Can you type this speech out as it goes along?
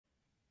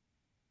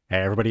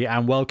Hey everybody,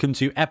 and welcome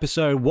to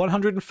episode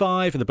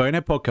 105 of the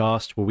Bonehead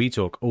podcast, where we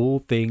talk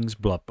all things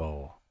Blood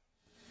Bowl.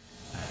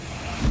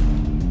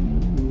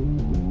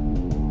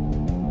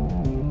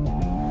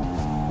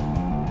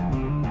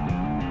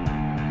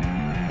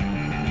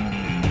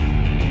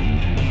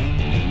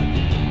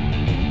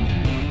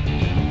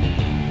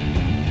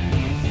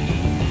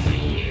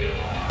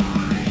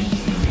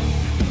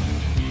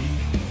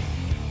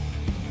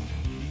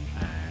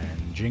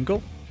 And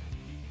jingle.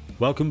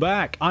 Welcome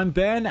back. I'm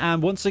Ben,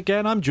 and once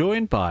again, I'm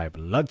joined by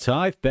Blood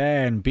Tithe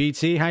Ben.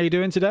 BT, how you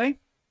doing today?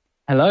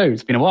 Hello,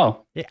 it's been a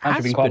while. It It's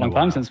has been quite a been a long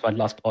time while. since my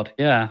last pod.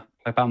 Yeah,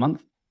 about a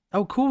month.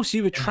 Oh, of course,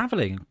 you were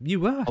travelling. You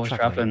were I was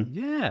travelling.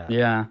 traveling. Yeah.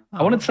 Yeah. I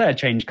Oh. wanted to say I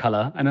changed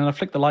colour, and then I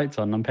flicked the lights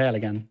on and I'm pale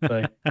again.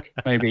 So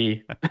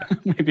maybe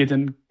maybe it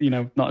didn't,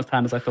 not as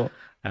tan as I thought.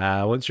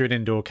 Once you're an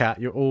indoor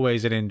cat, you're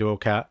always an indoor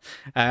cat.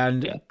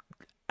 Yeah.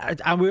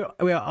 And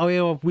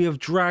we have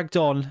dragged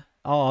on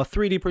our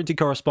 3D printing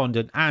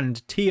correspondent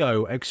and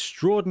TO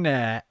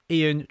extraordinaire,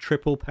 Ian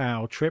Triple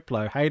Pow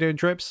Triplo. How you doing,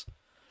 Trips?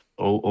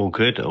 All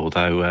good,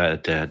 although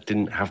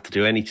didn't have to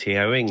do any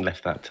TOing,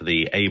 left that to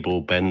the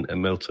able Ben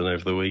and Milton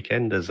over the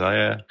weekend as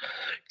I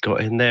got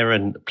in there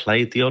and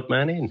played the odd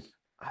man in.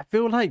 I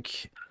feel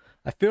like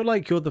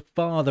you're the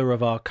father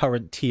of our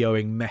current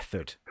TOing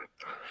method.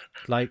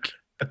 Like,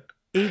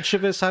 each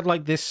of us had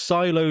like this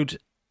siloed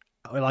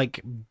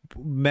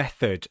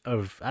method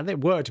of, and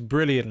it worked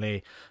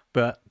brilliantly,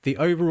 but the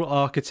overall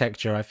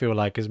architecture I feel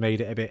like has made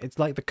it a bit, it's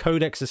like the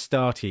Codex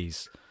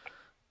Astartes.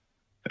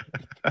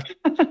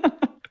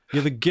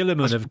 You're the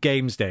Gilliman of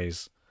games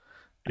days.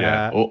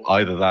 Yeah, or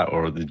either that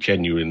or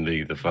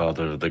genuinely the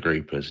father of the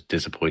group, as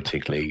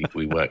disappointingly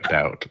we worked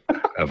out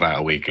about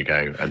a week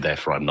ago, and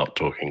therefore I'm not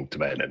talking to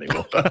Ben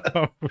anymore.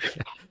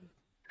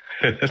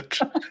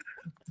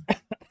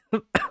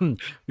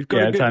 We've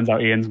got It turns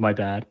out Ian's my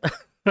dad.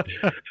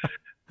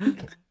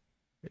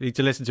 You need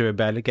to listen to him,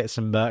 Ben, and get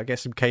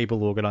some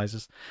cable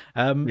organizers.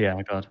 Yeah,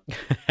 my God.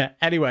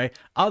 Anyway,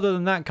 other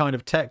than that kind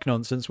of tech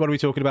nonsense, what are we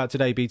talking about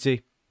today,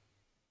 BT?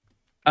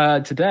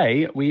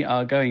 Today we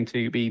are going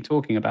to be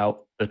talking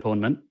about the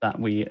tournament that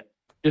we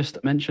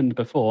just mentioned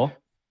before.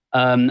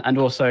 And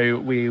also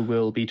we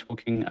will be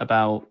talking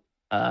about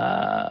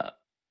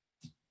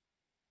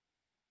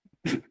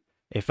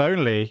If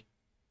only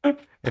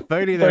if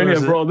only I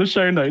brought the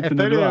show notes. If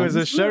only there was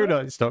a show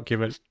notes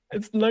document.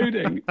 It's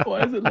loading.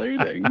 Why is it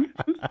loading?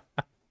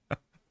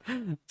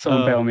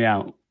 Someone bail me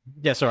out.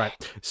 Yes, all right.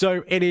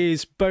 So it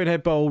is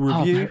Bonehead Bowl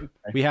review. Okay.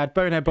 We had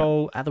Bonehead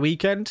Bowl at the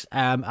weekend.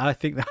 I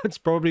think that's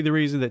probably the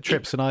reason that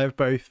Trips and I have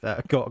both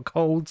got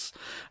colds.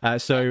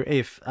 So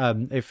if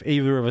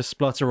either of us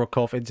splutter or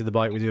cough into the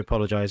mic, we do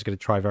apologise. Going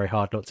to try very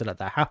hard not to let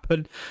that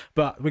happen.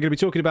 But we're going to be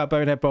talking about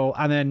Bonehead Bowl,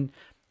 and then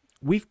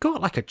we've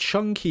got like a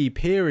chunky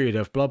period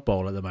of Blood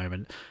Bowl at the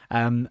moment.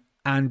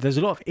 And there's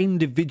a lot of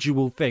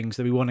individual things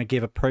that we want to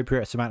give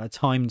appropriate amount of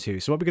time to.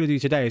 So what we're going to do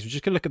today is we're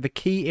just going to look at the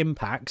key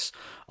impacts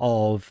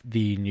of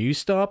the new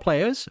star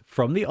players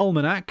from the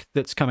Almanac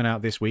that's coming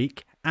out this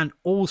week, and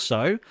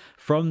also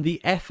from the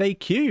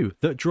FAQ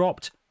that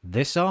dropped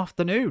this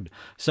afternoon.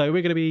 So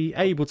we're going to be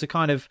able to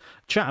kind of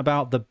chat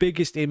about the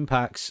biggest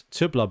impacts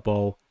to Blood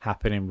Bowl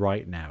happening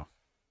right now.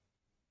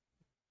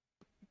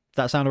 Does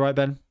that sound all right,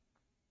 Ben?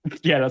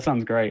 Yeah, that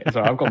sounds great.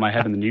 So I've got my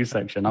head in the news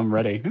section. I'm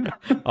ready.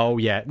 Oh,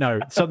 yeah. No,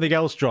 something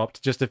else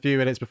dropped just a few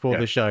minutes before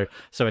the show.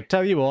 So I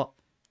tell you what,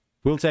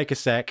 we'll take a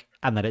sec,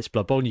 and then it's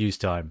Blood Bowl news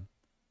time.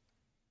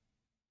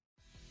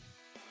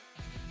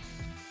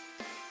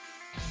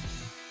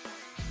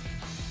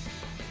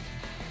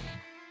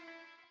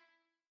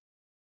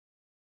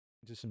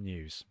 Into some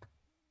news.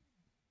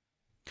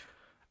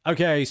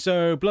 Okay,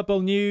 so Blood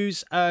Bowl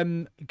news.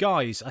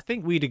 Guys, I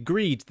think we'd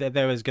agreed that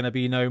there was going to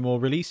be no more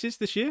releases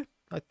this year.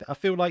 I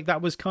feel like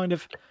that was kind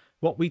of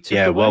what we took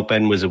away. While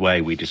Ben was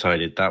away, we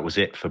decided that was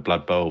it for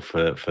Blood Bowl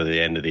for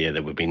the end of the year.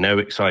 There would be no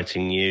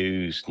exciting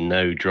news,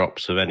 no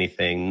drops of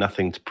anything,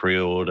 nothing to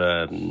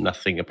pre-order,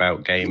 nothing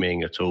about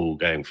gaming at all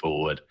going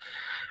forward.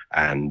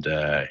 And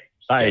That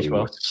we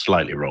were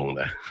slightly wrong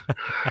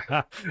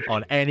there.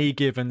 On any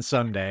given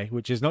Sunday,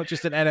 which is not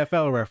just an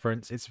NFL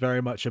reference, it's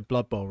very much a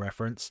Blood Bowl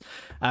reference.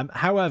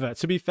 However,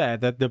 to be fair,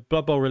 the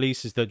Blood Bowl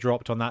releases that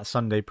dropped on that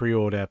Sunday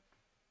pre-order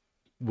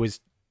was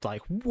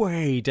like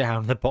way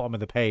down the bottom of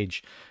the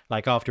page,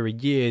 like after a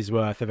year's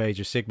worth of Age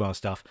of Sigmar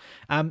stuff.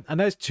 And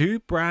there's two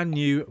brand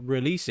new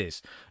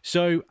releases.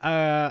 So,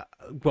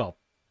 well,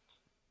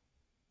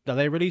 are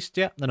they released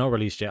yet? They're not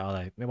released yet, are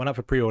they? They went up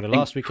for pre-order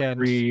last weekend.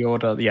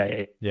 Pre-order,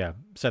 yeah.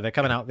 So they're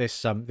coming out this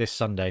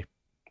Sunday.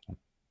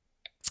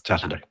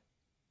 Saturday.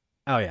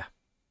 Oh yeah,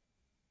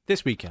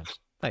 this weekend.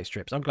 Thanks,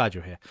 Trips. I'm glad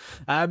you're here.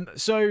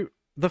 So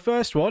the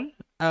first one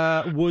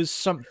was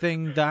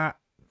something that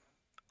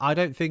I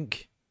don't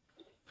think.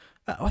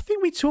 I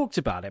think we talked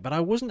about it, but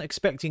I wasn't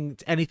expecting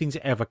anything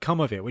to ever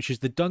come of it, which is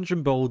the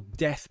Dungeon Bowl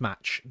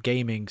Deathmatch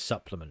Gaming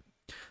Supplement.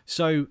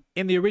 So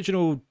in the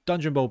original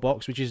Dungeon Bowl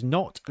box, which is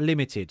not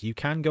limited, you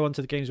can go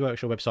onto the Games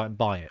Workshop website and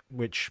buy it,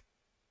 which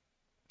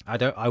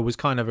I was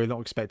kind of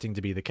not expecting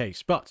to be the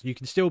case, but you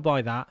can still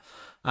buy that.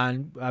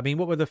 And I mean,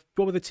 what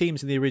were the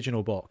teams in the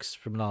original box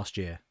from last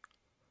year?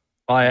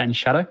 Fire and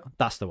Shadow.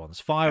 That's the ones,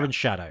 Fire and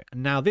Shadow.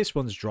 And now this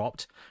one's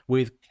dropped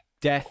with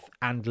Death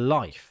and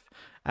Life.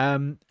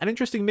 An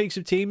interesting mix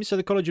of teams. So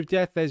the College of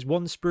Death, there's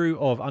one sprue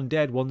of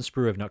Undead, one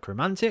sprue of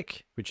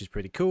Necromantic, which is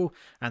pretty cool.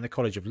 And the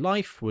College of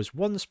Life was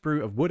one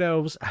sprue of Wood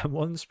Elves and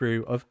one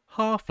sprue of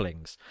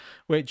Halflings,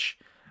 which,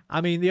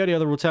 I mean, the only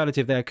other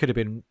alternative there could have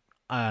been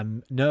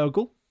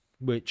Nurgle,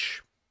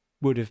 which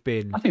would have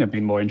been... I think it'd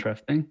been more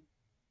interesting.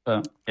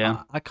 But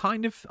yeah, I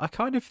kind of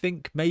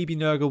think maybe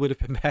Nurgle would have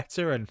been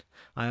better, and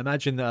I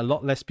imagine that a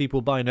lot less people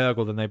buy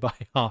Nurgle than they buy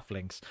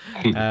Halflings.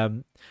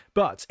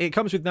 But it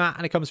comes with that,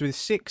 and it comes with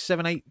 6,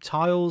 7, 8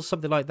 tiles,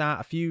 something like that.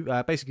 A few,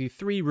 basically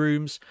 3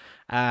 rooms,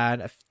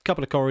 and a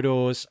couple of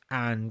corridors,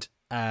 and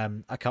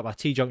a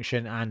T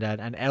junction and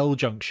an L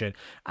junction.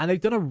 And they've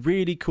done a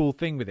really cool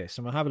thing with this.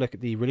 And we'll have a look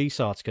at the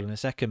release article in a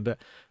second. But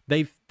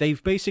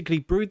they've basically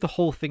brewed the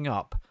whole thing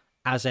up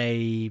as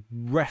a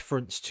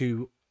reference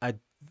to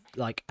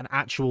an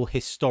actual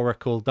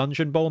historical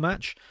Dungeon Bowl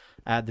match,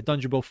 the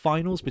Dungeon Bowl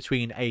finals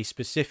between a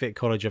specific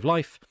College of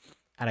Life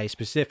and a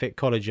specific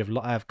College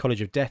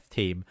of Death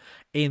team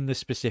in the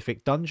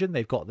specific dungeon.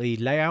 They've got the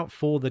layout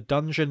for the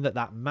dungeon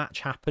that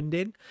match happened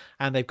in,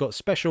 and they've got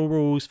special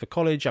rules for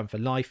College and for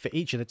Life for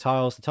each of the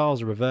tiles. The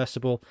tiles are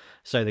reversible,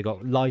 so they've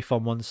got Life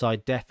on one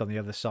side, Death on the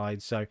other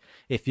side. So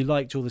if you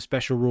liked all the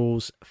special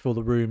rules for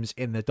the rooms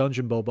in the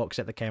Dungeon Bowl box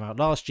set that came out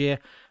last year,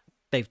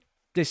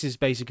 this is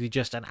basically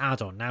just an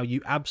add-on. Now,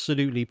 you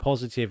absolutely,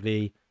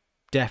 positively,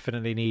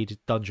 definitely need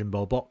Dungeon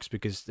Bowl box,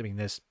 because, I mean,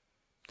 there's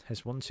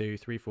 1, 2,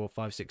 3, 4,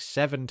 5, 6,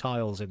 7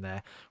 tiles in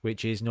there,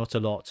 which is not a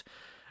lot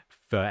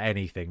for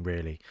anything,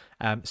 really.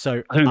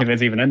 So I don't think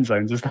there's even end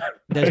zones, is there?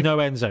 There's no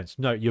end zones.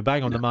 No, you're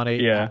bang on the money.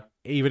 Yeah.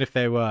 Even if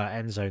there were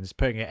end zones,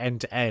 putting it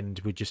end to end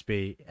would just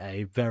be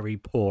a very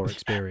poor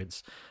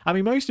experience. I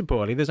mean, most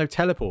importantly, there's no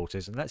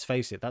teleporters, and let's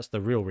face it, that's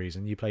the real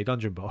reason you play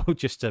Dungeon Bowl,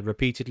 just to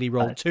repeatedly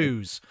roll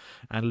 2s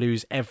and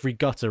lose every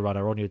gutter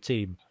runner on your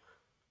team.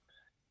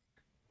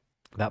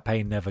 That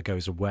pain never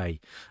goes away.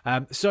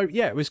 So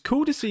yeah, it was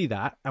cool to see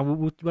that,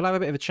 and we'll have a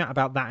bit of a chat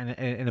about that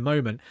in a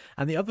moment.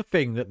 And the other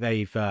thing that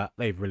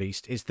they've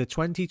released is the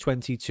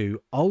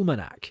 2022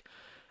 Almanac,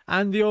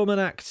 and the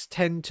Almanacs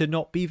tend to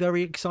not be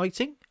very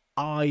exciting.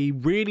 I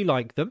really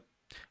like them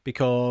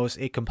because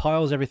it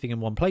compiles everything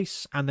in one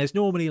place, and there's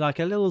normally like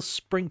a little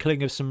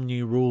sprinkling of some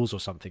new rules or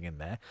something in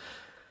there.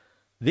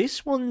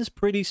 This one's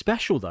pretty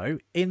special though,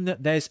 in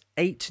that there's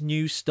 8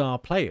 new star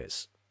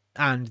players.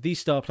 And these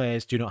star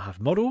players do not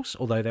have models,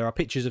 although there are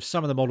pictures of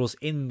some of the models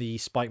in the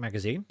Spike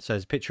magazine. So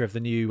there's a picture of the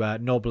new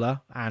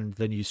Nobbler and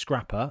the new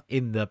Scrapper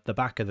in the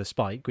back of the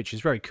Spike, which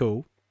is very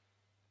cool.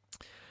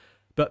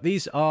 But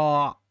these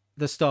are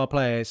the star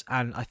players,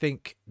 and I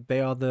think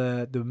they are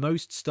the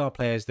most star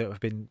players that have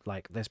been,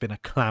 like, there's been a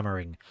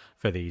clamoring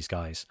for these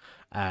guys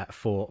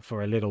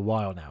for a little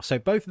while now. So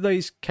both of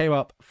those came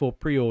up for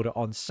pre-order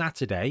on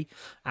Saturday,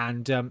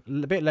 and a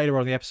bit later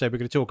on in the episode we're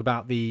going to talk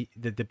about the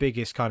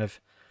biggest kind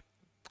of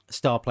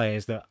star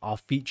players that are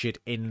featured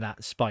in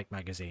that Spike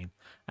magazine,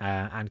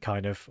 and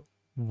kind of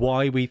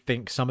why we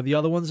think some of the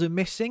other ones are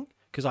missing,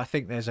 because I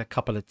think there's a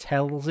couple of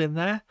tells in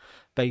there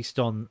based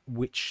on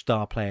which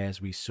star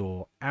players we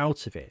saw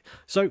out of it.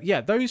 So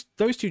yeah, those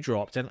 2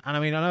 dropped, and I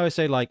mean, I know I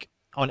say like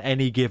on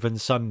any given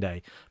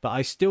Sunday, but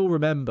I still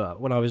remember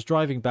when I was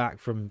driving back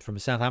from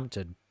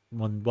Southampton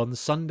one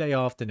Sunday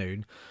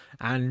afternoon,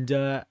 and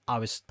I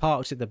was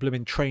parked at the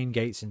blooming train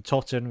gates in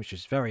Totton, which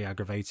is very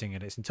aggravating,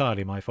 and it's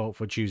entirely my fault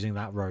for choosing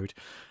that road.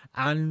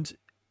 And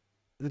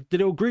the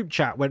little group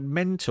chat went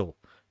mental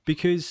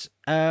because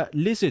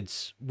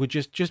lizards were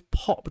just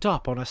popped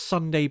up on a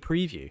Sunday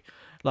preview.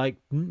 Like,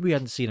 we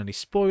hadn't seen any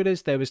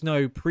spoilers. There was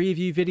no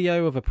preview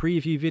video of a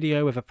preview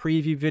video of a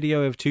preview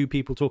video of 2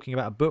 people talking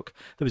about a book.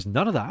 There was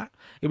none of that.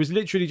 It was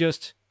literally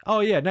just, oh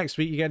yeah, next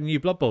week you get a new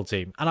Blood Bowl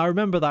team. And I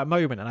remember that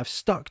moment, and I've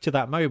stuck to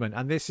that moment.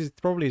 And this is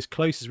probably as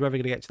close as we're ever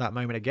going to get to that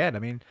moment again. I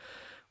mean,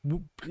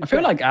 I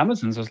feel like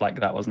Amazon's was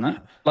like that, wasn't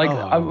it? Like,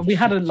 we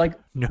had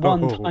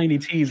one tiny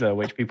teaser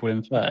which people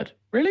inferred.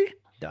 Really?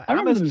 I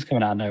remember Amazon's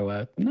coming out of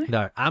nowhere, didn't they?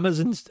 No,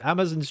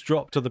 Amazon's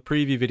dropped to the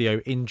preview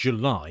video in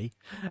July,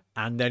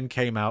 and then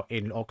came out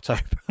in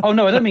October. Oh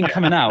no, I don't mean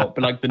coming out,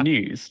 but like the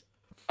news.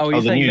 Oh,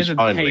 you're saying news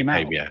finally came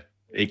out? Yeah,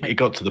 it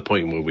got to the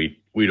point where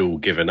we'd all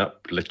given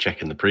up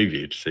checking the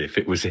preview to see if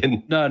it was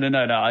in. No.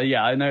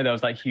 Yeah, I know there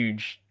was that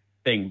huge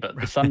thing, but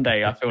the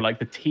Sunday, I feel like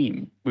the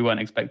team, we weren't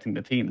expecting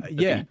the team.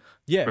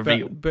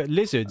 But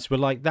lizards were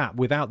like that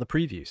without the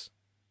previews.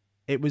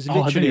 It was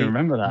literally I didn't even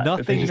remember that.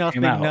 nothing. And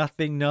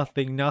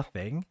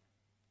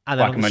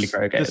then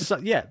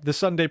the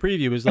Sunday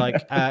preview was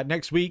like,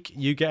 next week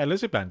you get a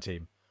lizard band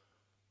team.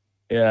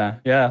 Yeah,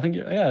 I think,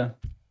 I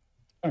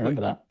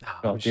remember that.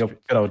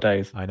 Good old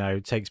days. I know,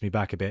 it takes me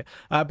back a bit.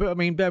 But I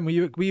mean, Ben, were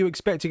you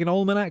expecting an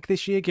almanac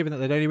this year, given that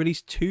they'd only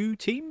released 2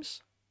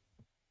 teams?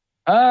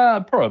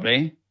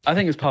 Probably. I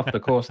think it's part of the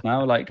course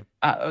now. Like,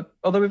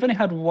 although we've only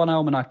had 1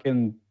 almanac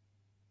in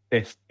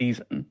this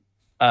season,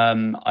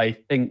 I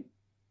think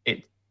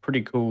it's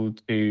pretty cool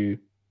to.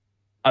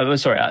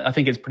 I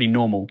think it's pretty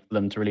normal for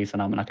them to release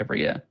an almanac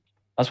every year.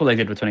 That's what they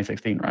did with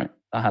 2016, right?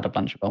 I had a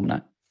bunch of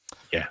almanac.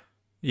 Yeah.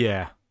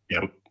 Yeah.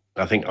 Yeah.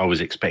 I think I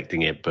was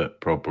expecting it, but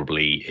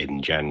probably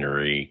in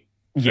January,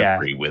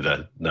 February, with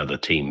another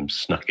team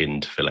snuck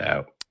in to fill it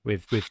out.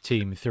 With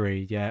Team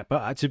 3, yeah.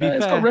 But to be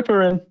it's fair, got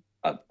Ripper in.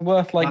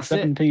 Worth like That's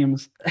 7 it.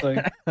 teams.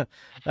 So.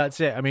 That's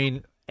it. I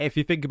mean, if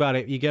you think about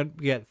it, you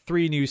get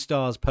 3 new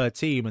stars per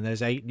team, and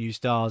there's 8 new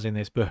stars in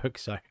this book.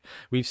 So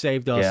we've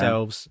saved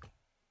ourselves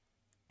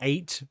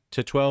 8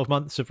 to 12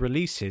 months of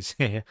releases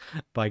here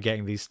by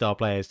getting these star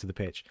players to the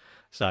pitch.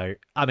 So,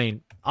 I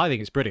mean, I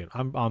think it's brilliant.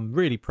 I'm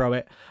really pro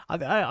it.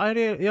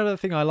 The other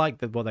thing I like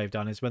that what they've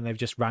done is when they've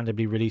just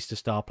randomly released a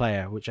star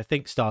player, which I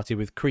think started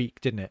with Creek,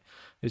 didn't it?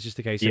 It's just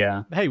a case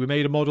of, hey, we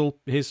made a model.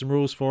 Here's some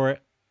rules for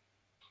it.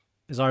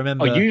 As I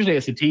remember, usually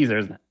it's a teaser,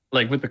 isn't it?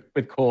 Like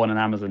with Corn and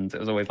Amazons, it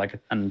was always like,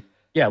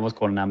 it was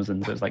Corn and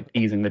Amazons. It was like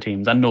teasing the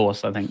teams and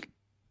Norse. I think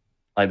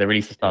like they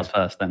release the stars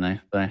first, don't they?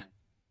 So.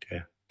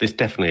 Yeah, this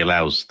definitely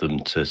allows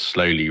them to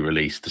slowly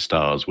release the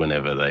stars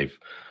whenever they've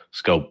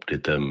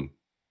sculpted them,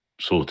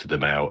 sorted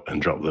them out, and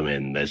dropped them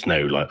in. There's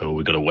no like, oh,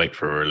 we've got to wait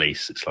for a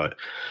release. It's like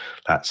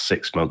that's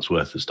 6 months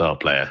worth of star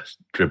player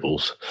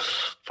dribbles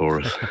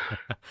for us.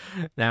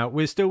 Now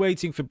we're still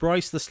waiting for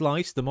Bryce the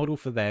Slice, the model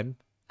for them,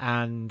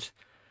 and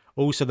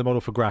also the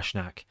model for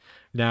Grashnak.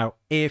 Now,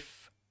 I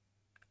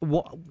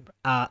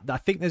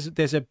think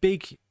there's a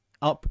big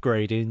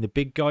upgrade in the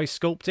big guy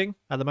sculpting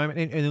at the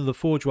moment in the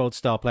Forge World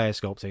star player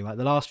sculpting. Like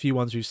the last few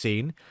ones we've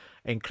seen,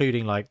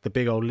 including like the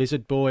big old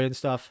lizard boy and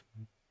stuff,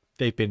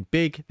 they've been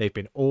big, they've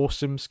been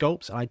awesome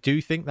sculpts. I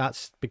do think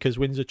that's because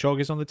Windsor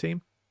Chog is on the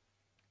team.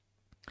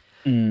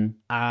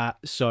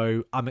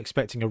 So I'm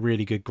expecting a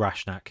really good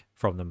Grashnak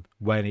from them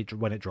when it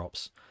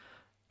drops.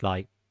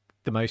 Like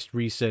the most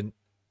recent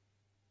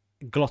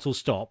Glottal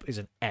Stop is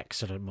an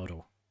excellent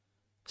model.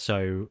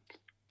 So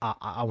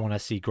I want to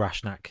see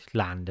Grashnak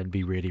land and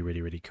be really,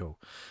 really, really cool.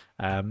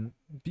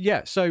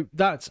 Yeah, so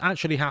that's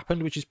actually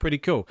happened, which is pretty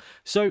cool.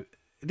 So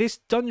this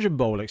Dungeon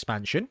Bowl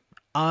expansion,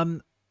 I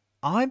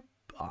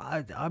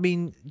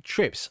mean,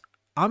 Trips,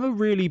 I'm a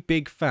really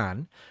big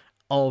fan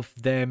of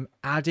them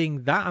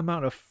adding that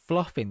amount of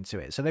fluff into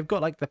it. So they've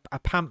got like a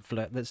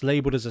pamphlet that's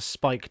labeled as a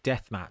Spike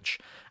Deathmatch,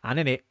 and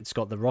in it's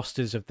got the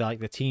rosters of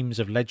the teams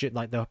of legend,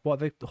 like the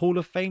Hall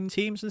of Fame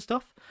teams and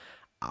stuff.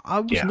 I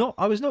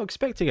was not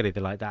expecting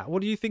anything like that.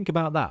 What do you think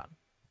about that?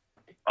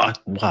 I'm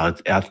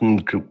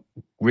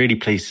really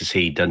pleased to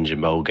see Dungeon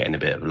Bowl getting a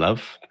bit of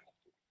love.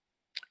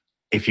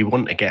 If you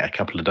want to get a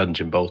couple of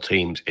Dungeon Bowl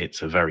teams,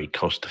 it's a very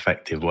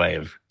cost-effective way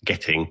of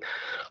getting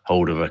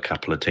hold of a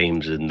couple of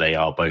teams, and they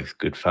are both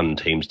good fun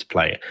teams to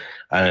play.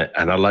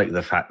 And I like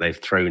the fact they've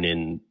thrown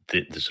in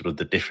the sort of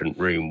the different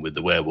room with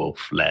the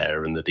werewolf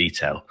lair and the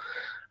detail.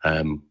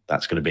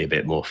 That's going to be a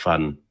bit more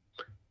fun.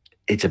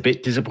 It's a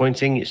bit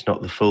disappointing. It's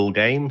not the full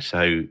game.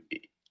 So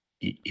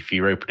if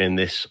you're opening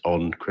this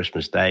on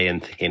Christmas Day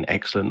and thinking,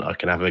 excellent, I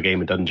can have a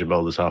game of Dungeon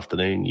Bowl this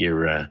afternoon,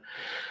 you're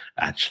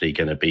actually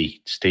going to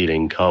be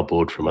stealing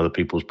cardboard from other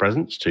people's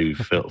presents to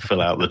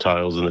fill out the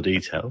tiles and the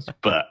details.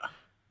 But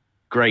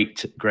great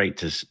to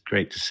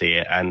see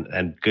it,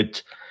 and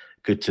good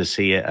to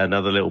see it,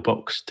 another little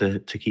box to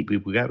keep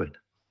people going.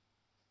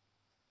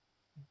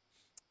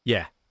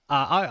 Yeah,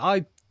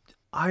 I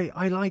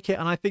like it,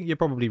 and I think you're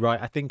probably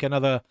right. I think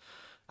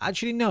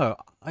actually no,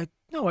 I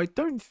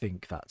don't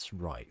think that's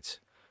right,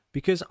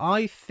 because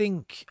I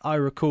think I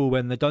recall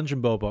when the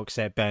Dungeon Bowl box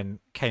set, Ben,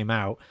 came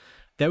out,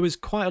 there was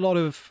quite a lot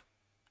of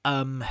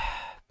not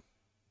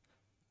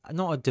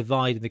a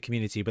divide in the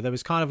community, but there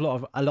was kind of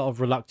a lot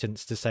of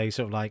reluctance to say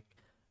sort of like,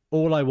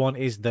 all I want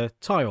is the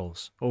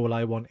tiles, all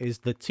I want is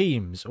the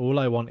teams, all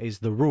I want is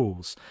the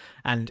rules.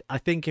 And I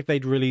think if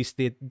they'd released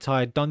the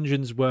entire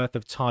dungeon's worth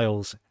of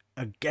tiles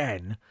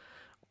again,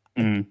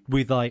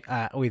 with like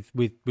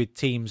with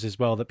teams as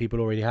well that people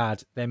already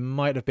had, there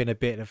might have been a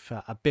bit of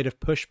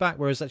pushback.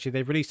 Whereas actually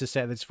they've released a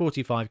set that's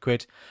 45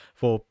 quid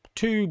for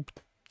 2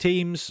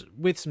 teams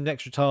with some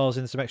extra tiles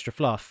and some extra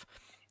fluff.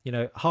 You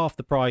know, half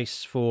the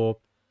price for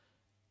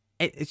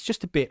it. It's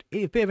just a bit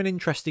of an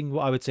interesting,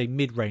 what I would say,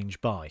 mid-range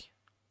buy.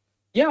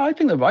 Yeah, I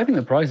think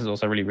the price is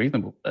also really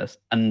reasonable for this,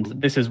 and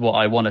this is what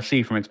I want to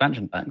see from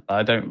expansion packs.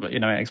 I don't,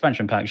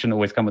 expansion packs shouldn't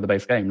always come with the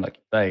base game, like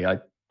you say.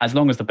 As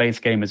long as the base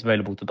game is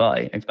available to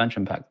buy,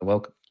 expansion packs are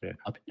welcome. Yeah. In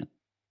my opinion.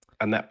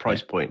 And that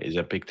price point is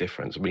a big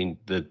difference. I mean,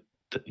 the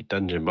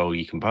Dungeon Bowl,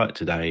 you can buy it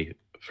today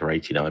for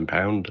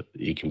 £89.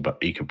 You can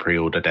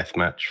pre-order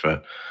Deathmatch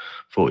for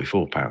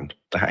 £44.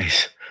 That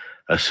is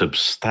a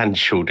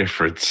substantial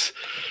difference.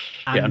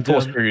 And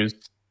Force Cruise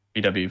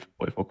BW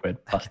 44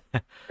 quid plus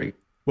 3.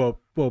 Well,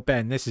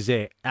 Ben, this is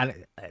it.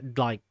 And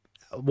like,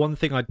 one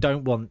thing I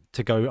don't want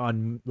to go I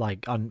don't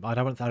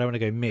want to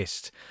go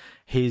missed.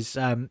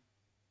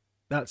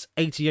 That's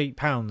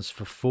 £88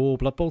 for 4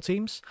 Blood Bowl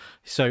teams.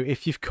 So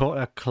if you've got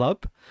a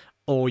club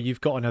or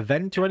you've got an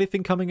event or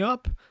anything coming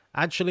up,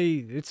 actually,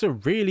 it's a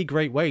really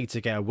great way to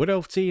get a Wood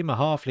Elf team, a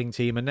Halfling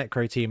team, a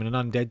Necro team, and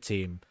an Undead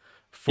team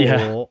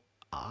for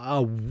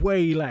are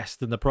way less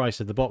than the price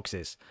of the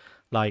boxes.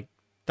 Like,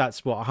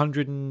 that's what,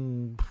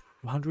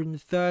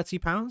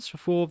 £130 for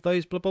 4 of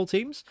those Blood Bowl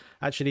teams.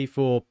 Actually,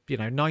 for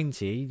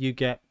 90, you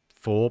get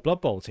 4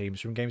 Blood Bowl teams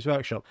from Games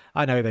Workshop.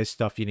 I know there's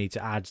stuff you need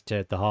to add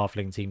to the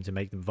Halfling team to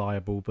make them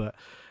viable, but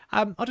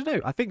I don't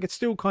know. I think it's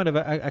still kind of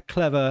a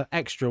clever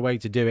extra way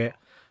to do it.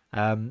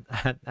 And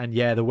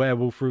yeah, the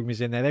werewolf room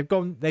is in there.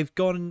 They've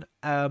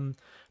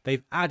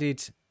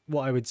added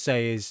what I would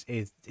say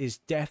is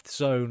Death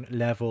Zone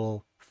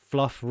level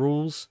fluff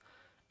rules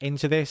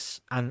into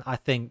this, and I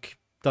think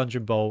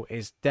Dungeon Bowl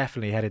is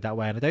definitely headed that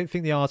way. And I don't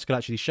think the article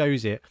actually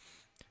shows it,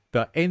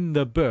 but in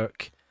the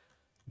book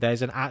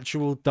there's an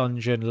actual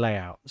dungeon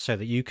layout so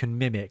that you can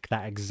mimic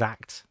that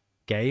exact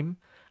game.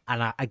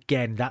 And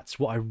again, that's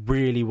what I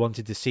really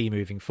wanted to see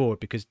moving forward,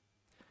 because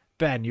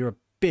Ben, you're a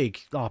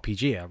big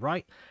RPGer,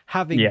 right?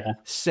 Having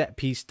set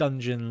piece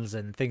dungeons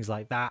and things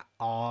like that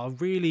are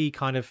really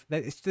kind of,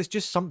 there's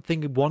just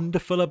something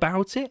wonderful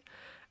about it.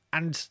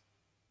 And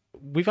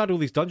we've had all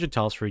these dungeon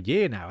tiles for a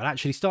year now, and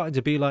actually starting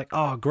to be like,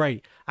 oh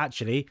great,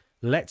 actually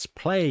let's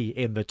play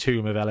in the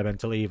Tomb of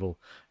Elemental Evil.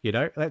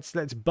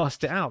 Let's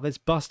bust it out. Let's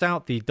bust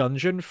out the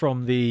dungeon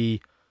from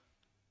the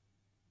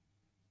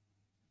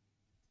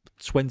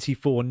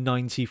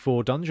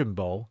 2494 Dungeon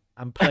Bowl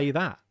and play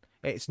that.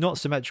 It's not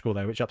symmetrical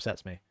though, which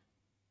upsets me.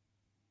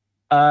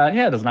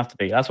 Yeah, it doesn't have to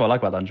be. That's what I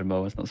like about Dungeon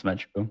Bowl. It's not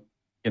symmetrical.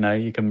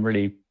 You can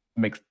really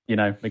mix it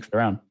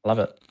around. I love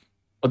it.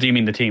 Or do you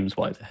mean the teams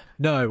wise?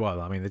 No, well,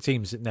 I mean the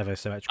teams never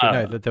symmetrical.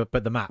 No,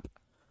 but the map.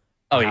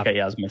 Oh, okay.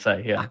 Yeah, I was going to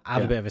say. Yeah,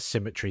 have a bit of a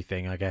symmetry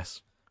thing, I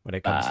guess, when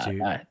it comes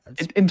to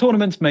in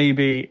tournaments.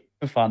 Maybe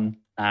for fun.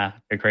 Go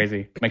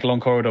crazy. Make a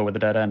long corridor with a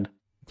dead end,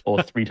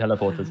 or 3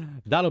 teleporters.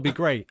 That'll be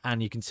great.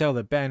 And you can tell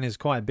that Ben is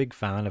quite a big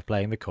fan of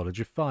playing the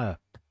College of Fire.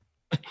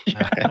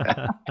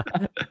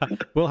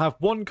 We'll have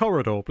 1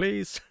 corridor,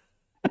 please.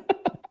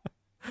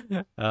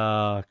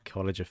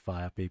 College of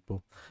Fire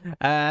people.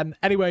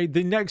 Anyway,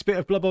 the next bit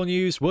of Blood Bowl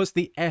news was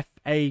the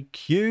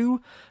FAQ.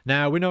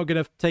 Now, we're not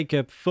going to take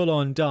a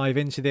full-on dive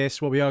into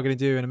this. What we are going to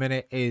do in a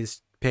minute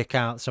is pick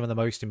out some of the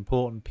most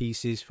important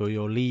pieces for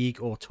your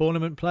league or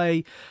tournament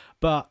play.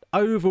 But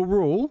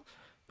overall,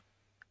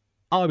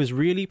 I was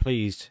really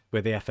pleased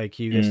with the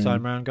FAQ this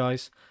time around,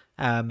 guys.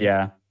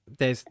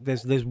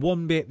 There's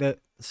one bit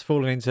that's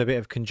fallen into a bit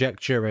of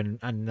conjecture and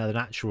an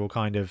actual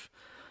kind of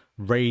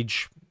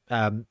rage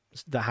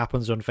that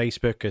happens on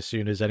Facebook as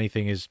soon as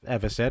anything is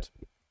ever said,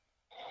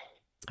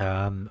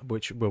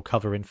 which we'll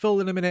cover in full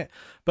in a minute.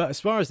 But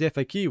as far as the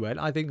FAQ went,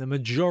 I think the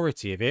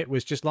majority of it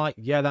was just like,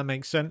 yeah, that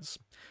makes sense.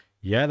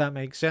 Yeah, that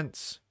makes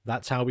sense.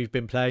 That's how we've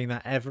been playing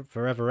that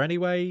forever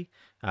anyway.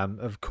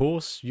 Of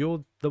course,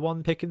 you're the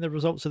one picking the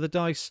results of the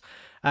dice.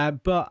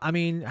 But, I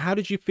mean, how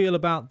did you feel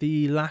about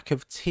the lack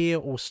of tier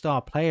or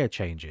star player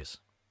changes?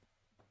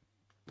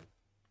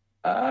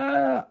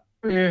 I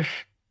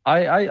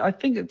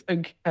think it's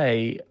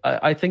okay.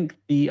 I think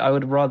I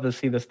would rather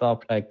see the star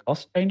player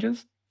cost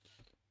changes.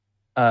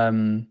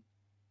 So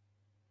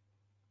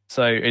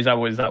is that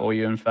what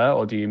you infer,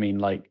 or do you mean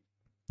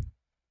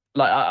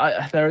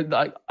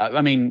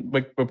I mean,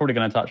 we're probably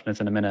going to touch on this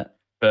in a minute,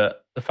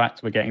 but the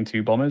fact we're getting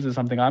 2 bombers is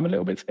something I'm a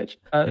little bit sketched,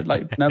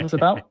 nervous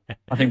about.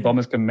 I think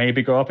bombers can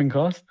maybe go up in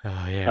cost.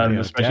 Oh yeah,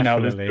 especially now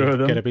there's 2 of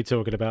them. Going to be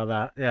talking about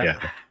that. Yeah.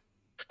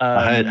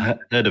 I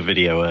heard a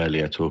video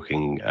earlier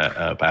talking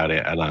about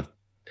it, and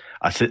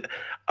I think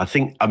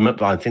I'm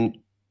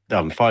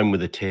fine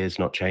with the tiers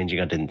not changing.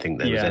 I didn't think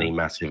there was any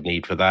massive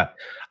need for that.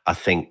 I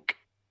think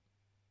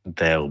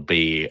there'll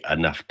be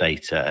enough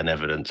data and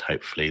evidence,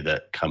 hopefully,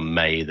 that come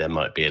May there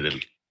might be a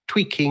little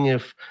tweaking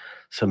of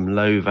some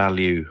low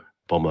value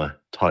bomber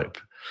type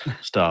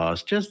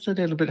stars, just a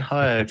little bit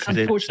higher. It's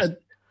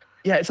unfortunate.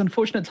 It's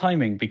unfortunate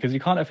timing, because you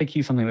can't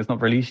FAQ something that's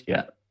not released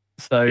yet.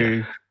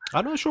 So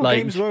I'm not sure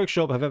Games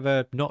Workshop have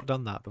ever not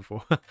done that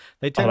before.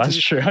 They tend that's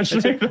true.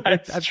 Actually,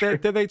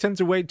 they tend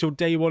to wait till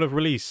day 1 of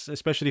release,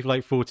 especially for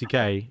like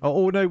 40k.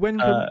 No,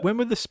 when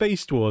were the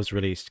Space Dwarves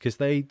released? Because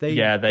they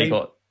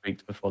got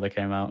tweaked before they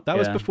came out. That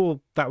was before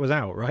that was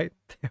out, right?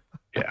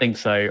 I think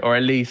so, or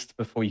at least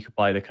before you could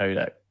buy the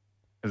codec,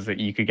 because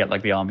you could get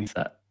like the army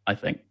set. I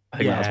think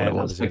that's what it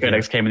was. The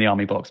codex came in the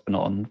army box, but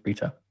not on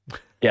retail.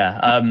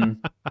 Yeah.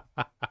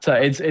 So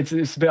it's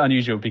a bit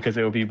unusual, because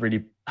it will be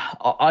really.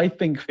 I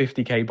think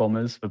 50k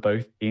bombers for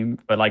both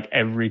teams, for like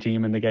every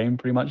team in the game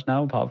pretty much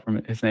now, apart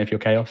from if you're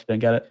Chaos, you don't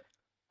get it.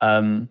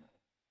 I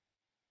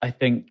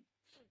think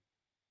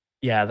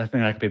that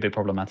could be a bit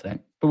problematic,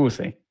 but we'll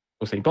see.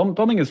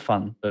 Bombing is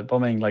fun, but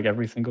bombing like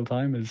every single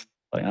time is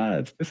like,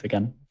 it's this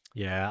again.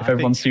 Yeah, if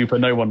everyone's super,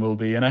 no one will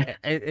be,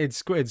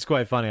 It's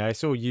quite funny. I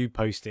saw you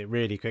post it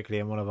really quickly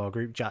in one of our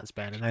group chats,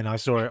 Ben, and then I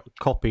saw it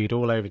copied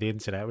all over the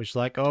internet, which is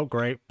like, oh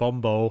great,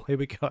 bomb bowl, here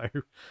we go.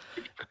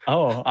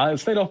 Oh, I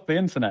stayed off the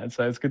internet,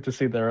 so it's good to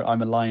see that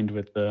I'm aligned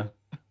with the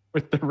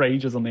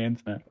rages on the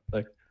internet.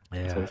 So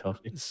yeah,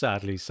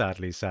 sadly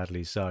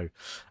so.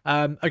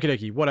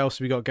 Okay, what else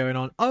have we got going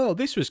on? Oh,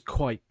 this was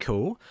quite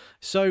cool.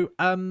 So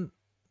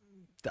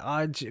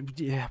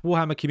yeah,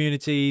 Warhammer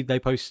community, they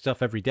post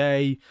stuff every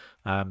day.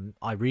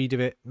 I read of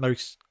it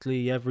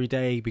mostly every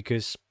day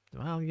because,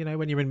 well, you know,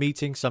 when you're in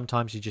meetings,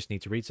 sometimes you just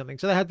need to read something.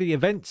 So they had the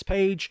events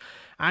page,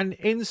 and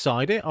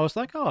inside it, I was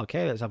like, oh,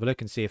 okay, let's have a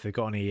look and see if they've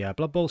got any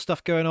Blood Bowl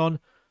stuff going on.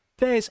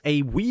 There's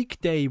a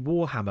weekday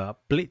Warhammer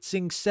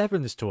Blitzing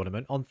Sevens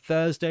tournament on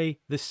Thursday,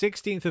 the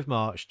 16th of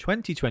March,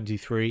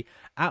 2023,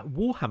 at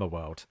Warhammer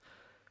World.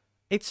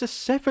 It's a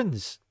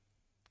Sevens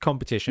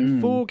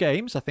competition, 4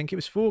 games. I think it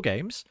was 4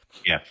 games.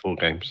 Yeah, 4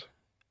 games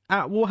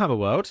at Warhammer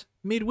World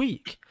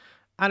midweek,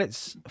 and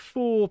it's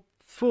 4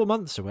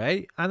 months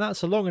away, and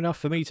that's long enough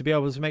for me to be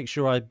able to make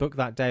sure I book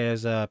that day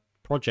as a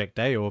project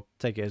day or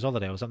take it as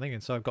holiday or something,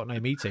 and so I've got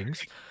no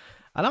meetings.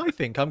 And I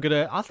think I'm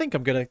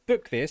gonna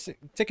book this.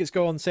 Tickets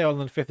go on sale on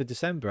the 5th of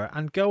December,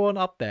 and go on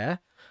up there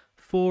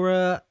for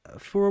a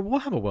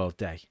Warhammer World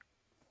day.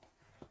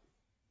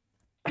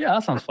 Yeah,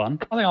 that sounds fun.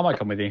 I think I might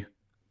come with you.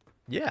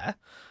 Yeah.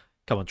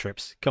 Come on,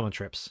 Trips. Come on,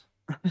 Trips.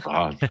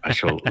 Oh, I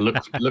shall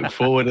look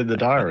forward in the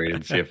diary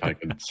and see if I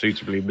can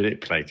suitably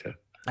manipulate it.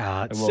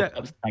 I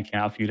was thinking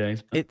out a few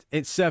days. But...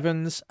 It's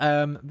Sevens.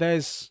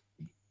 There's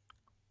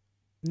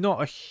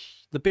not a...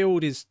 The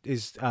build is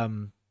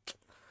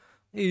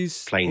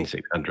plain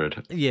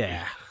 600.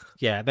 Yeah.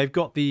 They've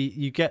got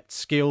you get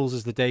skills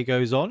as the day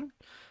goes on,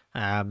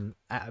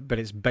 but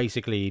it's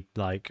basically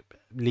like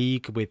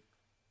League with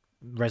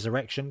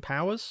resurrection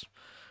powers,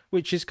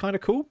 which is kind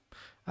of cool.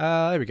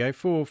 There we go,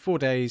 4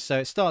 days. So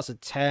it starts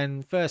at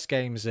 10. First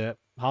game's at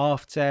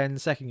 10:30.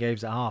 Second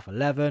game's at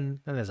 11:30.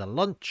 Then there's a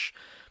lunch.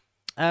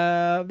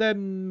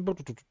 Then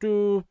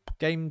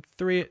game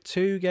 3 at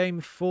 2. Game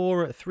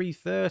 4 at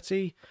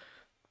 3:30.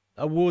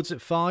 Awards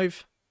at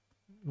 5.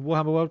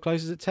 Warhammer World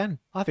closes at 10.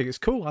 I think it's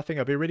cool. I think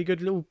it'll be a really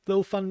good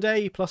little fun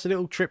day, plus a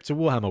little trip to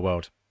Warhammer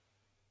World.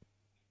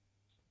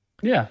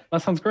 Yeah,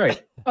 that sounds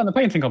great. And the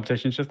painting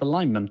competition is just a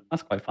lineman.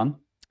 That's quite fun.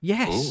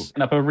 Yes.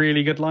 And up a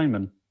really good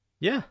lineman.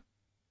 Yeah.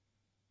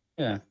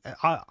 Yeah.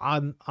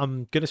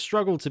 I'm gonna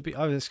struggle to be.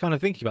 I was kind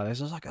of thinking about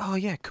this. I was like, oh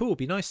yeah, cool. It'd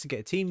be nice to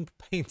get a team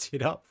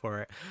painted up for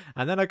it.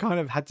 And then I kind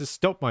of had to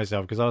stop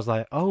myself because I was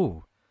like,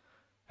 oh,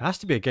 it has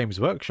to be a Games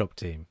Workshop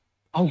team.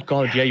 Oh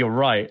God, yeah, you're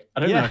right.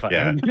 I don't know if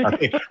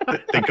I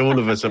think all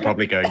of us are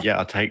probably going, yeah,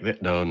 I'll take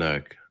that. No.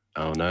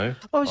 Oh no.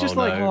 I was just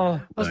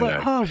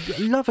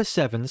love a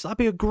Sevens. That'd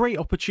be a great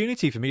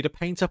opportunity for me to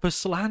paint up a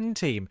Slan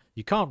team.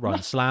 You can't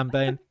run Slan,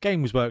 Ben.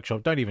 Games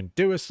Workshop don't even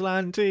do a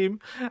Slan team.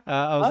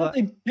 I was like,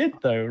 they did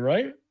though,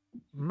 right?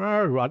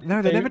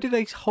 No, they never did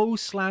a whole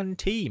Slan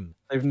team.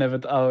 They've never.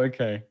 Oh,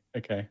 okay.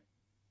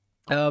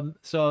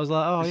 So I was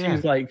like, oh yeah.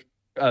 Seems like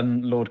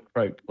Lord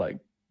croaked like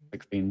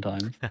 16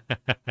 times.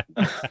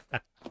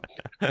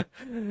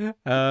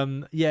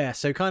 Yeah.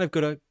 So kind of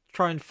got to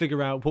try and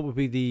figure out what would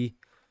be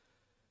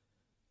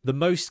the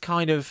most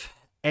kind of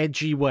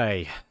edgy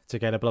way to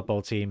get a Blood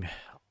Bowl team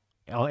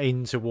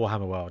into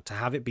Warhammer World, to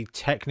have it be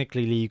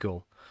technically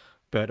legal,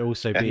 but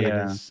also be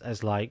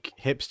as like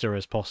hipster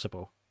as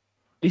possible.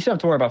 You still have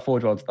to worry about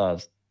Forge World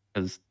Stars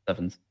as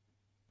Sevens.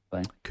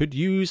 Could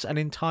use an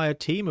entire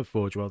team of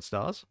Forge World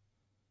Stars.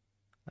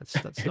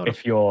 That's not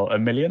if you're a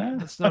millionaire.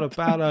 That's not a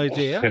bad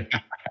idea.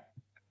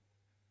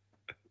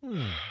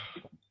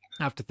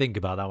 Have to think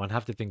about that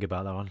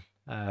one.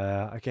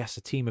 I guess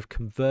a team of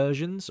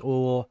conversions,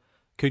 or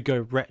could go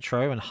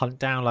retro and hunt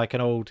down like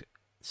an old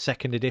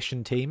 2nd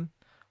edition team.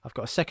 I've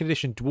got a 2nd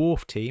edition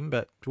dwarf team,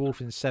 but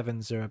dwarf in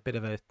Sevens are a bit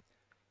of a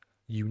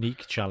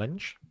unique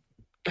challenge.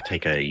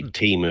 Take a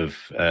team of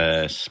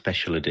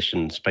special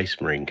edition Space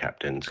Marine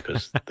captains,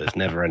 because there's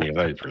never any of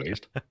those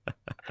released.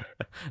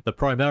 The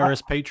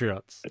Primaris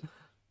Patriots.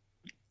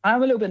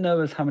 I'm a little bit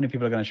nervous how many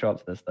people are going to show up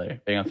to this, though,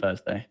 being on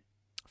Thursday.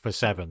 For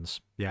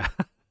Sevens, yeah.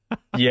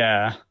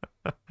 Yeah.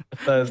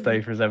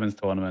 Thursday for Sevens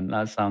tournament.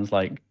 That sounds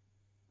like...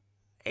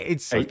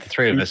 It's like the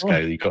 3 of us go,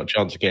 you've got a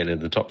chance of getting in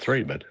the top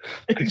 3, man.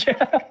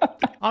 Yeah.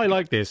 I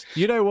like this.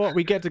 You know what?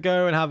 We get to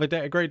go and have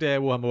a great day at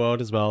Warhammer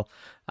World as well.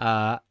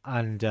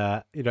 And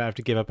you don't have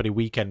to give up any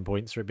weekend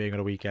points for it being on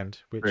a weekend.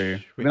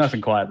 Which nice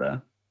and quiet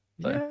there.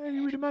 So. Yeah,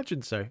 you would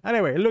imagine so.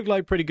 Anyway, it looked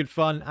like pretty good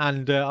fun,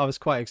 and I was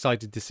quite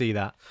excited to see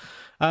that.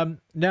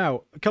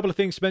 Now, a couple of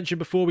things to mention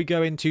before we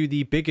go into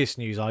the biggest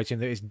news item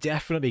that is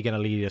definitely going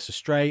to lead us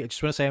astray. I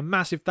just want to say a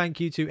massive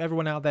thank you to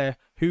everyone out there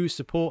who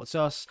supports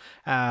us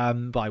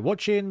by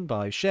watching,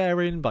 by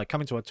sharing, by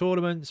coming to our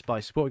tournaments, by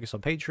supporting us on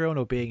Patreon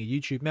or being a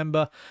YouTube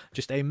member.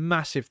 Just a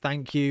massive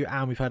thank you.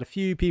 And we've had a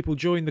few people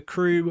join the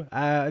crew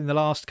in the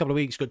last couple of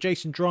weeks. We've got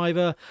Jason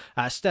Driver,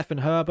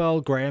 Stefan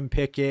Herbel, Graham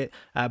Pickett,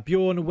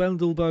 Bjorn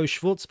Wendelbo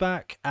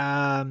Schwartzbach,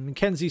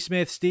 Kenzie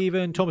Smith,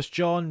 Stephen, Thomas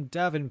John,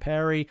 Davin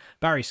Perry,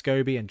 Barry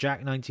Scobie, and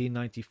Jack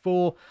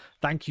 1994.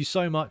 Thank you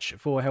so much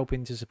for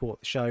helping to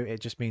support the show. It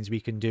just means we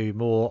can do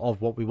more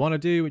of what we want to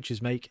do, which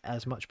is make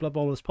as much Blood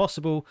Bowl as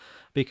possible,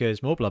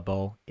 because more Blood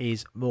Bowl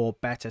is more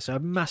better. So a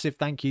massive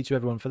thank you to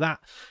everyone for that.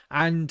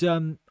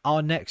 And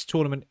our next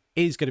tournament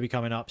is going to be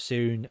coming up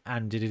soon,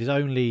 and it is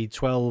only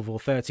 12 or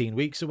 13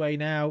 weeks away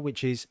now,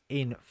 which is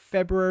in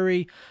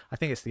February. I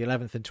think it's the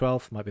 11th and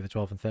 12th, might be the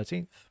 12th and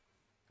 13th.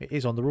 It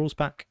is on the rules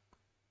pack.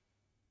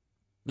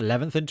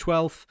 11th and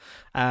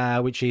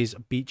 12th, which is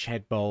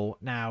Beachhead Bowl.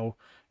 Now,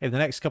 in the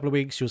next couple of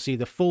weeks, you'll see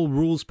the full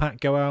rules pack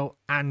go out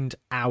and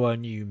our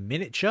new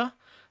miniature,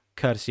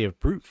 courtesy of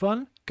Brute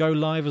Fun, go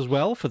live as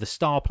well for the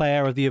star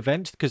player of the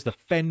event, because the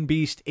Fen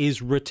Beast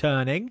is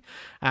returning.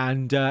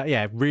 And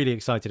yeah, really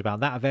excited about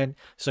that event.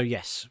 So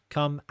yes,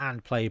 come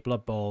and play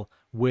Blood Bowl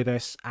with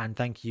us, and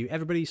thank you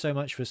everybody so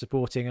much for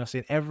supporting us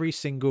in every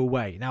single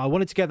way. Now, I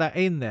wanted to get that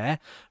in there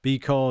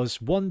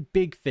because one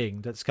big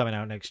thing that's coming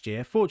out next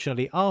year,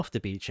 fortunately after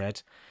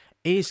Beachhead,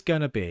 is going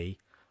to be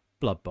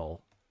Blood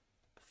Bowl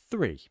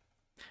 3.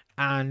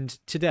 And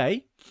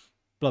today,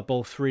 Blood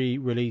Bowl 3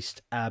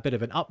 released a bit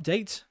of an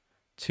update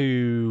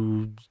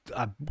to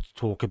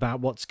talk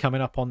about what's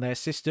coming up on their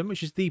system,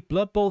 which is the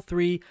Blood Bowl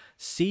 3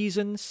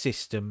 Season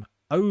System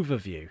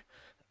Overview.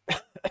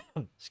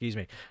 Excuse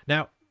me.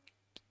 Now,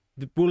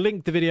 we'll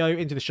link the video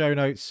into the show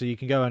notes so you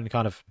can go and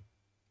kind of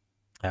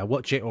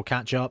watch it or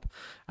catch up.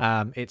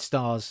 It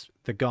stars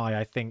the guy,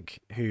 I think,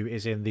 who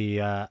is in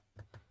the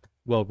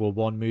World War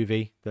One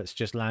movie that's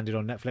just landed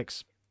on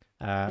Netflix,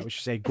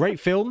 which is a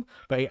great film,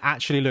 but it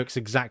actually looks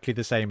exactly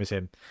the same as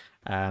him.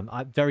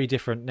 Very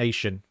different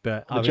nation,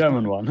 but the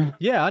German one.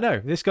 Yeah, I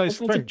know. This guy's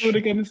French.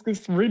 Again, it's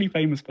this really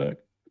famous book.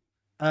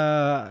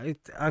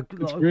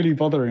 It's really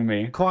bothering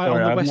me. Quiet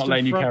Sorry, on the I'm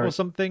Western Front or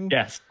something.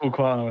 Yes, all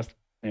Quiet on the Western.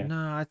 Yeah.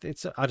 No,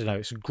 it's I don't know.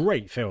 It's a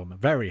great film,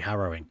 very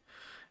harrowing.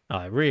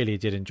 I really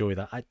did enjoy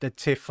that.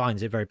 Tiff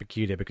finds it very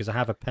peculiar because I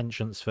have a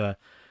penchant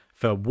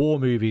for war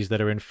movies that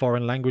are in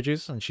foreign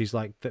languages, and she's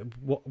like,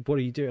 "What are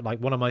you doing?" Like,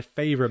 one of my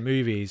favorite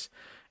movies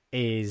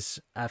is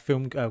a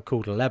film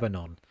called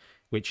Lebanon,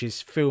 which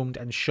is filmed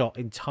and shot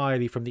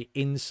entirely from the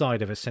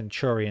inside of a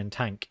Centurion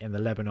tank in the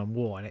Lebanon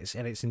War, and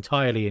it's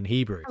entirely in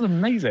Hebrew. That's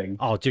amazing.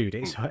 Oh, dude,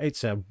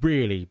 it's a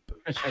really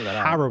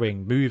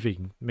harrowing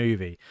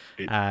movie.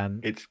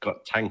 It's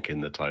got tank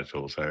in the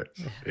title, so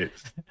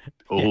it's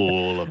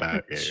all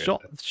about it.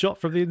 Shot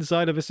from the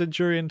inside of a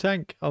Centurion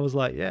tank. I was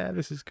like, yeah,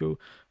 this is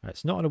cool.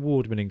 It's not an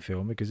award-winning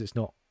film because it's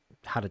not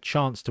had a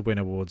chance to win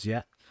awards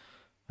yet.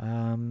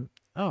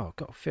 Oh,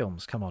 got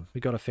films. Come on. We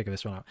got to figure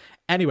this one out.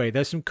 Anyway,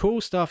 there's some cool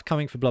stuff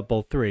coming for Blood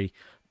Bowl 3,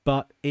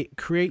 but it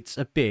creates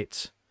a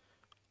bit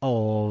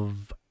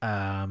of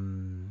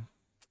some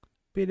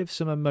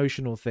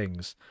emotional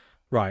things.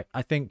 Right.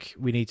 I think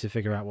we need to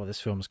figure out what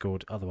this film's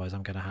called. Otherwise,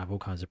 I'm going to have all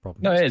kinds of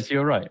problems. No, it is.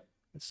 You're right.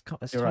 Let's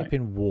type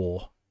in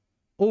war.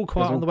 All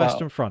Quiet on the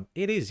Western Front.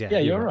 It is, yeah. Yeah,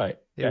 you're right.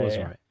 It was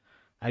right.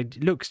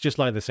 It looks just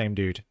like the same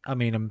dude. I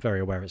mean, I'm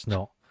very aware it's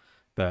not.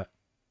 But,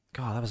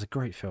 God, that was a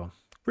great film.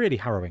 Really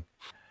harrowing.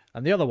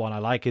 And the other one I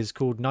like is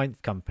called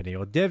Ninth Company,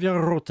 or Devya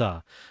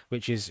Rota,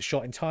 which is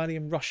shot entirely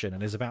in Russian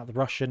and is about the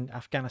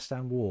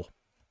Russian-Afghanistan war.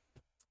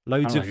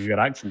 Loads of a good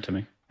accent to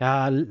me.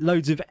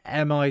 Loads of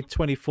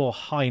Mi-24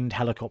 Hind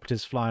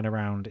helicopters flying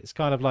around. It's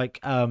kind of like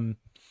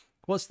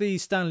what's the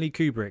Stanley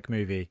Kubrick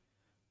movie?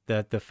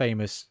 The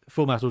famous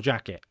Full Metal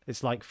Jacket.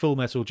 It's like Full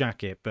Metal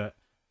Jacket, but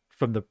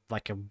from the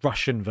a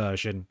Russian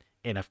version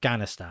in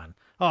Afghanistan.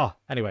 Oh,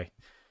 anyway.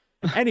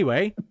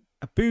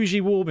 Bougie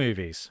War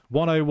Movies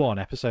 101,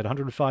 episode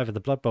 105 of the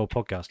Blood Bowl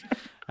podcast.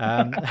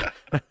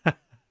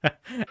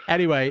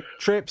 Anyway,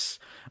 Trips,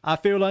 I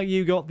feel like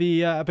you got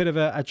the a bit of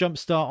a jump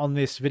start on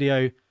this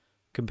video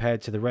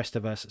compared to the rest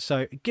of us.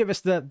 So give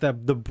us the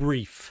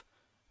brief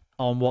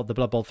on what the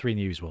Blood Bowl 3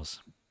 news was.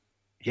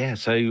 Yeah,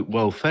 so,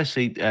 well,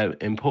 firstly,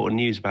 important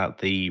news about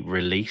the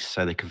release.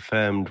 So they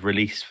confirmed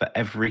release for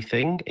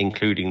everything,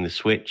 including the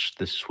Switch.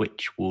 The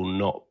Switch will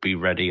not be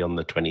ready on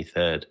the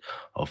 23rd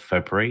of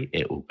February.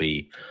 It will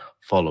be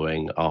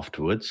following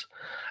afterwards.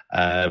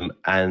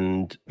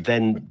 And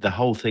then the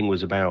whole thing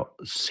was about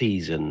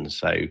seasons.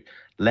 So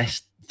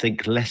less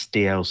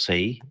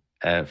DLC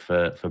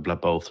for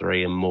Blood Bowl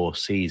 3 and more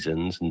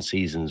seasons. And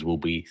seasons will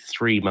be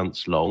 3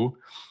 months long.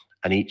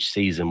 And each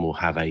season will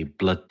have a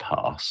blood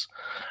pass.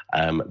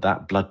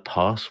 That blood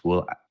pass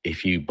will,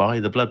 if you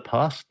buy the blood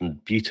pass,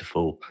 and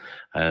beautiful,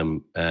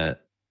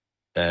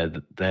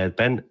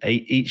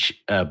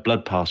 each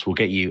blood pass will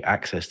get you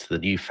access to the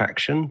new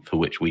faction, for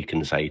which we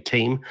can say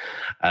team,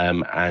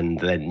 and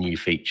then new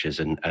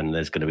features, and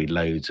there's going to be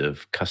loads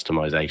of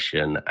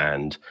customization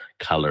and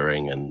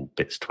colouring and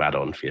bits to add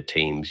on for your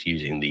teams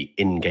using the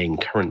in-game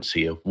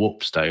currency of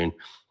Warpstone,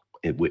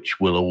 which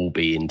will all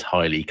be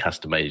entirely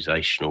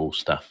customizational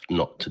stuff,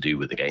 not to do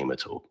with the game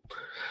at all.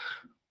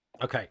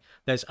 Okay,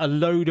 there's a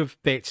load of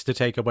bits to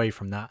take away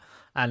from that,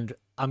 and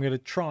I'm going to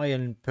try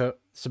and put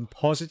some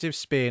positive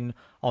spin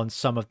on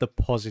some of the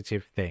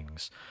positive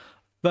things.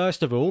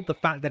 First of all, the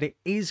fact that it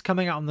is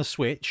coming out on the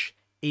Switch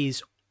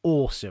is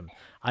awesome.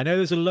 I know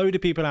there's a load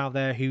of people out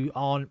there who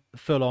aren't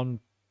full on,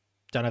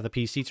 don't have the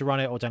PC to run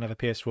it, or don't have a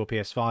PS4,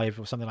 PS5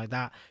 or something like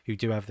that, who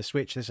do have the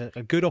Switch. There's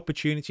a good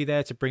opportunity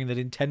there to bring the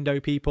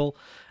Nintendo people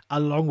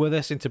along with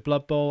us into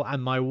Blood Bowl,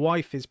 and my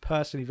wife is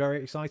personally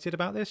very excited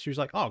about this. She was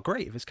like, oh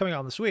great, if it's coming out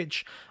on the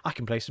Switch, I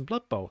can play some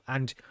Blood Bowl.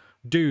 And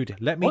dude,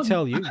 let me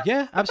tell you,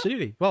 yeah,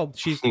 absolutely. Well,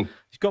 she's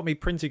got me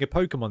printing a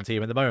Pokemon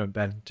team at the moment,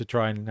 Ben, to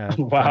try and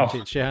wow.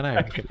 Yeah, I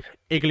know.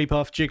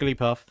 Igglypuff,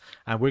 Jigglypuff,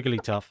 and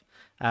Wigglytuff.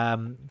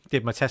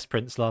 Did my test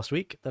prints last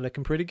week. They're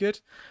looking pretty good.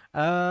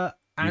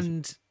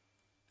 And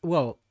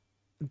well,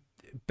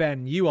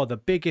 Ben, you are the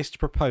biggest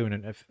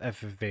proponent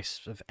of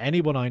this of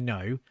anyone I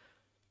know.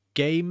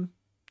 Game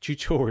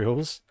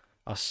tutorials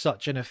are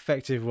such an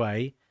effective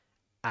way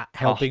at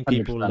helping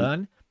people 100%.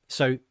 learn.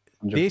 So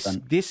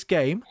 100%. this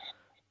game,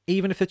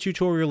 even if the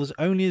tutorial is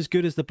only as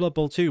good as the Blood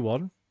Bowl 2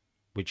 one,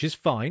 which is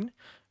fine,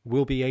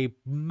 will be a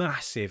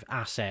massive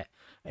asset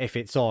if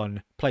it's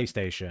on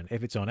PlayStation,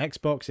 if it's on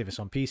Xbox, if it's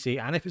on PC,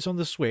 and if it's on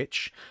the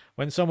Switch.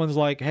 When someone's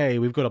like, hey,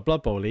 we've got a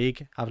Blood Bowl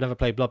league, I've never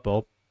played Blood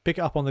Bowl, pick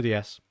it up on the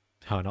DS.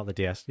 Oh, not the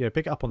DS. Yeah,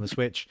 pick it up on the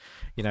Switch,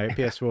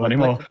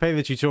 PS4, play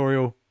the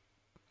tutorial.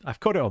 I've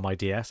got it on my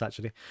DS,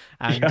 actually.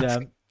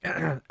 And,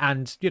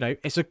 and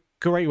it's a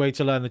great way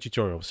to learn the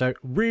tutorial. So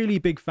really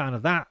big fan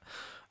of that.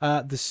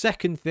 The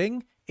second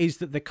thing is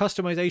that the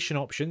customization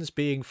options,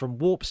 being from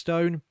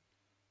Warpstone,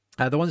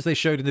 the ones they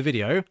showed in the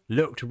video,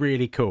 looked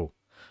really cool.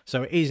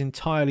 So it is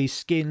entirely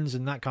skins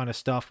and that kind of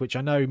stuff, which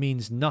I know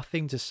means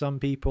nothing to some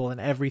people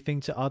and everything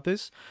to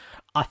others.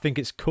 I think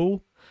it's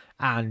cool,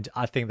 and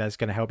I think that's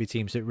going to help your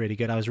teams look really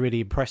good. I was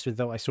really impressed with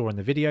what I saw in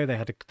the video. They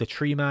had the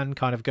tree man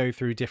kind of go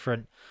through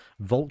different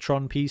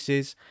Voltron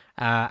pieces,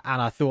 and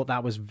I thought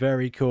that was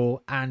very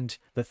cool. And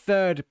the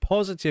third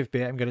positive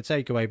bit I'm going to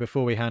take away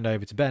before we hand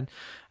over to Ben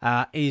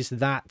is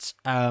that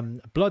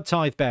Blood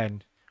Tithe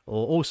Ben,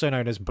 or also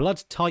known as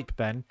Blood Type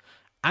Ben,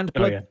 and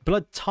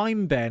Blood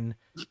Time Ben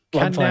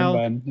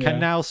can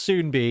now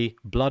soon be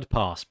Blood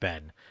Pass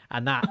Ben,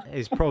 and that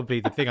is probably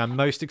the thing I'm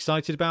most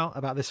excited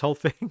about this whole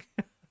thing,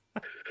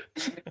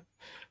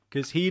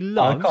 because he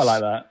loves.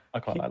 I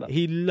quite like that.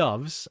 He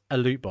loves a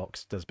loot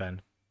box. Does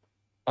Ben?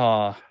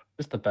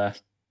 Just the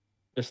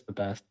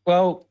best.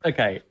 Well,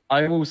 okay.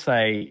 I will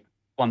say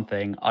one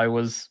thing. I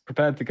was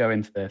prepared to go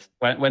into this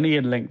when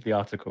Ian linked the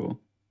article,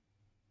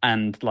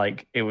 and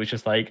like it was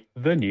just like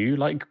the new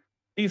like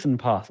season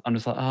pass. I'm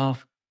just like, oh,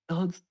 for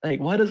God's sake,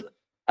 why does?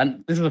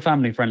 And this is a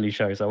family-friendly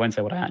show, so I won't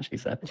say what I actually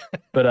said.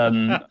 But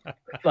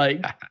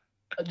like,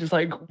 just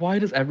like, why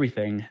does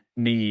everything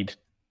need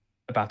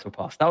a battle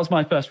pass? That was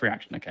my first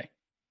reaction. Okay,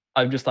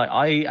 I'm just like,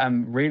 I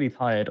am really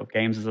tired of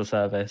games as a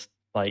service,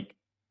 like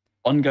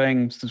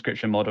ongoing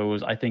subscription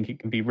models. I think it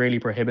can be really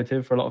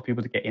prohibitive for a lot of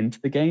people to get into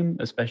the game,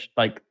 especially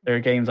like there are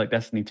games like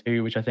Destiny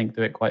 2, which I think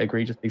do it quite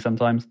egregiously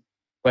sometimes,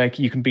 where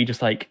you can be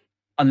just like,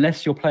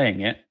 unless you're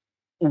playing it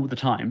all the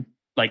time,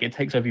 like it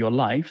takes over your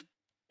life,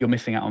 you're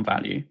missing out on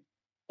value.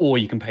 Or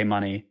you can pay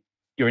money.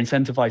 You're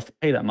incentivized to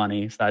pay that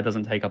money so that it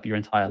doesn't take up your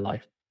entire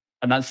life.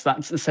 And that's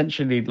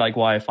essentially like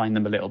why I find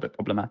them a little bit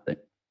problematic.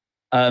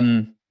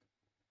 I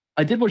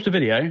did watch the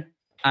video,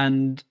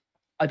 and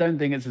I don't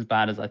think it's as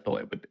bad as I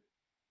thought it would be.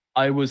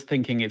 I was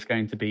thinking it's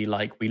going to be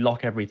like, we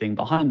lock everything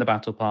behind the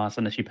battle pass.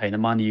 Unless you pay the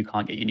money, you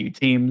can't get your new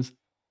teams.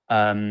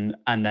 And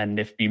then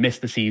if you miss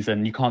the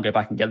season, you can't go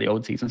back and get the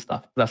old season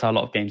stuff. That's how a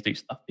lot of games do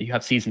stuff. You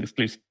have season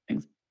exclusive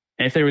things.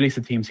 And if they release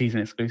a team season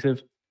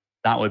exclusive,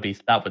 that would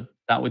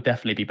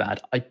definitely be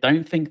bad. I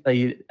don't think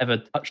they ever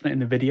touched it in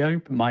the video,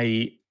 but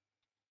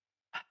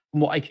from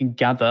what I can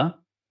gather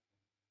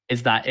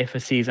is that if a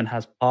season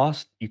has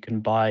passed, you can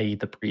buy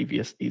the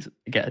previous season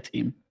to get a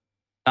team.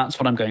 That's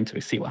what I'm going to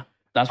assume.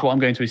 That's what I'm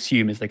going to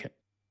assume is the case.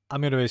 I'm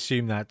going to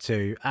assume that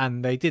too.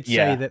 And they did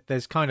say that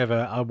there's kind of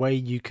a way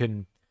you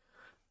can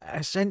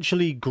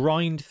essentially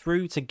grind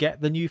through to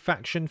get the new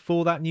faction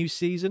for that new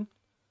season.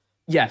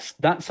 Yes,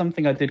 that's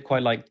something I did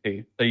quite like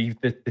too. So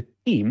the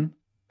team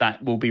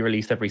that will be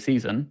released every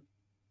season,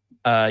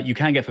 you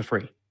can get for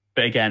free.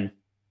 But again,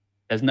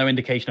 there's no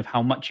indication of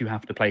how much you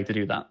have to play to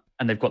do that.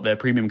 And they've got their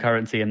premium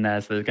currency in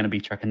there, so they're going to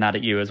be tracking that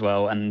at you as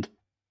well. And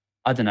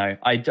I don't know.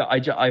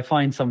 I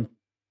find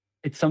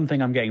it's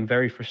something I'm getting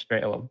very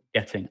frustrated. Well,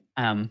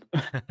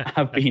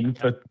 have been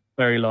for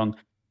very long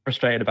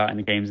frustrated about in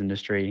the games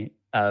industry.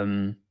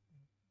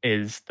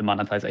 Is the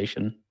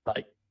monetization.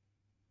 Like,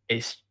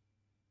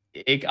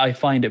 I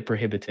find it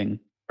prohibiting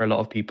for a lot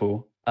of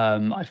people.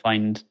 I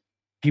find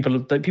people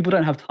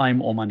don't have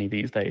time or money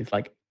these days.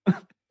 Like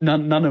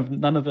none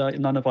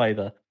of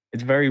either.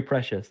 It's very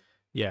precious.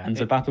 Yeah. And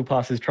so Battle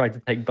Passes tried to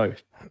take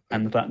both,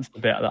 and that's the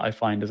bit that I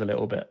find is a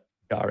little bit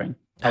jarring.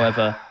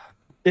 However,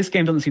 this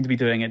game doesn't seem to be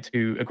doing it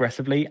too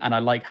aggressively, and I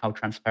like how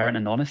transparent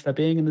and honest they're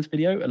being in this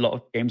video. A lot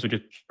of games would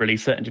just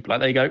release it and just be like,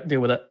 "There you go, deal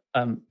with it.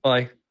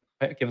 Bye,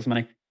 give us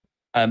money."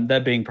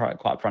 They're being quite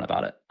upfront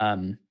about it.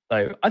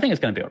 So I think it's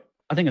going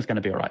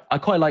to be all right. I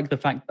quite like the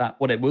fact that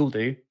what it will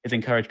do is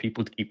encourage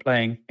people to keep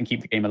playing and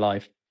keep the game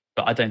alive.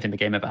 But I don't think the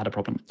game ever had a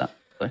problem with that.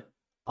 So.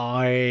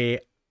 I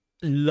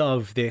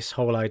love this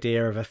whole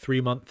idea of a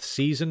 3-month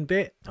season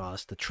bit. Oh,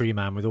 it's the tree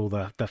man with all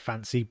the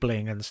fancy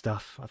bling and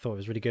stuff. I thought it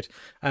was really good.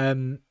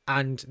 And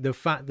the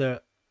fact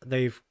that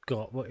they've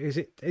got, what is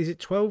it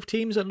 12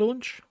 teams at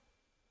launch?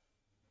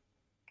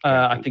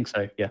 I think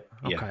so, yeah.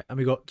 Okay, and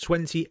we've got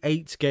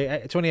 28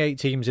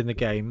 teams in the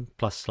game,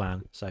 plus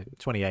Slan, so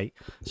 28.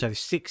 So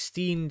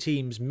 16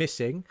 teams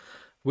missing,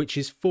 which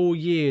is 4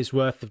 years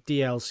worth of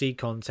DLC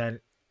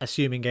content,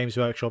 assuming Games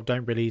Workshop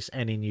don't release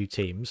any new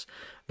teams.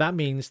 That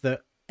means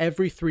that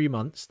every 3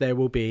 months there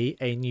will be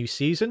a new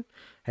season.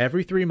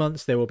 Every 3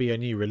 months there will be a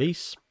new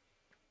release.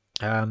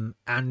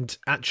 And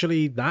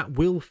actually that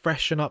will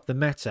freshen up the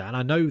meta. And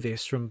I know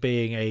this from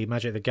being a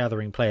Magic the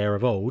Gathering player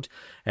of old.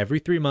 Every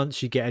 3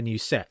 months you get a new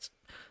set.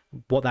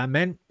 What that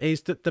meant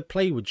is that the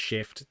play would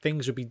shift.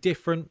 Things would be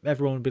different.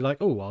 Everyone would be like,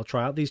 oh, I'll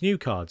try out these new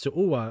cards. Or,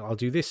 oh, I'll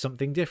do this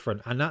something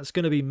different. And that's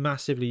going to be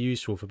massively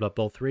useful for Blood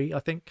Bowl 3, I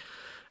think.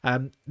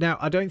 Now,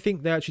 I don't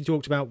think they actually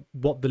talked about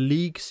what the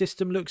league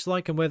system looks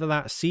like and whether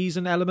that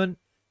season element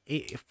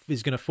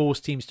is going to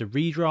force teams to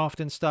redraft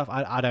and stuff.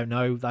 I don't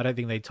know. I don't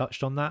think they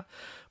touched on that.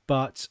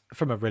 But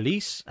from a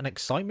release and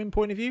excitement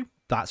point of view,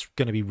 that's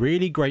going to be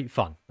really great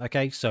fun.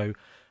 Okay, so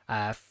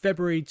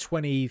February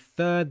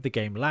 23rd, the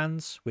game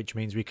lands, which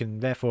means we can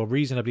therefore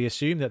reasonably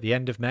assume that the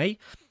end of May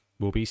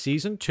will be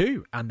season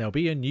 2, and there'll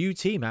be a new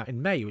team out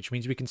in May, which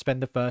means we can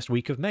spend the first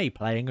week of May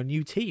playing a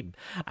new team,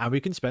 and we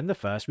can spend the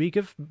first week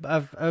of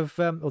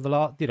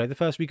the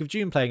first week of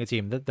June playing a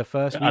team. The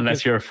first week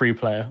unless you're a free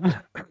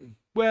player.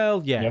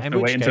 Well, yeah, you have to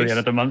wait until the end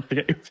of the month to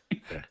get your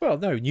team. Well,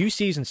 no, new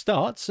season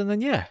starts, and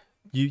then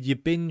you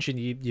binge and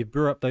you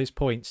brew up those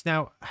points.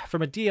 Now,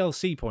 from a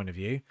DLC point of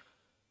view,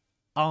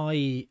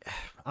 I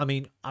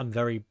mean, I'm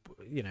very,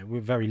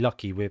 we're very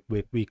lucky.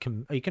 We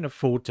can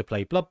afford to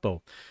play Blood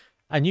Bowl.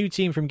 A new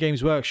team from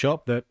Games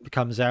Workshop that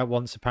comes out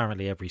once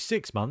apparently every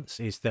 6 months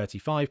is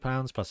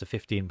 £35 plus a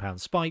 £15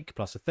 spike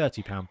plus a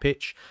 £30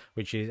 pitch,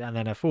 and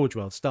then a Forge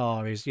World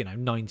Star is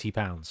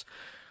 £90.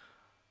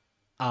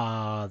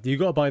 You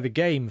got to buy the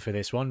game for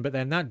this one, but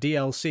then that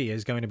DLC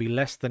is going to be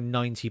less than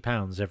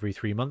 £90 every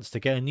 3 months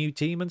to get a new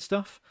team and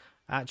stuff.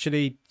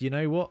 Actually, you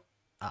know what?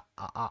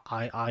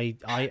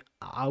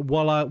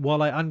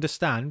 While I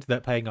understand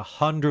that paying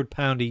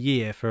 £100 a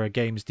year for a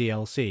game's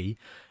DLC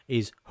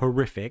is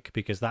horrific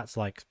because that's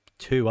like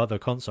 2 other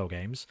console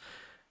games,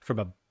 from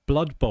a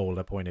Blood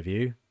Bowler point of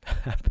view,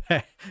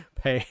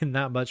 paying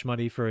that much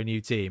money for a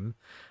new team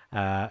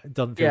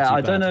doesn't feel too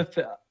bad.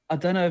 I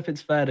don't know if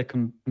it's fair to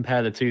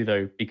compare the two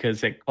though,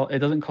 because it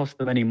doesn't cost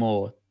them any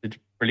more to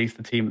release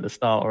the team at the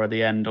start or at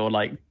the end, or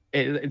like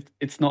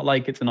it's not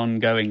like it's an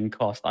ongoing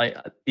cost.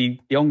 The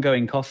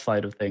ongoing cost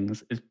side of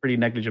things is pretty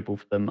negligible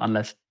for them,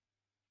 unless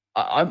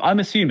I'm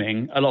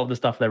assuming a lot of the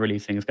stuff they're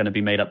releasing is going to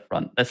be made up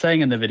front. They're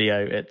saying in the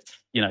video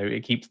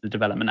it keeps the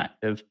development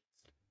active.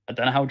 I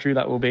don't know how true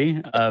that will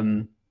be.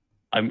 I'm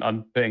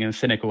putting a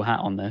cynical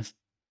hat on this,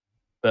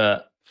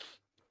 but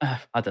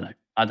I don't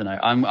know.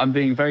 I'm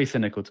being very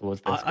cynical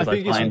towards this. I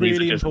think it's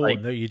really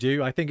important that you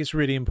do. I think it's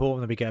really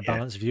important that we get a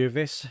balanced view of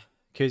this,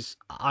 because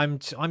I'm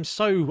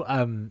so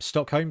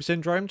Stockholm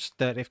syndromed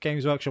that if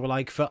Games Workshop were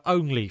like, for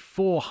only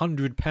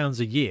 £400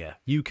 a year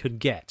you could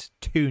get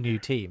 2 new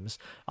teams,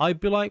 I'd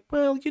be like,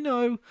 well,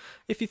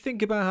 if you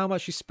think about how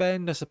much you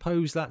spend, I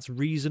suppose that's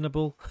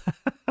reasonable.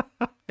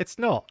 It's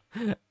not,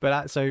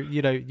 but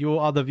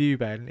your other view,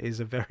 Ben, is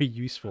a very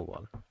useful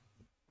one,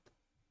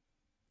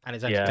 and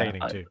it's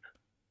entertaining too.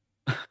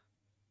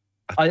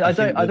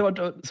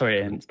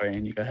 Sorry,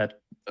 Ian, you go ahead.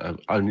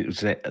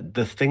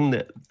 The thing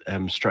that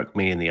struck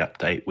me in the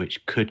update,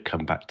 which could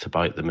come back to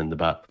bite them in the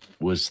butt,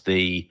 was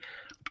the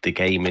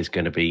game is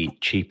going to be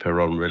cheaper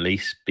on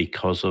release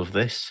because of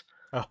this.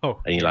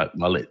 Oh, and you're like,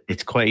 well,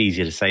 it's quite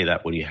easy to say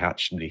that when you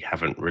actually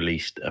haven't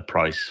released a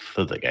price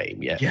for the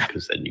game yet,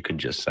 because then you can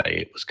just say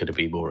it was going to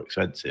be more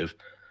expensive.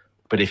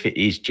 But if it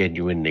is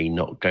genuinely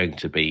not going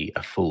to be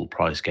a full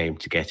price game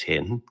to get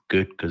in,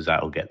 good, because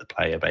that'll get the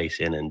player base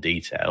in and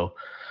detail.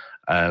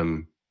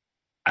 And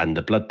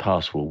the Blood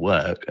Pass will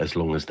work as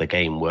long as the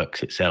game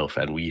works itself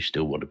and you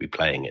still want to be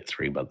playing it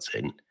 3 months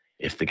in.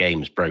 If the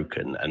game's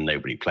broken and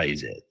nobody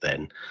plays it,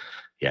 then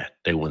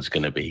no one's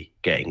going to be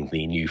getting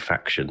the new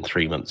faction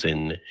 3 months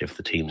in if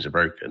the teams are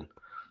broken.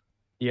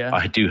 Yeah,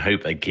 I do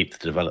hope they keep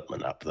the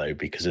development up though,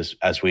 because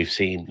as we've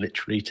seen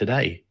literally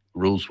today,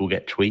 rules will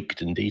get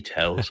tweaked and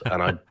details,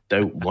 and I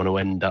don't want to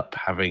end up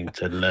having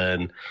to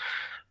learn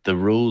the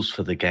rules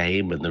for the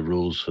game and the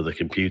rules for the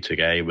computer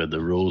game and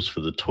the rules for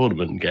the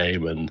tournament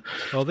game and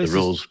the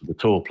rules for the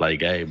tour play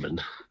game.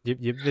 And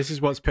this is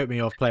what's put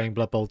me off playing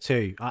Blood Bowl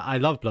 2. I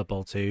love Blood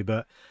Bowl 2,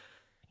 but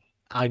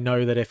I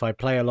know that if I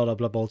play a lot of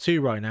Blood Bowl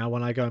 2 right now,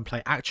 when I go and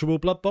play actual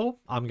Blood Bowl,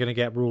 I'm going to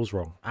get rules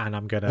wrong, and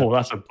I'm going to... Oh,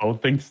 that's a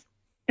bold thing.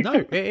 No,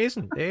 it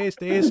isn't.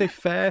 It is a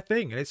fair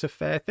thing. It's a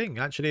fair thing.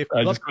 Actually, if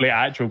I just call it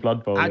actual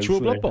Blood Bowl.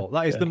 Blood Bowl.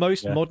 That is the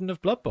most modern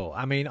of Blood Bowl.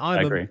 I mean,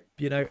 I agree.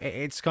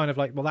 It's kind of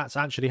like, well, that's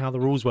actually how the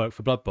rules work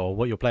for Blood Bowl.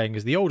 What you're playing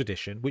is the old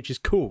edition, which is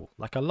cool.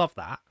 Like, I love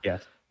that.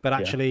 Yes. But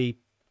actually,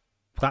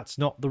 that's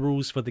not the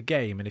rules for the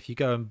game. And if you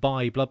go and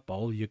buy Blood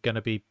Bowl, you're going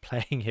to be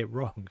playing it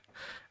wrong,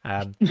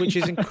 which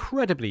is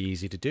incredibly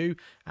easy to do.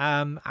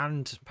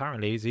 And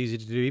apparently it's easy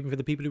to do even for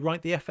the people who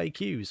write the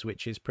FAQs,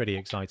 which is pretty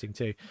exciting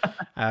too.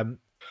 I'm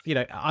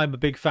a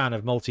big fan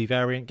of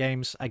multivariant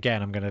games.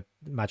 Again, I'm going to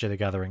Magic the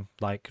Gathering.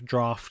 Like,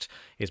 Draft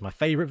is my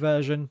favorite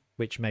version,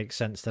 which makes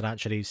sense that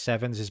actually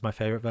Sevens is my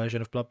favorite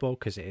version of Blood Bowl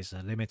because it is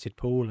a limited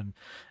pool, and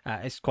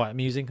it's quite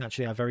amusing.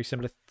 Actually, I have very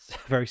similar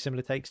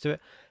takes to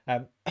it.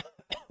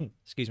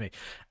 Excuse me.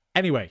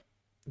 Anyway,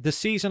 the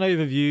season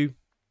overview,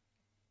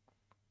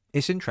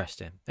 It's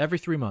interesting. Every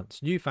 3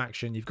 months, new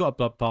faction. You've got a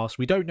blood pass.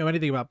 We don't know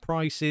anything about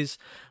prices.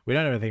 We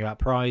don't know anything about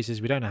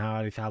prizes. We don't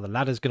know how the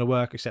ladder's going to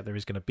work, except there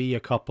is going to be a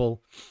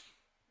couple.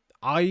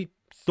 I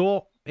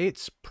thought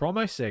it's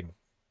promising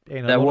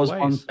in a There lot was of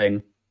one ways.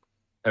 thing.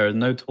 There are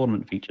no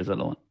tournament features at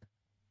launch.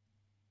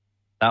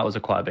 That was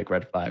quite a big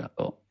red flag, I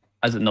thought.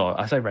 I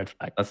say red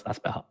flag. That's a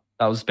bit hard.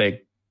 That was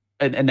big,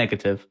 a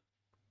negative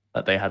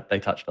that they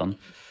touched on.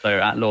 So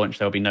at launch,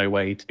 there will be no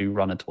way to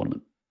run a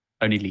tournament,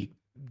 only league.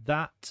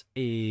 That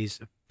is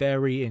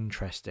very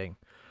interesting.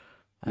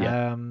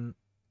 Yeah.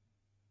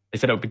 They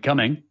said it would be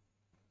coming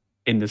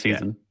in the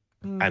season,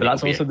 and but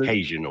that's also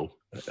occasional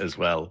as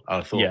well.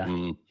 I thought,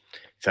 Yeah.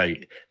 So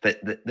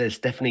there's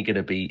definitely going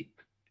to be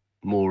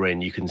more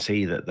in. You can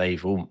see that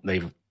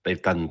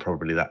they've done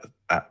probably that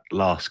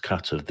last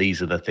cut of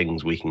these are the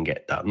things we can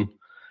get done.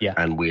 Yeah.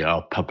 And we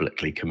are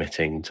publicly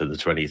committing to the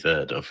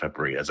 23rd of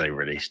February as a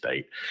release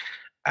date.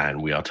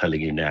 And we are telling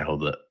you now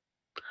that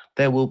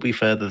there will be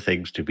further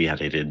things to be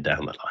added in down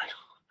the line.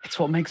 It's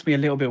what makes me a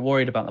little bit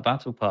worried about the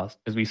Battle Pass,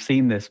 because we've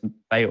seen this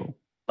fail.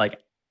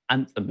 Like,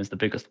 Anthem is the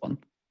biggest one.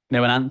 You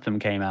know, when Anthem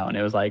came out and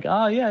it was like,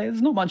 oh yeah,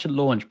 it's not much at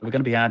launch, but we're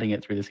going to be adding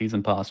it through the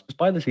season pass. Just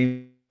buy the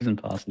season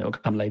pass and it'll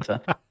come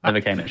later.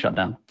 Never came, it shut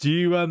down. Do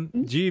you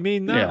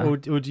mean that, Yeah. or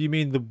do you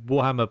mean the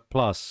Warhammer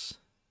Plus?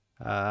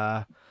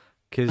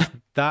 Because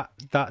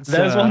that's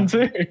There's one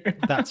too.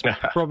 That's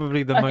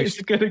probably the It's most,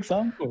 a good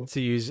example. to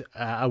use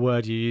a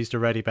word you used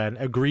already, Ben,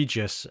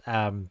 egregious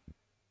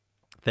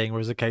thing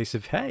was a case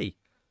of, hey,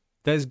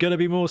 there's gonna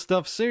be more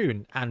stuff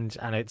soon, and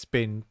it's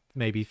been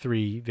maybe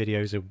 3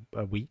 videos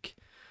a week.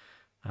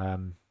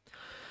 The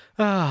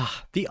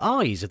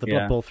eyes of the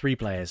Blood Bowl 3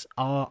 players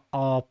are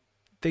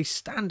they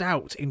stand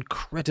out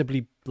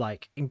incredibly,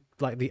 that's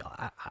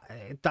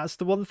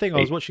the one thing. I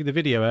was watching the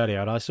video earlier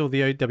and I saw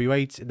the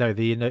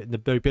the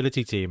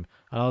nobility team,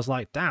 and I was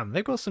like, damn,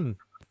 they've got some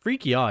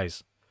freaky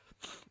eyes.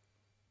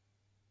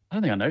 I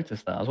don't think I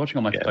noticed that. I was watching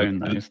on my phone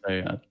though.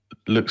 So,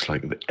 looks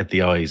like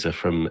the eyes are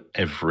from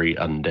every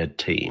undead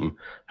team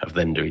have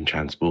then been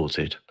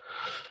transported.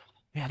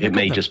 Yeah, it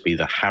may just be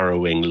the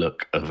harrowing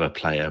look of a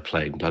player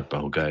playing Blood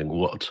Bowl going,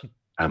 what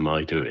am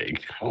I doing?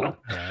 Yeah,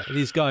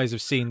 these guys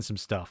have seen some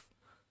stuff.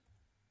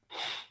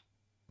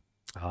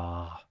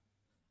 I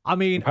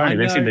mean, apparently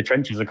they've seen the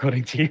trenches,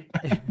 according to you.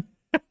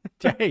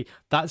 Hey,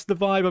 that's the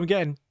vibe I'm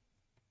getting.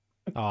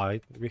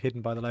 We're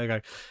hidden by the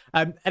logo.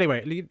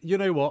 Anyway, you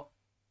know what?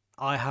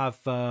 I have,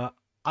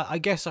 I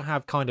guess I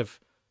have kind of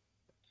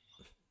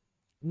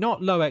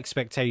not low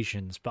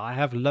expectations, but I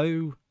have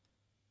low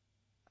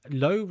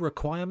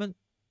requirement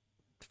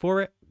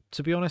for it,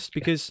 to be honest,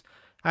 because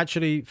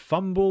actually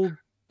Fumble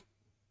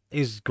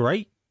is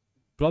great.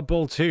 Blood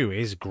Bowl 2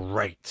 is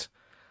great.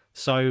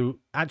 So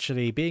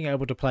actually being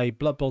able to play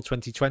Blood Bowl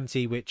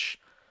 2020, which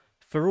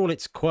for all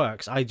its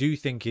quirks, I do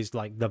think is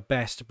like the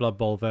best Blood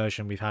Bowl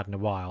version we've had in a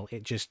while.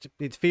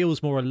 It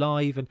feels more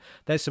alive, and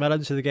there's some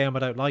elements of the game I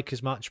don't like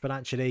as much, but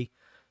actually,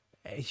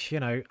 you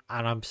know,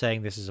 and I'm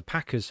saying this as a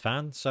Packers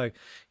fan, so,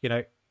 you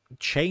know,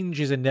 change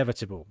is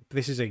inevitable.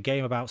 This is a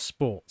game about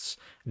sports.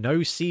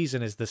 No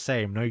season is the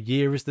same. No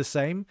year is the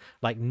same.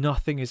 Like,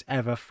 nothing is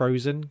ever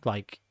frozen.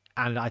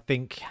 And I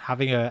think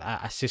having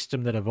a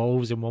system that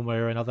evolves in one way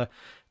or another,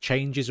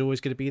 change is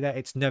always going to be there.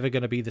 It's never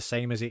going to be the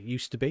same as it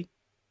used to be.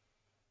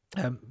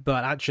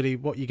 But actually,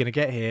 what you're going to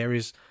get here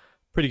is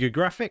pretty good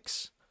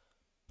graphics,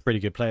 pretty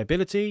good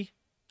playability,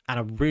 and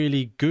a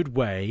really good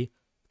way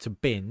to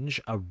binge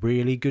a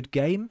really good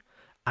game.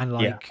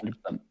 And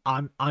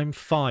I'm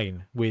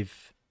fine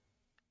with,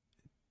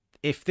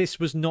 if this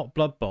was not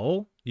Blood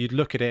Bowl, you'd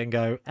look at it and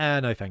go,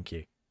 no, thank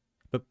you.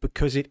 But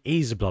because it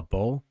is Blood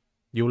Bowl,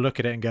 you'll look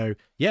at it and go,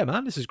 yeah,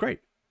 man, this is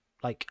great.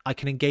 Like, I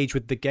can engage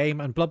with the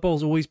game, and Blood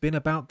Bowl's always been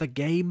about the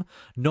game,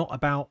 not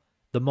about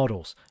the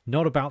models,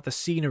 not about the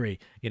scenery,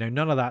 you know,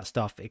 none of that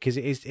stuff, because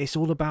it's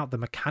all about the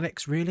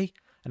mechanics, really,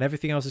 and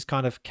everything else is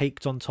kind of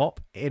caked on top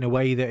in a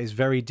way that is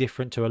very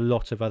different to a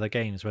lot of other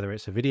games, whether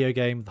it's a video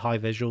game with high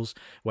visuals,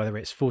 whether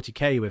it's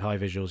 40k with high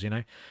visuals, you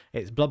know.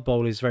 Blood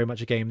Bowl is very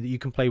much a game that you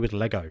can play with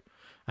Lego,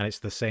 and it's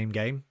the same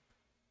game.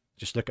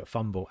 Just look at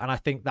Fumble, and I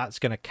think that's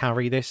going to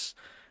carry this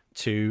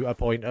to a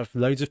point of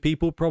loads of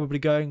people probably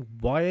going,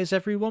 why is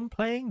everyone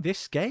playing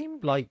this game?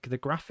 Like, the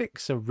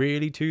graphics are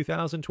really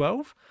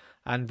 2012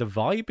 and the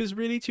vibe is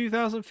really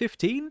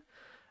 2015,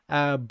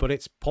 but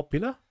it's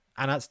popular,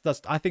 and I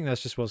think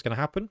that's just what's going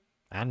to happen.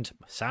 And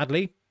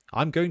sadly,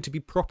 I'm going to be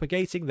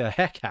propagating the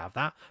heck out of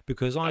that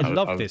because I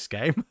love this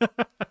game.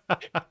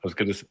 I was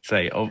going to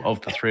say,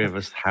 of the 3 of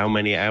us, how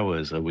many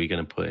hours are we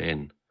going to put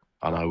in?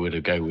 And I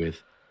would go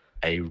with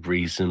a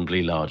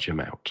reasonably large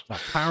amount.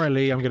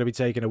 Apparently, I'm going to be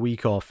taking a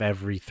week off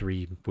every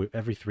 3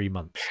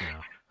 months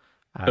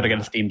now. Gotta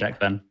get a Steam Deck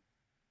then.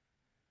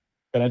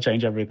 Gonna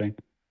change everything.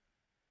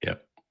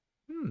 Yep.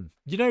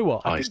 You know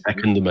what? I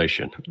second the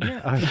motion.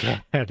 Yeah,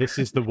 okay. This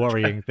is the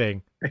worrying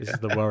thing.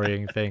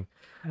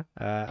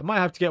 I might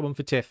have to get one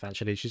for Tiff,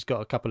 actually. She's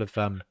got a couple of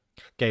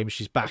games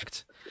she's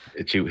backed.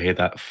 Did you hear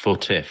that? For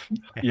Tiff.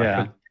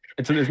 Yeah.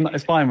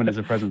 It's fine when it's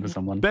a present for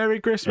someone. Merry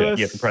Christmas.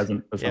 Yeah, it's a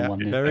present for someone.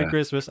 Yeah. Merry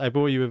Christmas. I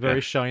bought you a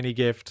very shiny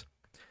gift.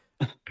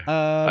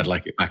 I'd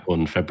like it back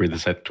on February the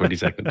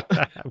 22nd.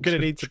 I'm going to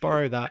need to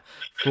borrow that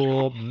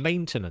for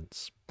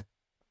maintenance.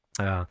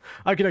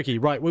 Okay,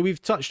 right. Well,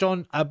 we've touched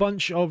on a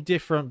bunch of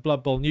different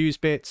Blood Bowl news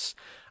bits.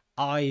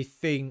 I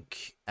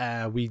think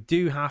we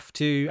do have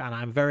to, and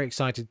I'm very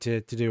excited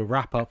to do a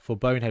wrap up for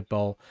Bonehead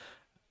Bowl.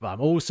 But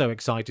I'm also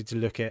excited to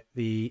look at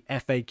the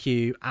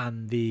FAQ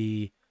and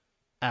the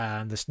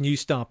new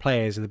star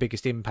players and the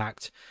biggest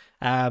impact.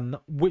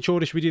 Which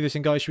order should we do this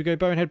in, guys? Should we go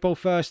Bonehead Bowl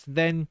first,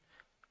 then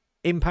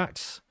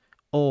impacts?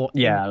 Or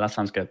that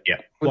sounds good. Yeah,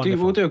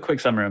 we'll do a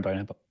quick summary on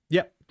Bonehead Bowl.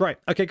 Yep, right.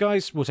 Okay,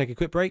 guys, we'll take a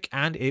quick break,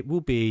 and it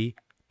will be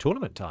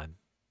tournament time.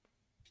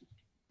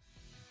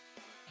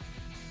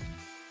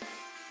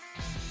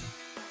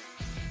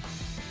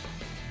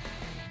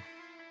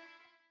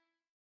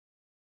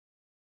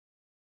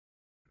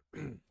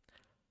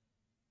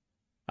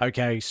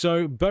 Okay,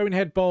 so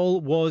Bonehead Bowl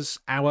was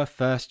our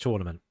first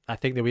tournament I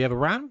think that we ever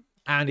ran,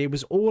 and it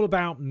was all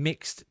about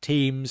mixed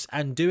teams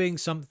and doing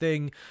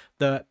something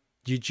that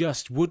you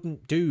just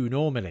wouldn't do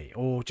normally,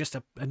 or just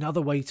another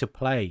way to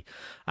play.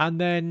 And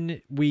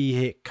then we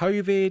hit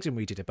COVID and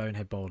we did a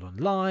Bonehead Bowl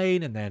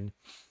online, and then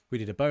we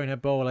did a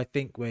Bonehead Bowl, I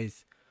think,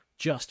 with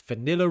just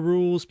vanilla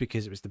rules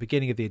because it was the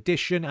beginning of the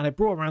edition, and it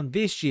brought around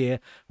this year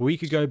where we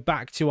could go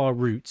back to our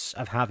roots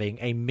of having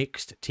a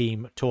mixed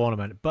team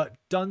tournament. But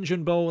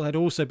Dungeon Bowl had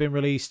also been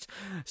released,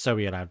 so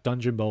we allowed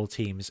Dungeon Bowl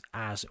teams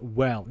as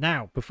well.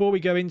 Now, before we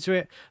go into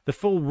it, the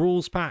full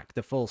rules pack,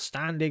 the full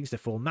standings, the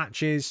full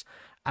matches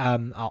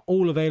are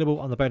all available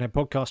on the Bonehead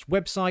Podcast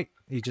website.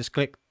 You just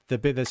click the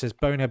bit that says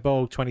Bonehead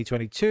Bowl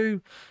 2022.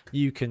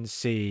 You can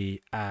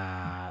see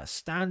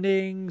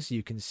standings.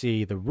 You can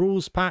see the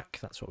rules pack.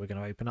 That's what we're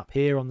going to open up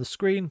here on the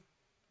screen.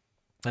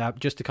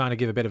 Just to kind of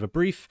give a bit of a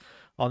brief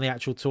on the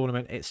actual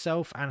tournament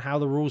itself and how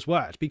the rules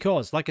worked.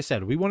 Because, like I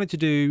said, we wanted to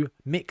do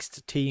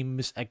mixed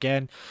teams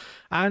again.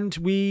 And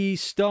we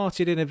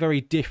started in a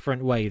very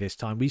different way this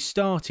time. We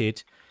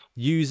started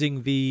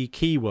using the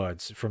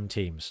keywords from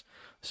teams.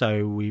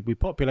 So we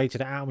populated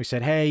it out and we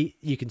said, hey,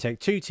 you can take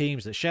two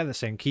teams that share the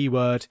same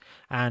keyword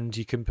and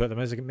you can put them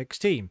as a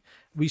mixed team.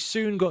 We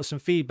soon got some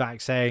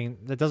feedback saying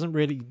there's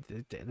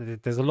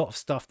a lot of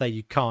stuff there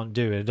you can't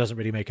do and it doesn't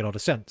really make a lot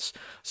of sense.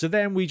 So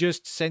then we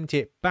just sent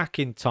it back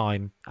in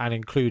time and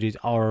included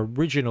our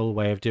original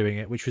way of doing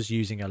it, which was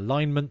using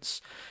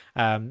alignments.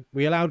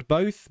 We allowed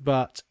both,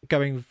 but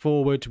going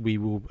forward, we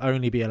will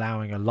only be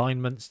allowing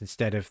alignments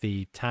instead of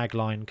the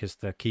tagline because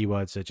the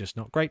keywords are just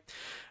not great.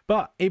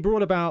 But it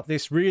brought about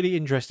this really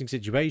interesting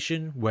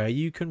situation where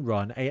you can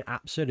run an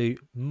absolute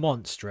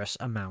monstrous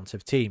amount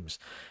of teams.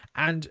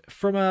 And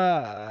from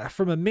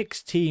a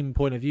mixed team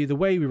point of view, the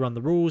way we run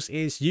the rules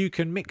is you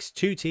can mix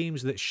two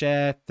teams that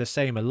share the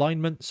same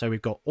alignment. So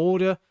we've got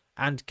order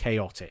and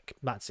chaotic.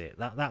 That's it.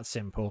 That's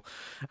simple.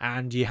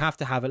 And you have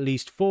to have at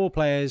least 4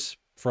 players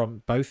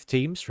from both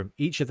teams, from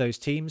each of those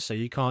teams. So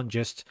you can't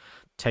just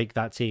take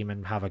that team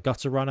and have a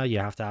gutter runner. You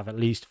have to have at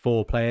least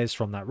 4 players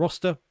from that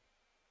roster.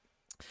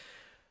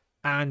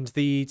 And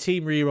the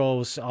team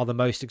rerolls are the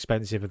most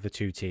expensive of the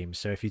two teams.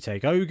 So if you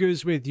take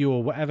ogres with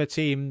your whatever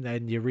team,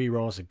 then your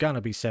rerolls are going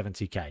to be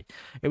 70k.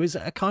 It was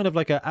a kind of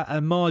like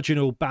a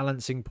marginal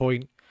balancing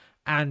point.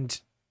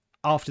 And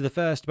after the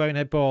first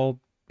Bonehead Bowl,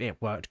 it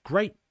worked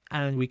great.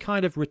 And we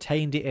kind of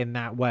retained it in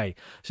that way.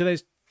 So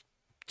there's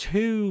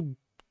 2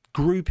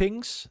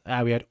 groupings.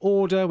 We had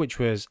Order, which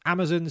was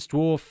Amazons,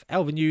 Dwarf,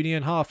 Elven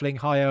Union, Halfling,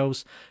 High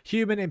Elves,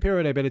 Human,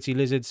 Imperial Nobility,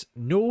 Lizards,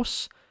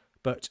 Norse,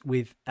 but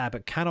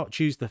cannot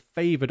choose the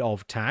favoured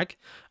of tag,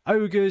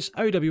 Ogres,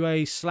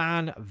 OWA,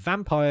 Slan,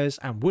 Vampires,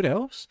 and Wood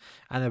Elves.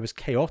 And there was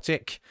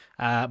Chaotic,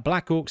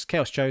 Black Orcs,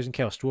 Chaos Chosen,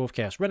 Chaos Dwarf,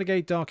 Chaos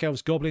Renegade, Dark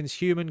Elves, Goblins,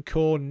 Human,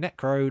 Khorne,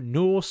 Necro,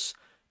 Norse,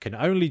 can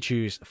only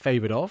choose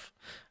favoured of,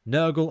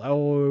 Nurgle,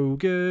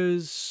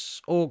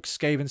 Ogres, Orcs,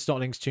 Skaven,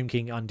 Snotlings, Tomb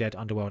King, Undead,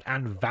 Underworld,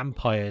 and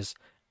Vampires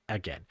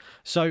again.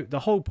 So the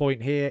whole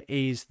point here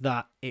is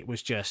that it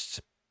was just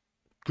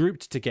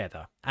grouped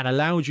together and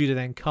allowed you to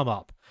then come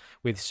up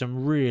with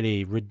some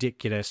really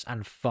ridiculous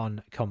and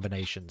fun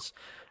combinations.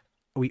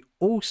 We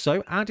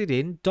also added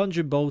in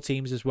Dungeon Bowl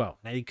teams as well.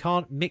 Now, you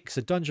can't mix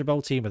a Dungeon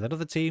Bowl team with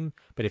another team,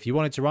 but if you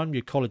wanted to run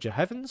your College of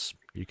Heavens,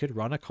 you could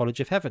run a College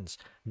of Heavens.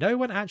 No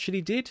one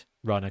actually did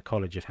run a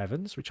College of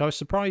Heavens, which I was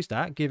surprised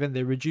at, given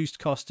the reduced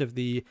cost of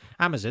the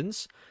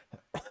Amazons.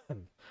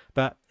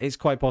 But it's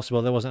quite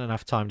possible there wasn't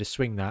enough time to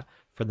swing that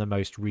from the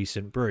most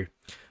recent brew.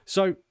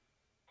 So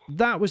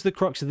that was the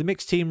crux of the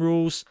mixed team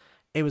rules.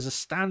 It was a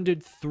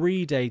standard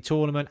 3-day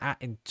tournament at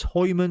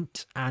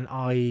Entoyment, and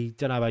I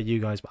don't know about you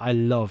guys, but I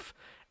love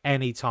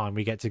any time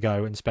we get to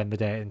go and spend the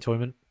day at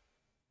Entoyment.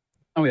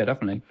 Oh yeah,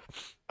 definitely.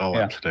 Oh,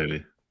 yeah.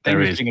 Absolutely.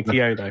 Dangerous being a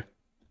TO though.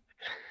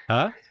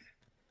 Huh?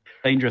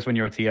 Dangerous when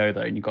you're a TO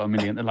though, and you've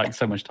got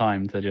so much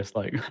time to just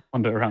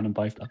wander around and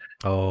buy stuff.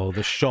 Oh,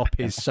 the shop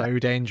is so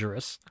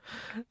dangerous.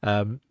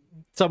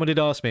 Someone did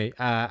ask me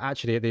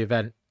actually at the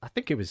event. I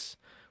think it was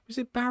Was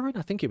it Baron?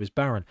 I think it was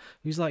Baron.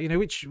 He was like,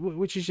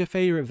 which is your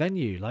favourite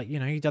venue? Like,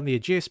 you've done the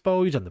Aegeus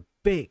Bowl, you've done the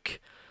BIC,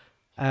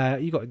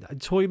 you got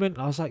Entoyment.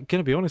 I was like,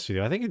 gonna be honest with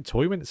you, I think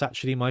Entoyment is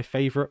actually my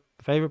favourite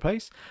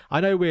place. I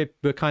know we're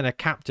kind of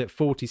capped at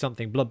 40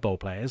 something Blood Bowl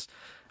players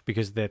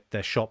because their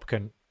shop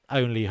can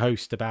only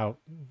host about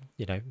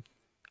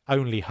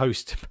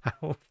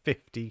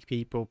 50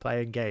 people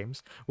playing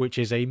games, which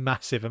is a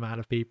massive amount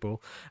of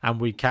people,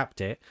 and we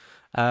capped it.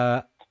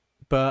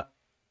 But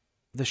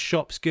the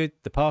shop's good,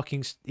 the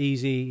parking's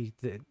easy,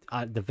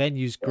 the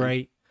venue's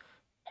great,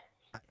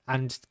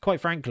 and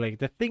quite frankly,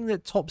 the thing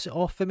that tops it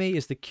off for me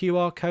is the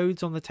QR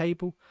codes on the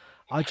table.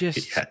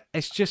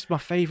 It's just my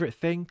favourite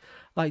thing.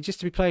 Like, just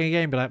to be playing a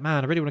game, be like,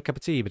 man, I really want a cup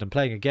of tea, but I'm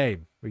playing a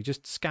game. We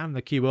just scan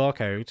the QR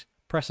code,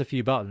 press a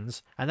few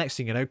buttons, and next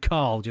thing you know,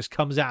 Carl just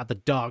comes out of the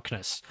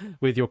darkness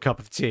with your cup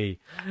of tea.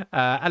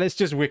 And it's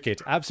just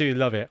wicked. Absolutely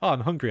love it. Oh,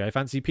 I'm hungry. I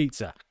fancy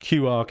pizza.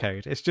 QR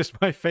code. It's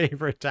just my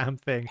favourite damn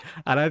thing.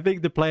 And I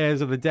think the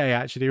players of the day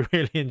actually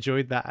really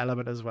enjoyed that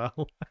element as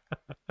well.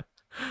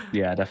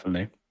 Yeah,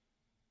 definitely.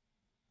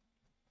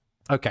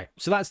 Okay,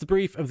 so that's the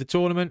brief of the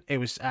tournament. It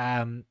was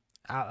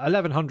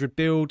 1100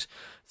 build.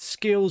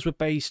 Skills were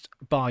based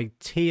by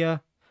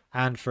tier.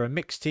 And for a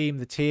mixed team,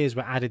 the tiers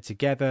were added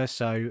together.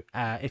 So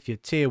if you're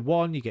tier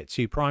 1, you get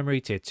 2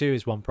 primary. Tier 2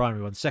 is 1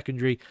 primary, 1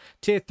 secondary.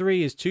 Tier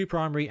 3 is 2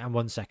 primary and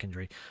 1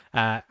 secondary.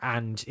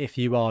 And if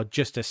you are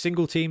just a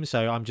single team,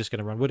 so I'm just going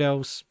to run Wood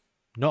Elves,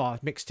 not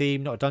a mixed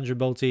team, not a Dungeon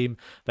Bowl team,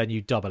 then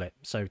you double it.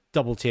 So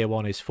double tier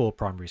 1 is 4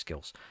 primary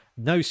skills.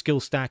 No skill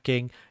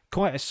stacking.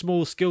 Quite a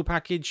small skill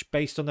package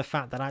based on the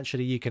fact that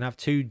actually you can have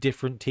 2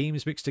 different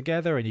teams mixed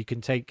together, and you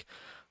can take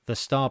the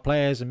star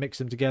players and mix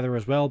them together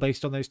as well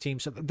based on those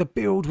teams. So the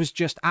build was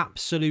just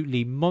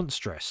absolutely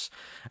monstrous,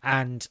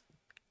 and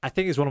I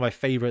think it's one of my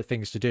favorite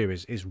things to do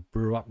is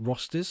brew up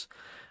rosters.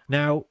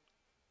 Now,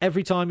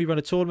 every time you run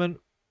a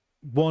tournament,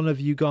 one of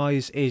you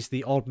guys is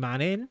the odd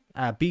man in.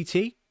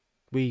 BT,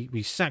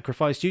 we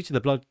sacrificed you to the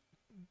Blood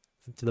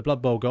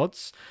Bowl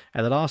gods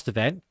at the last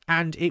event,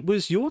 and it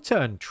was your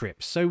turn,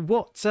 Trips. So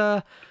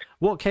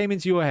what came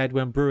into your head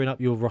when brewing up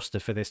your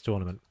roster for this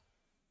tournament?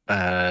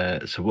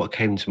 So what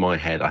came to my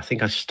head, I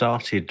think I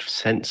started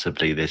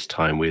sensibly this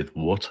time with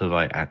what have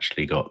I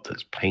actually got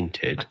that's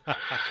painted?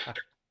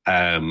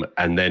 And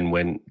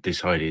then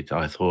decided,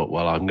 I thought,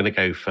 well, I'm going to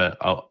go for,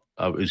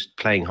 I was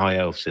playing High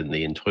Elves in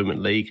the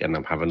Entoyment League and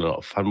I'm having a lot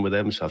of fun with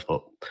them. So I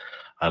thought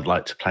I'd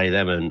like to play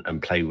them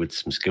and play with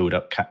some skilled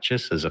up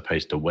catchers as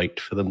opposed to wait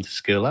for them to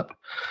skill up.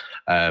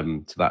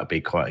 So that would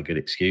be quite a good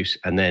excuse.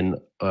 And then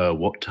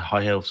what do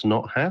High Elves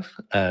not have?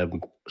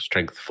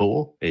 Strength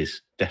 4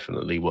 is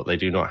definitely what they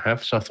do not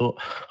have. So I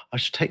thought I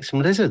should take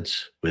some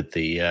lizards with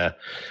the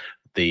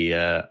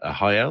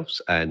High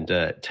Elves and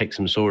take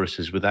some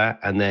Sauruses with that.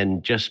 And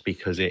then just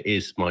because it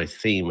is my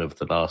theme of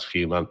the last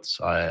few months,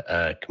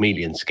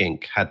 Chameleon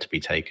Skink had to be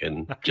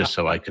taken just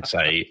so I could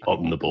say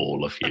on the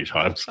ball a few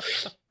times.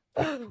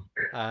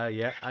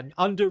 Yeah, an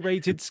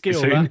underrated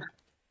skill.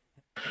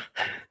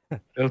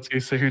 Still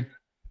too soon.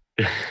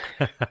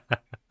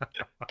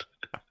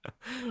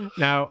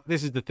 Now,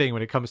 this is the thing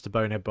when it comes to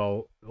Bonehead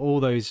Bowl, all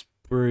those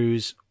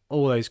brews,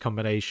 all those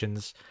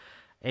combinations,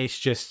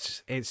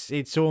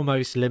 it's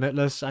almost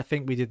limitless. I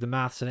think we did the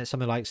maths and it's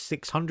something like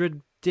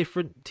 600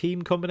 different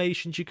team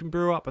combinations you can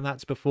brew up, and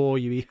that's before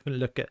you even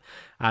look at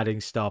adding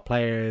star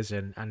players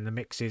and the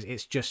mixes.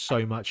 It's just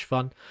so much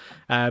fun.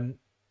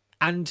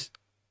 And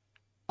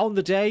on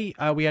the day,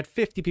 we had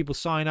 50 people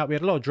sign up. We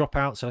had a lot of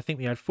dropouts, so I think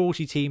we had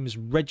 40 teams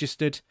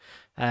registered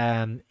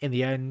in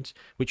the end,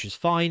 which was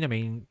fine. I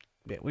mean,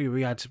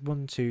 we had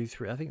 1, 2,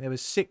 3. I think there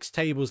was 6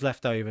 tables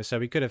left over, so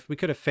we could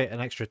have fit an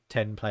extra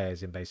 10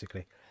 players in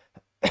basically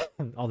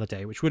on the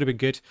day, which would have been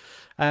good.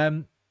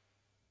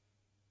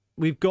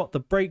 We've got the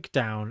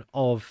breakdown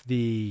of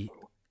the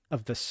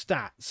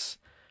stats.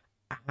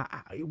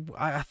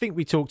 I think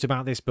we talked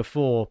about this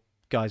before,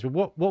 guys. But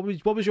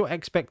what was your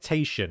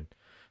expectation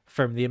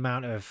from the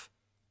amount of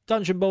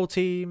Dungeon Bowl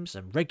teams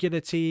and regular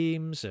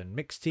teams and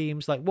mixed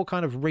teams? Like, what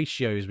kind of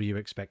ratios were you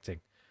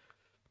expecting?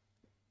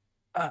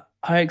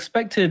 I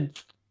expected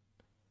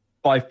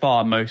by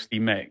far mostly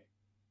mixed,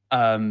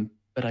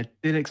 but I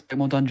did expect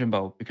more Dungeon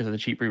Bowl because of the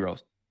cheap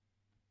rerolls.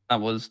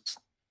 That was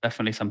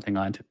definitely something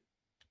I anticipated.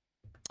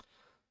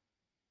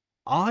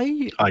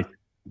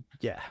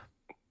 Yeah.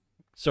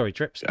 Sorry,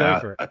 Trips, go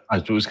for it. I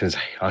was going to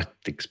say, I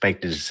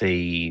expected to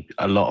see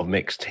a lot of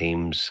mixed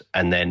teams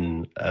and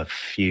then a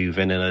few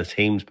vanilla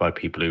teams by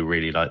people who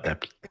really like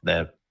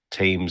their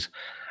teams,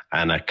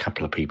 and a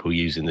couple of people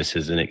using this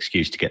as an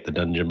excuse to get the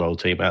Dungeon Bowl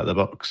team out of the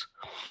box.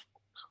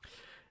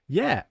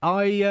 Yeah,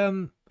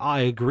 I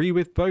agree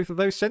with both of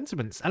those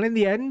sentiments. And in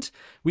the end,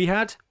 we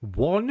had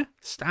 1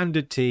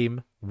 standard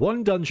team,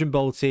 1 Dungeon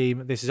Bowl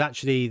team. This is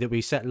actually that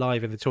we set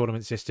live in the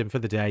tournament system for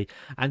the day,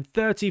 and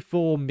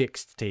 34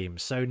 mixed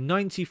teams. So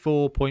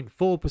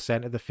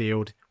 94.4% of the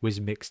field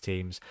was mixed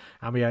teams.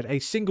 And we had a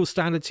single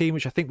standard team,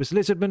 which I think was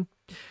Lizardman.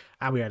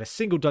 And we had a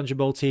single Dungeon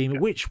Bowl team,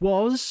 which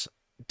was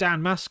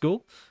Dan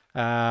Maskell,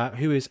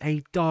 who is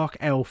a Dark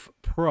Elf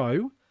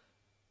pro,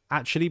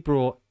 actually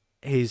brought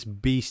his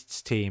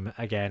Beasts team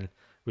again,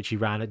 which he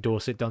ran at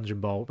Dorset Dungeon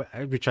Bowl,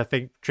 which I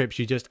think, Trips,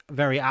 you just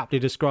very aptly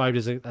described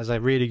as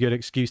a really good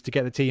excuse to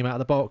get the team out of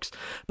the box.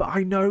 But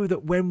I know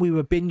that when we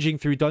were binging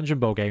through Dungeon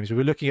Bowl games, we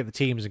were looking at the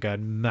teams and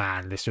going,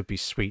 man, this would be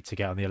sweet to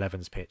get on the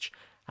 11s pitch.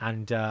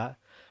 And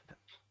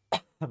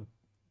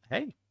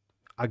hey,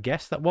 I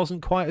guess that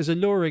wasn't quite as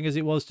alluring as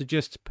it was to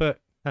just put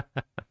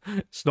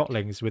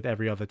Snotlings with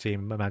every other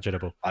team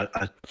imaginable.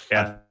 I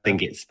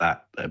think it's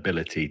that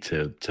ability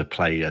to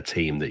play a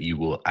team that you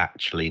will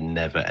actually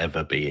never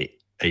ever be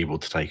able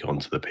to take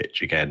onto the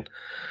pitch again.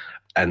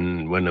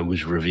 And when I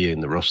was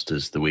reviewing the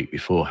rosters the week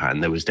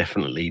beforehand, there was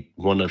definitely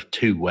one of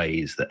two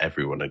ways that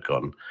everyone had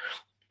gone.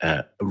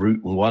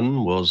 Route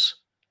one was,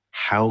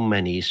 how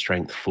many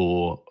strength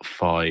 4,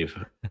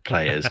 5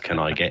 players can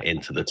I get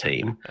into the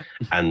team?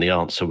 And the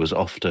answer was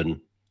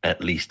often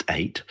at least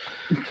 8.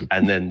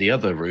 And then the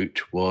other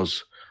route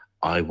was,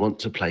 I want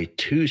to play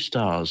 2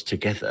 stars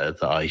together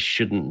that I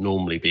shouldn't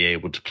normally be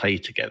able to play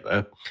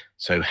together.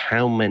 So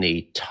how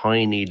many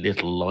tiny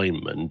little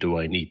linemen do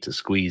I need to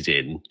squeeze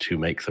in to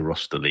make the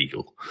roster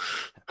legal?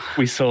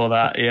 We saw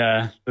that,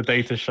 yeah. The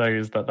data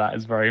shows that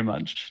is very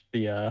much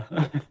the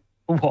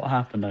what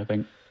happened, I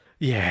think.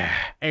 Yeah,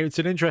 it's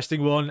an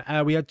interesting one.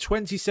 We had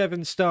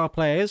 27 star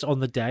players on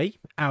the day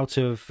out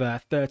of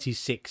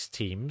 36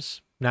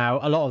 teams. Now,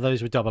 a lot of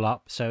those were double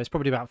up, so it's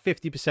probably about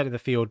 50% of the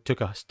field took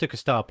a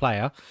star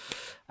player.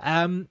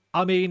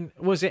 I mean,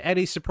 was it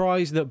any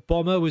surprise that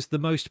Bomber was the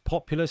most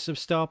populous of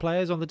star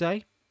players on the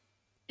day?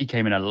 He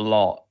came in a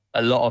lot.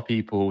 A lot of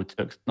people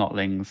took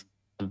Snotlings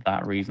for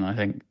that reason, I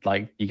think.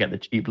 Like, you get the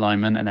cheap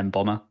lineman and then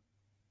Bomber.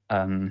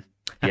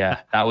 Yeah,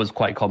 that was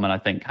quite common, I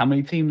think. How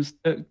many teams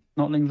took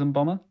Snotlings and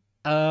Bomber?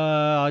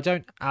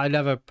 I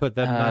never put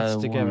the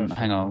maths together.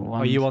 Hang on.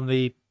 Are you on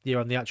the... You're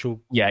on the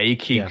actual... Yeah, you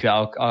keep...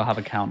 Yeah. I'll have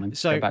a count. And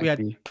so we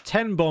had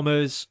 10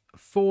 Bombers,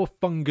 4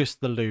 Fungus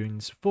the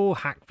Loons, 4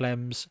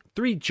 Hackflems,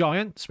 3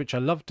 Giants, which I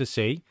love to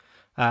see,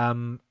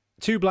 2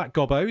 Black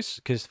Gobbos,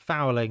 because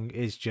fouling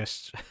is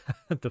just...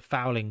 the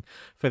fouling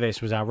for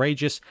this was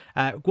outrageous.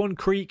 1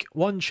 Creek,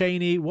 1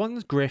 Cheney,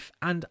 1 Griff,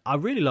 and I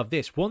really love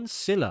this, 1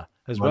 Scylla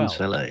as well. 1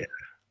 Scylla, yeah.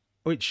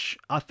 Which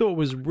I thought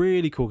was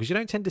really cool, because you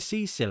don't tend to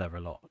see Scylla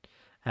a lot.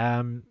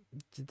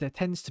 There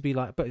tends to be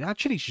like... But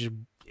actually,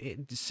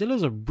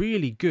 Scylla's a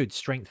really good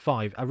strength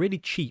 5, a really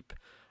cheap,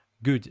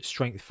 good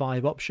strength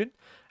 5 option,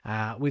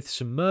 with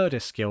some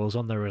murder skills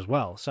on there as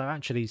well. So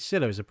actually,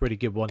 Scylla is a pretty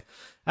good one.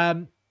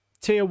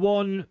 Tier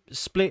 1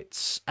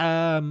 splits, we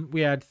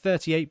had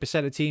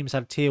 38% of teams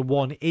had Tier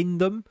 1 in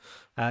them,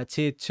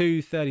 Tier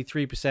 2,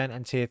 33%,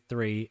 and Tier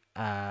 3,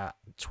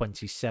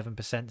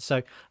 27%.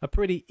 So a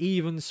pretty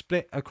even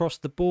split across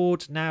the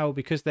board. Now,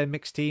 because they're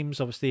mixed teams,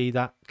 obviously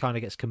that kind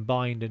of gets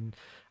combined, and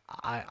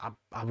I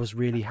was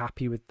really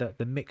happy with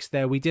the mix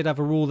there. We did have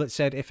a rule that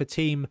said if a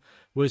team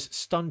was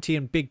stunty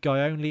and big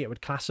guy only, it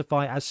would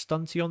classify as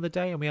stunty on the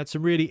day, and we had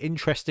some really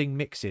interesting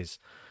mixes.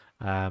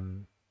 I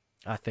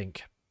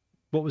think.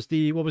 What was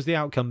the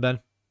outcome, Ben?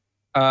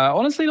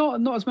 Honestly,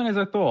 not as many as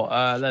I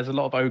thought. There's a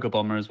lot of Ogre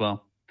Bomber as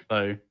well.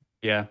 So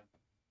yeah,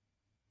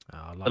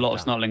 a lot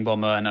of Snotling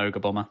Bomber and Ogre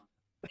Bomber.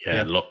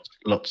 Yeah,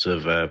 lots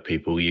of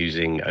people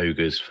using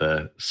ogres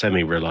for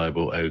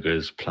semi-reliable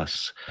ogres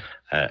plus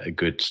a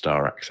good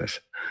star access.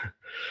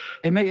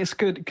 It's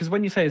good because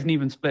when you say it's an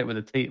even split with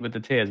the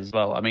tiers as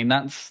well. I mean,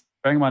 that's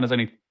bearing in mind there's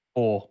only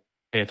 4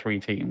 tier 3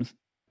 teams.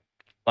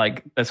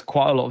 Like, there's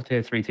quite a lot of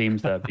tier 3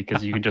 teams there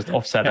because you can just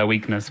offset their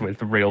weakness with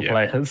real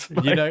players.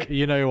 Like,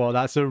 you know what?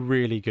 That's a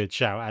really good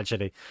shout,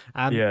 actually.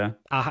 Yeah,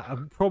 I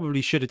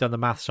probably should have done the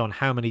maths on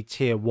how many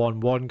tier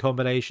 1-1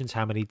 combinations,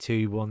 how many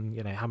 2-1,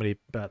 you know, how many.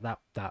 But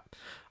that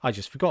I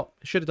just forgot.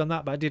 Should have done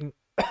that, but I didn't.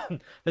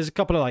 There's a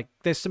couple of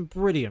there's some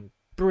brilliant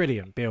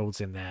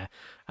builds in there,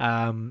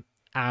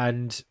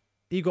 and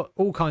you got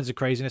all kinds of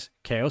craziness.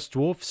 Chaos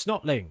Dwarf,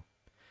 Snotling.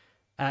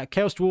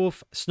 Chaos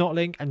Dwarf,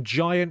 Snotling, and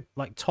Giant,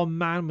 like Tom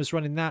Mann was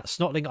running that.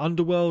 Snotling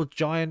Underworld,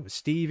 Giant,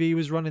 Stevie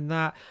was running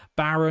that.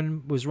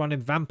 Baron was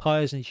running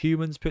Vampires and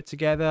Humans put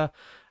together.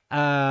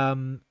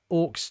 Orcs,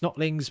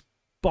 Snotlings,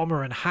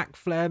 Bomber and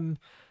Hackflem.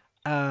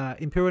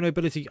 Imperial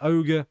Nobility,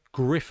 Ogre,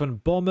 Griff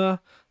and Bomber.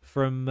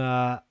 From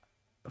that,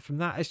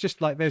 it's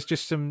just like there's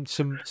just some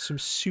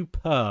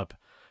superb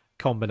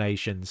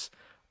combinations.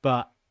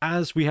 But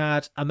as we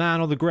had a man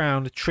on the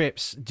ground,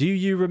 Trips, do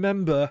you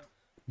remember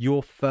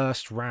your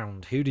first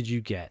round? Who did you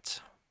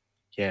get?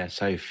 Yeah,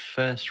 so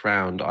first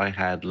round, I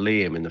had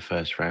Liam in the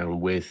first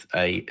round with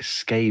a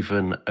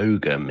Skaven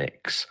Ogre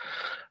mix.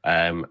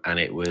 And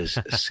it was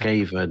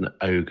Skaven,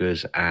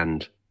 Ogres,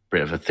 and a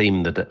bit of a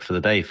theme for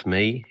the day for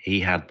me. He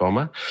had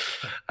Bomber.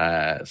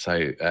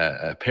 So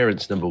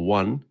appearance number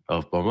 1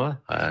 of Bomber.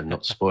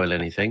 Not to spoil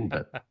anything,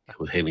 but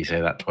you'll hear me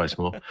say that twice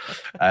more.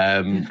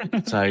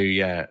 So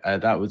yeah,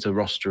 that was a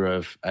roster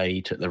of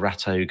he took the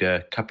Rat Ogre,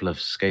 a couple of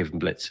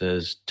Skaven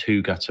Blitzers,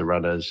 2 Gutter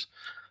Runners,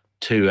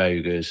 2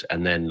 Ogres,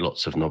 and then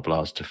lots of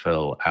Noblars to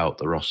fill out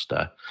the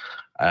roster.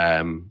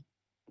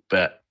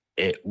 But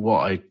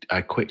what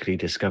I quickly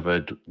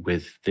discovered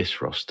with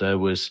this roster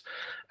was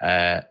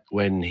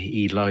when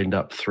he lined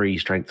up 3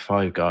 strength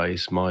 5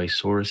 guys, my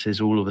Sauruses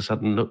all of a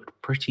sudden looked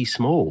pretty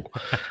small.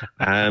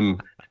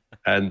 And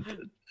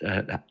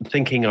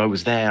thinking I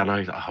was there, and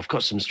I've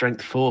got some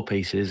strength 4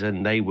 pieces,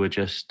 and they were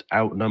just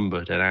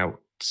outnumbered and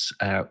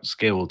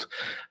outskilled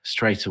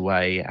straight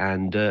away.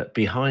 And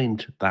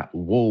behind that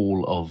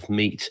wall of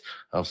meat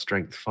of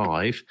strength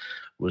 5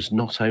 was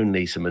not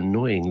only some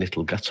annoying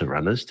little gutter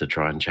runners to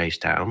try and chase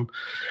down,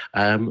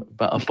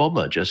 but a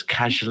bomber just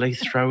casually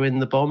throwing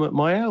the bomb at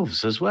my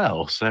elves as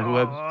well.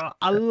 So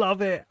I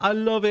love it. I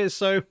love it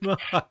so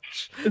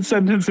much. It's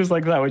sentences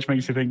like that which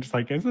makes you think, just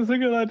like, is this a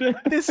good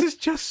idea? This is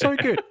just so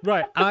good.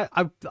 Right.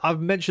 I've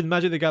mentioned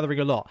Magic the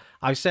Gathering a lot.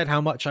 I've said how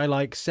much I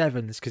like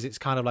 7s because it's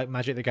kind of like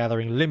Magic the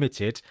Gathering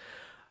Limited.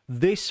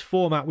 This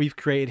format we've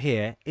created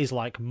here is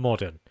like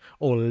modern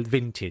or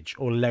vintage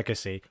or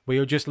legacy, where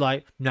you're just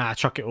like, nah,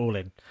 chuck it all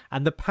in.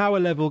 And the power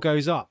level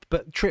goes up.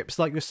 But trips,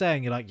 like you're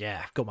saying, you're like,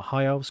 yeah, I've got my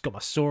high elves, got my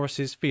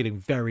Sauruses, feeling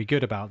very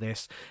good about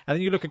this. And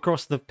then you look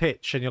across the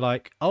pitch and you're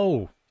like,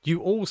 oh, you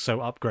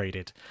also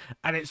upgraded.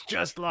 And it's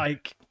just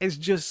like, it's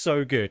just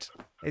so good.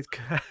 It's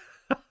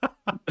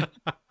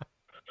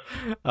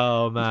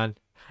oh man.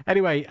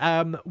 Anyway,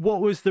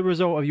 what was the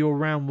result of your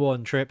round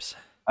 1, Trips?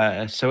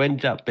 So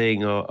ended up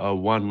being a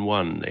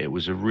 1-1. It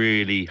was a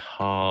really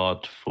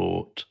hard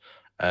fought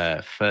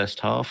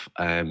first half,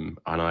 and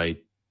I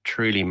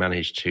truly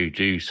managed to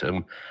do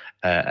some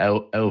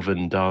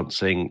elven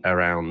dancing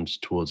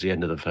around towards the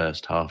end of the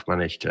first half.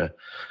 Managed to,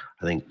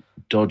 I think,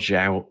 dodge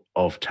out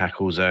of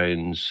tackle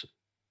zones,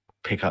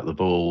 pick up the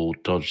ball,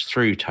 dodge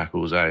through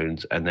tackle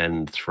zones, and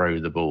then throw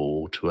the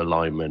ball to a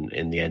lineman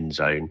in the end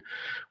zone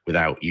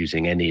without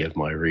using any of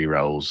my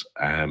rerolls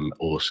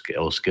or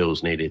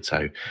skills needed.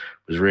 So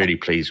was really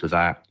pleased with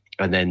that.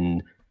 And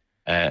then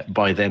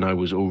by then I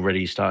was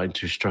already starting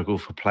to struggle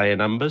for player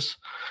numbers.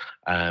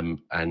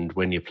 And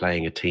when you're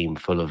playing a team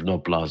full of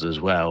Noblars as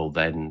well,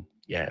 then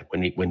yeah,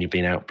 when you've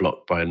been out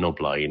blocked by a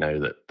Noblar, you know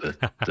that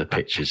the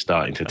pitch is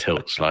starting to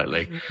tilt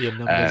slightly.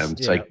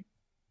 So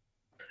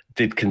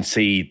did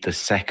concede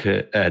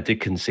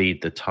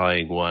the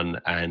tying one,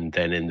 and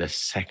then in the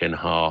second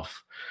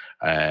half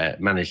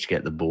managed to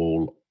get the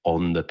ball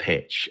on the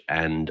pitch,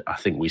 and I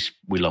think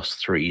we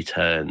lost 3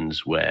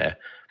 turns where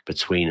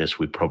between us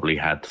we probably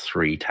had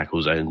 3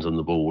 tackle zones on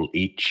the ball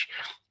each,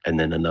 and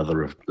then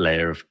another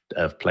layer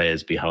of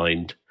players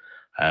behind.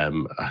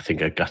 I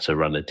think a gutter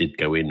runner did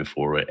go in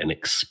for it and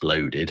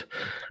exploded.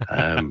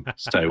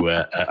 So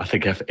I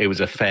think it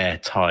was a fair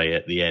tie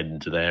at the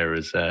end there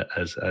as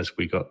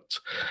we got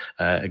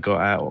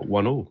out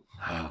 1-1.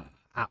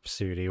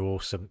 Absolutely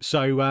awesome.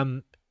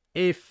 So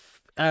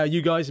if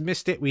you guys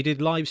missed it, we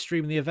did live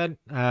stream the event.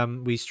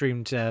 We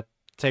streamed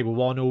Table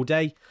 1 all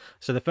day.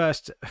 So the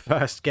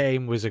first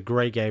game was a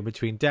great game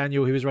between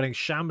Daniel, who was running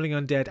Shambling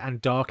Undead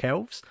and Dark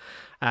Elves.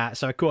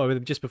 So I caught up with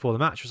him just before the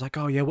match. I was like,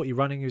 oh yeah, what are you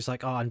running? He was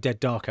like, oh, Undead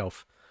Dark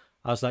Elf.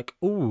 I was like,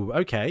 ooh,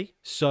 okay.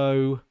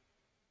 So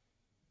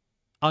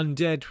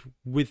Undead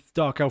with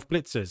Dark Elf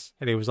Blitzers.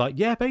 And he was like,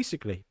 yeah,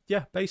 basically.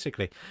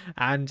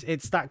 And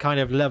it's that kind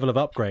of level of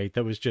upgrade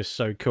that was just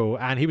so cool.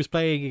 And he was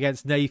playing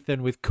against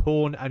Nathan with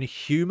Khorne and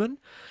Human,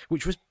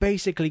 which was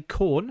basically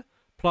Khorne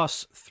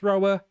plus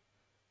Thrower,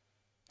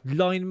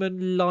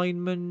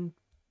 Lineman,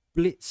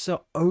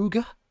 Blitzer,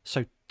 Ogre.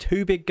 So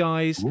 2 big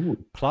guys,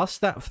 plus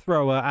that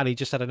Thrower, and he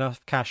just had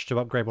enough cash to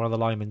upgrade one of the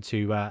linemen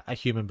to a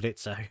Human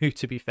Blitzer, who,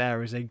 to be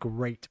fair, is a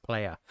great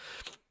player.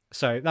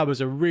 So that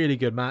was a really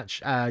good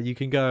match. You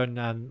can go and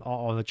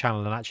on the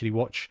channel and actually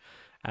watch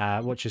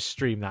us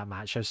stream that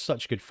match. It was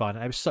such good fun.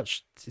 It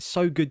was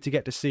so good to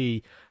get to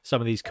see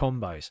some of these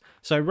combos.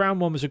 So round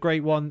 1 was a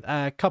great one.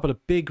 A couple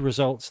of big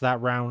results that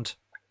round.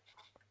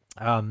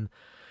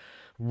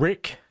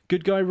 Rick,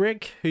 good guy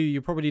Rick, who you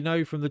probably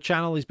know from the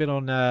channel, he's been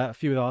on a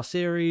few of our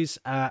series,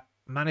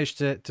 managed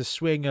to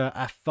swing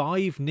a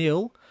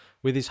 5-0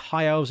 with his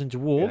High Elves and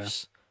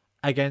Dwarves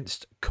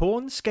against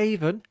Khorne,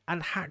 Skaven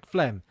and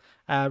Hackflem,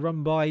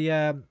 run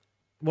by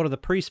one of the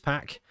Priest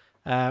Pack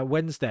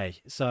Wednesday.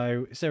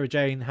 So Sarah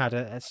Jane had,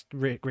 as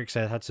Rick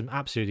said, had some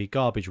absolutely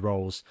garbage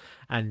rolls.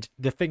 And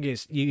the thing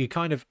is, you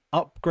kind of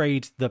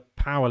upgrade the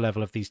power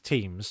level of these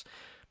teams,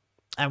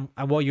 and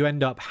what you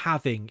end up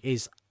having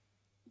is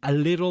a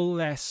little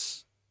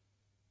less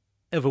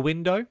of a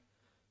window.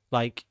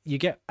 Like, you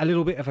get a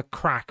little bit of a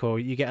crack, or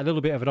you get a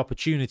little bit of an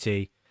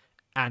opportunity,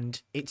 and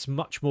it's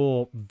much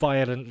more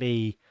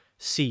violently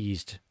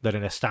seized than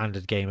in a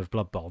standard game of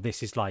Blood Bowl.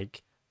 This is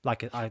like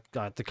I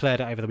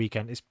declared it over the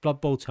weekend, it's Blood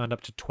Bowl turned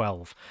up to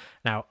 12.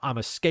 Now, I'm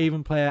a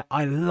Skaven player.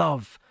 I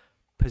love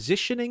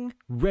positioning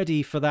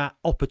ready for that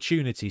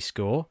opportunity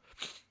score,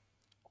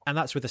 and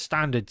that's with a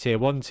standard tier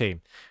 1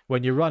 team.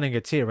 When you're running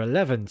a tier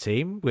 11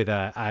 team with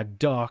a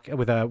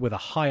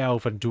high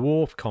elf and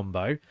dwarf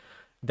combo,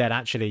 then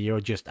actually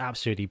you're just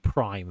absolutely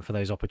prime for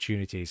those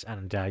opportunities.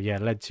 And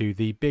led to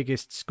the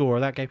biggest score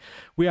of that game.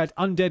 We had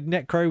Undead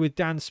Necro with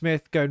Dan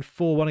Smith going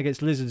 4-1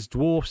 against Lizards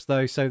Dwarfs,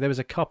 though, so there was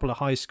a couple of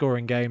high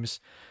scoring games.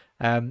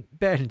 Ben,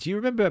 do you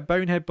remember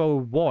Bonehead Bowl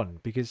 1?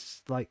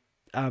 Because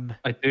I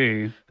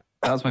do.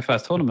 That was my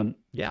first tournament.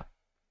 Yeah.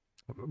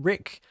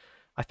 Rick,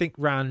 I think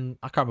ran.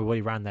 I can't remember what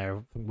he ran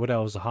there. Wood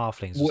Elves or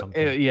Halflings or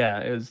something. Yeah,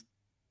 it was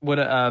Wood.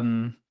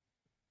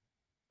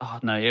 Oh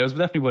no, it was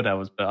definitely Wood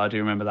Elves, but I do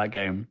remember that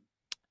game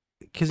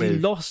Because he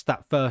with lost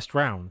that first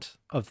round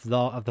of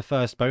the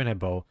first Bonehead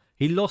Bowl.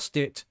 He lost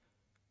it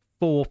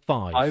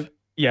 4-5.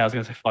 Yeah, I was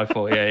gonna say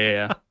 5-4.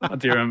 Yeah. I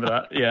do remember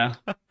that. Yeah.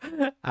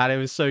 And it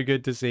was so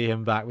good to see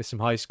him back with some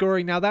high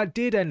scoring. Now that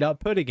did end up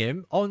putting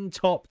him on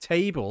top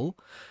table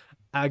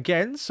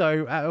again,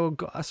 so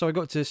I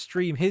got to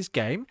stream his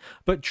game.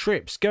 But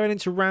Trips, going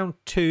into round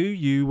 2,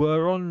 you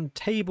were on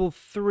table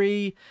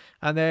 3,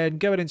 and then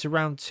going into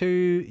round 2,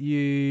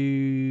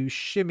 you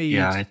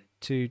shimmied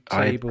to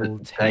table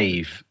 10.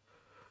 Dave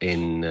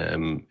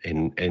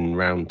in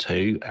round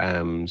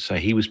 2. So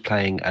he was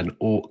playing an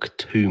Orc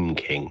Tomb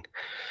King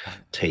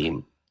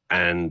team,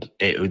 and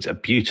it was a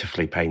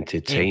beautifully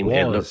painted team.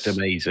 It looked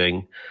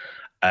amazing.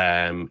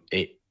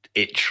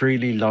 It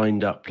truly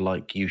lined up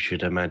like you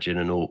should imagine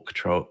an Orc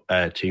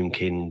Tomb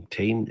King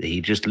team.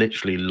 He just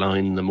literally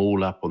lined them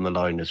all up on the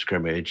line of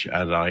scrimmage,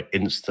 and I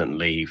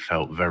instantly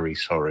felt very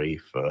sorry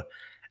for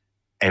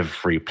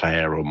every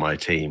player on my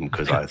team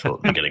because I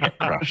thought they're going to get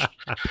crushed.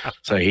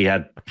 So he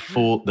had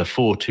the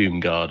four Tomb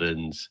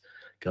Guardians,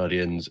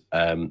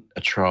 a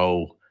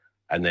Troll,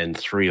 and then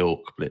 3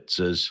 Orc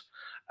Blitzers.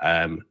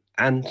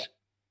 And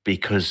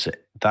because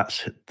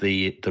that's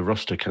the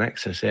roster can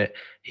access it,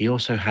 he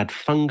also had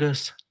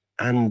Fungus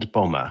and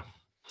Bomber.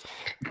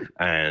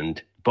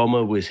 And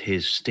Bomber was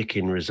his stick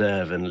in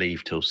reserve and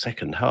leave till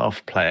second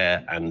half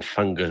player, and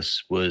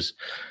Fungus was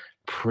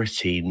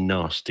pretty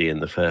nasty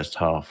in the first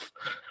half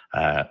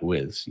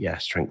with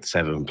strength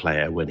 7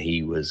 player when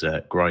he was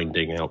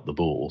grinding out the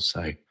ball.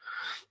 So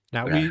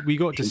now we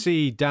got to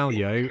see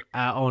Dalio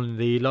on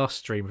the last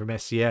stream from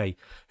SCA,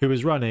 who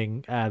was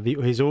running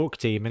his Orc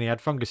team, and he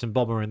had Fungus and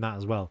Bomber in that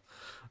as well.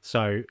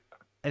 So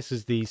this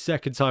is the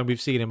second time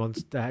we've seen him on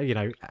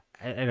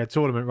in a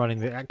tournament running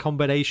that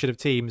combination of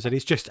teams, and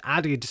he's just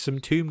added some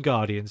Tomb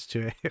Guardians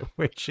to it,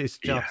 which is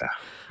just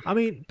I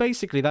mean,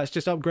 basically that's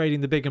just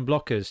upgrading the big and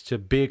blockers to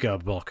bigger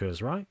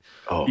blockers, right?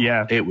 Oh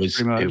yeah, it was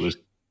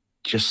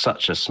just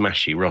such a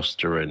smashy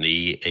roster, and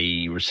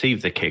he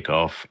received the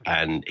kickoff,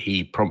 and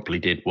he promptly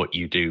did what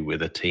you do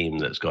with a team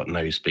that's got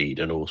no speed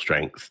and all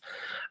strength.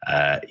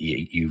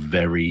 You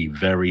very,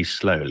 very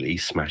slowly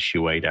smash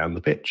your way down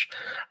the pitch,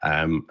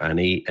 and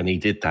he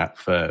did that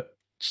for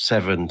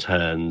 7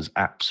 turns,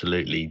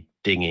 absolutely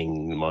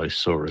dinging my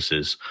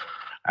Sauruses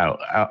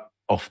out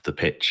off the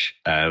pitch.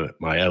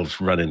 My elves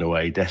running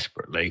away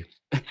desperately,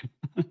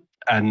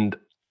 and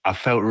I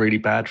felt really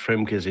bad for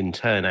him because in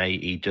turn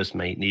 8, he just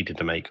needed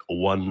to make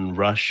 1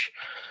 rush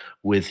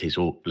with his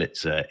Orc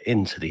Blitzer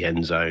into the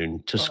end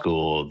zone to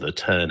score the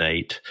turn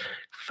 8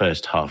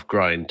 first half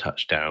grind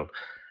touchdown.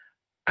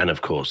 And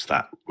of course,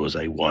 that was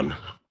a 1.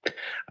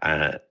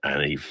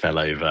 And he fell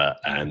over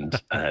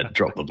and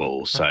dropped the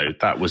ball. So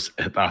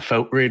I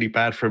felt really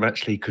bad for him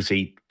actually, because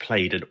he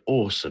played an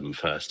awesome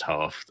first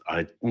half.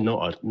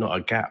 Not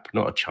a gap,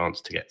 not a chance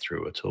to get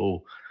through at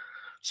all.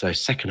 So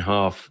second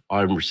half,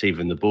 I'm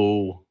receiving the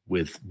ball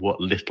with what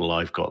little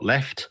I've got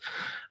left.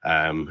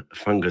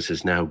 Fungus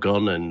is now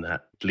gone, and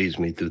that leaves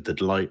me with the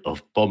delight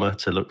of Bomber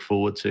to look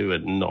forward to,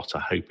 and not a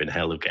hope in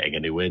hell of getting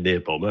anywhere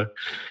near Bomber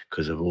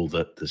because of all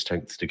the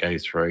strength to go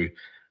through.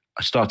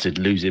 I started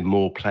losing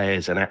more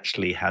players and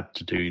actually had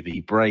to do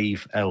the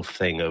brave elf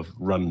thing of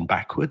run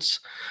backwards,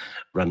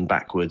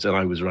 and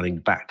I was running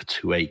back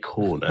to a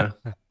corner.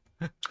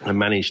 I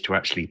managed to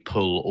actually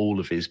pull all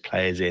of his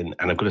players in,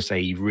 and I've got to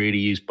say he really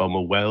used Bomber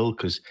well,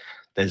 because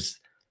there's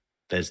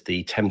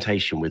the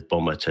temptation with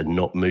Bomber to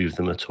not move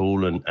them at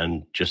all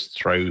and just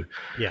throw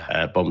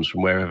bombs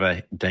from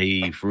wherever.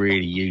 Dave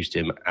really used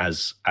him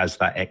as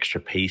that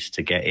extra piece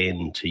to get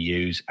in to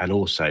use, and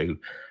also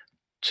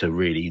to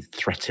really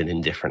threaten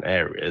in different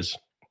areas.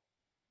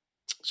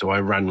 So I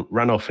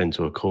ran off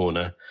into a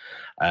corner,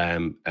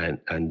 and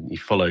he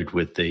followed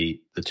with the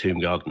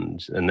Tomb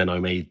Gardens, and then I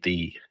made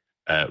the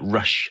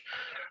rush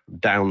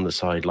down the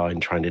sideline,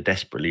 trying to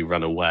desperately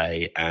run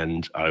away,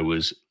 and I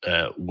was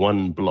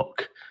 1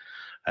 block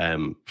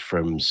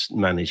from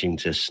managing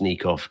to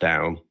sneak off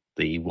down.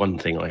 The one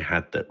thing I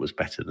had that was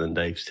better than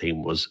Dave's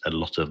team was a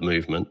lot of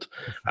movement,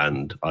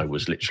 and I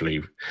was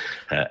literally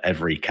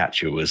every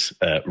catcher was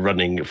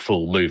running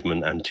full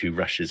movement and 2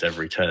 rushes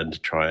every turn to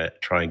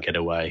try and get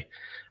away.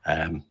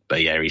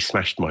 But yeah, he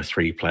smashed my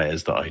 3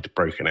 players that I'd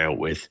broken out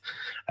with,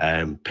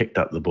 picked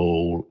up the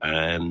ball,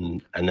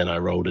 and then I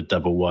rolled a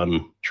double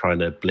 1 trying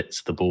to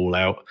blitz the ball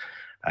out,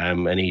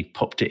 and he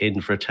popped it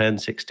in for a turn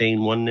 16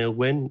 1-0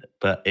 win.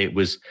 But it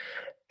was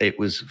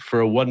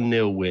for a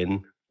 1-0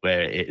 win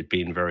where it had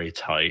been very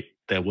tight.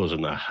 There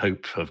wasn't a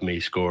hope of me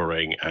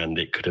scoring, and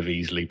it could have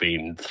easily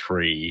been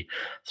 3-0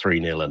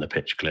 and a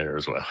pitch clear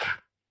as well.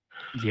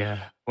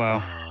 Yeah, wow.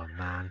 Oh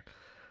man,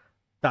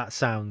 that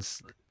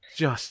sounds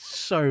just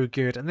so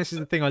good. And this is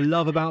the thing I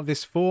love about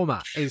this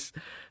format, is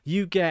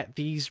you get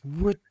these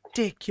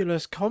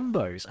ridiculous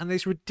combos and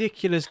these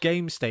ridiculous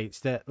game states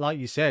that, like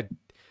you said,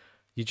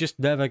 you're just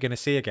never going to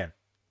see again.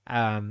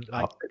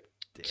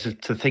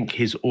 to think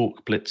his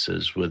Orc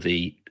Blitzers were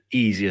the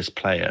easiest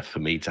player for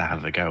me to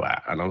have a go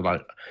at. And I'm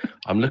like,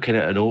 I'm looking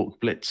at an Orc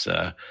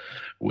Blitzer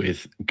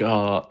with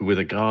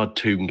a guard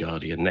Tomb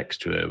Guardian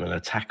next to him and a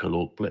tackle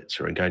Orc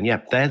Blitzer and going,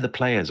 yep, they're the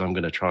players I'm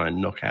going to try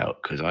and knock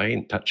out because I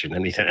ain't touching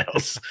anything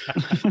else.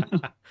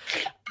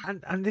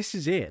 and this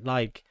is it.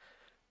 Like,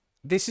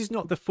 this is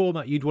not the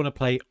format you'd want to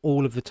play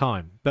all of the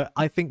time, but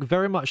I think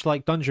very much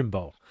like Dungeon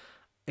Bowl,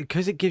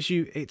 because it gives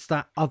you, it's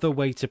that other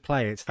way to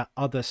play. It's that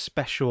other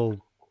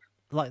special,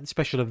 like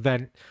special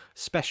event,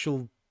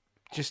 special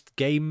just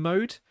game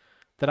mode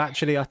that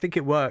actually I think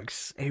it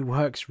works. It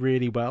works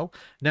really well.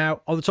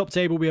 Now, on the top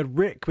table, we had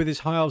Rick with his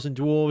High Elves and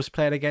Dwarves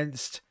playing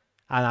against,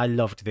 and I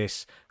loved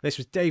this. This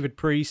was David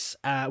Priest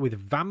with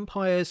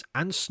Vampires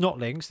and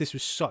Snotlings. This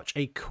was such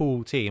a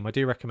cool team. I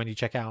do recommend you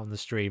check out on the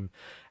stream.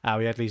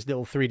 We had these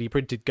little 3D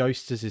printed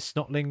ghosts as his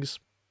Snotlings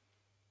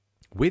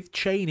with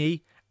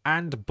Cheney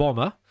and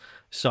Bomber.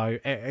 So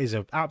it is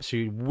an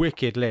absolute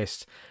wicked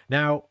list.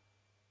 Now,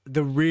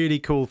 the really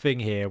cool thing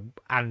here,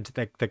 and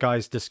the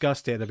guys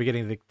discussed it at the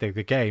beginning of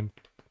the game,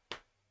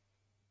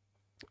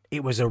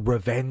 it was a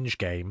revenge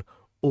game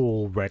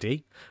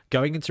already.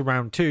 Going into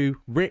round 2,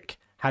 Rick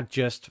had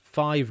just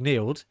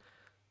 5-0'd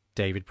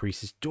David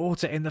Priest's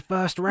daughter in the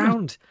first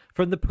round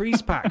from the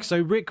Priest pack. So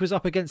Rick was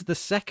up against the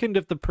second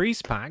of the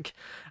Priest pack,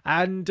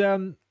 and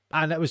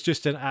it was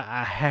just a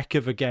heck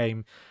of a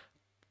game.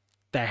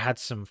 They had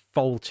some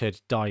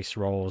faulted dice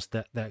rolls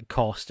that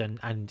cost,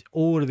 and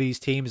all of these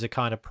teams are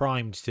kind of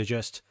primed to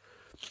just,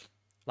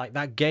 like,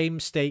 that game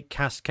state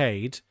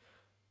cascade.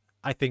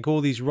 I think all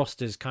these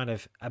rosters kind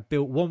of are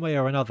built one way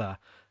or another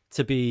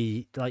to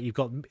be, like, you've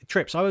got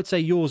Trips. I would say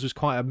yours was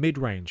quite a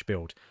mid-range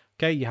build.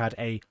 Okay, you had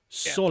a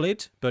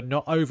solid but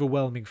not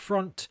overwhelming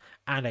front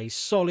and a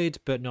solid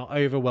but not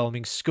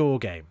overwhelming score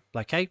game.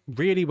 Okay,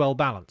 really well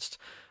balanced.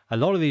 A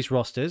lot of these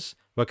rosters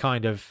were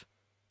kind of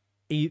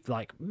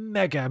like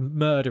mega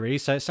murdery,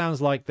 so it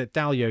sounds like that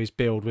Dalio's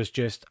build was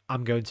just,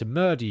 I'm going to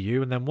murder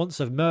you, and then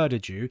once I've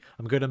murdered you,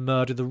 I'm going to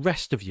murder the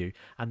rest of you,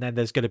 and then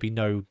there's going to be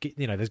no,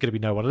 there's going to be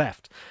no one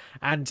left.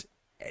 And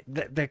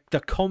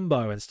the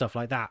combo and stuff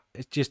like that,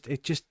 it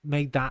just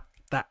made that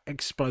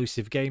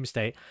explosive game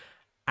state.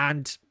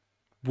 And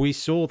we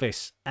saw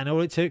this, and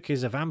all it took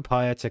is a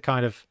vampire to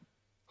kind of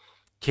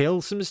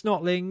kill some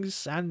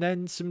Snotlings and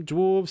then some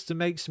Dwarves to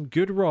make some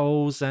good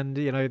rolls, and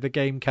the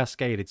game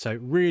cascaded. So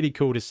really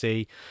cool to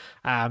see.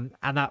 And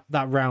that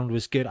round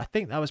was good. I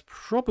think that was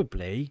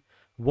probably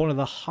one of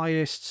the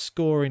highest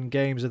scoring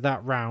games of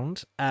that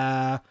round.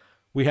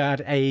 We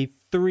had a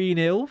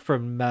 3-0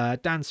 from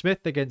Dan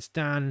Smith against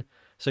Dan.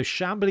 So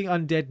Shambling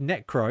Undead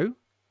Necro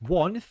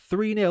won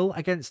 3-0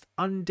 against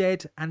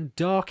Undead and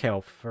Dark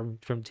Elf from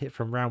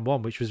round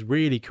 1, which was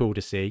really cool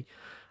to see.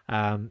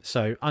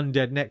 So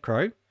Undead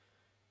Necro,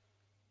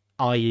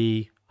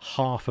 i.e.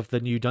 half of the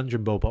new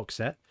Dungeon Bowl box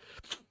set,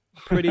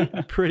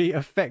 pretty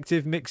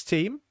effective mixed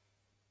team.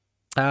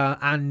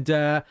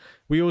 And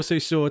we also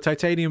saw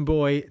Titanium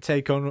Boy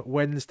take on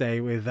Wednesday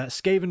with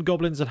Skaven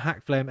Goblins and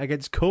Hackflem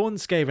against Khorne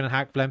Skaven and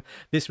Hackflem.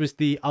 This was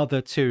the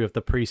other two of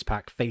the Priest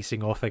pack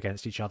facing off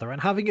against each other,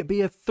 and having it be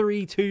a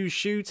 3-2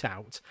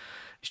 shootout.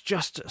 It's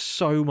just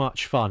so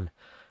much fun.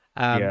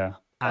 And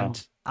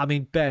I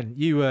mean, Ben,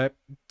 you were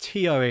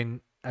TOing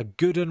a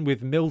good one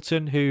with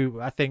Milton, who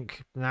I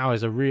think now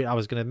is I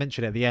was going to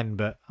mention it at the end,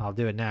 but I'll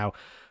do it now.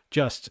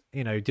 Just,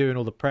 doing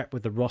all the prep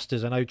with the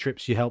rosters. I know,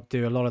 Trips, you helped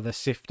do a lot of the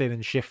sifting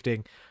and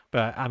shifting,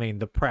 but I mean,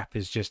 the prep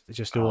is just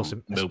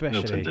awesome.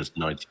 Milton does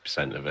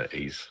 90% of it.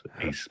 He's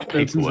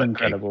Milton's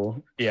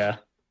incredible. Yeah.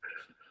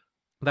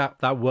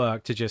 That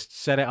work to just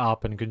set it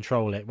up and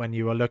control it when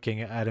you are looking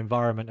at an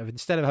environment of,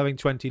 instead of having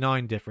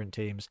 29 different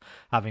teams,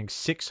 having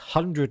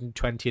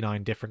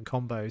 629 different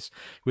combos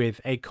with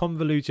a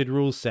convoluted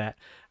rule set,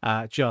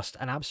 just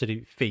an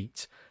absolute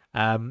feat.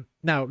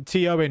 Now,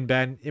 TOing,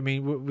 Ben, I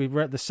mean,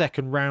 we're at the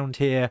second round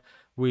here.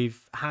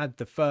 We've had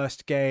the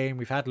first game,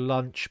 we've had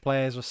lunch,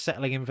 players are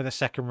settling in for the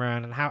second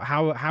round. And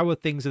how are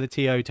things at the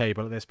TO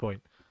table at this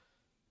point?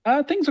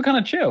 Things were kind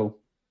of chill.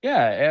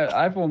 Yeah,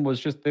 everyone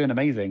was just doing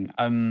amazing.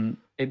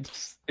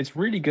 It's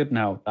really good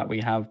now that we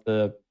have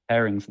the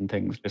pairings and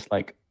things just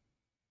like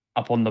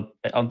up on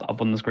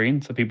the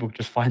screen, so people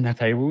just find their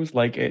tables.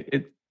 Like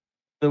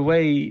the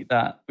way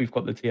that we've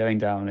got the TOing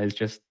down is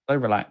just so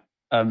relaxed.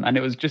 And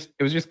it was just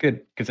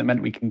good because it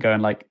meant we can go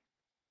and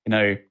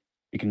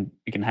we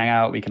can hang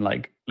out, we can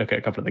like look at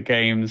a couple of the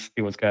games,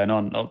 see what's going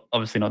on.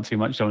 Obviously not too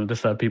much, don't want to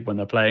disturb people when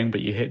they're playing,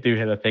 but you do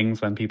hear the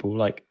things when people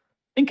I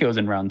think it was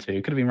in round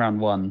 2, could have been round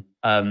 1,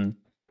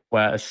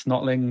 where a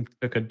Snotling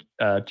took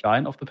a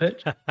giant off the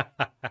pitch.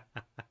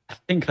 I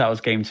think that was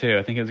game 2.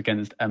 I think it was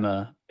against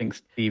Emma. I think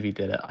Stevie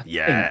did it.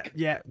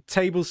 Yeah.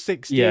 Table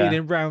 16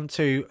 in round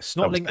 2. Snotling.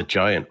 That was the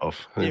giant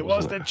off. It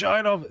was the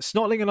giant of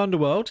Snotling and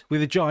Underworld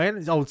with a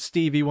giant. Old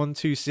Stevie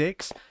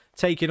 126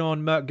 taking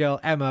on Merc Girl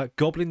Emma,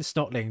 Goblin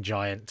Snotling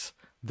giant.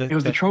 It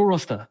was the troll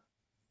roster.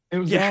 It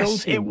was the troll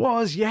team. It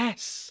was.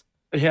 Yes.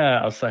 Yeah,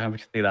 I was so happy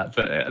to see that.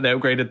 But they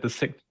upgraded the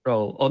 6th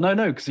troll. Oh no,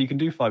 because you can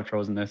do 5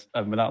 trolls in this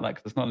without that,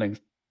 because it's Snotlings.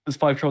 There's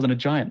 5 trolls and a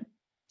giant.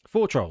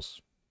 4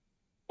 trolls.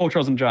 4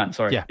 trolls and a giant.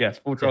 Sorry. Yeah. Yes,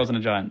 4 trolls and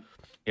a giant.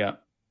 Yeah.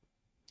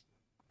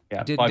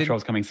 Yeah. 5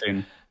 trolls coming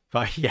soon.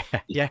 But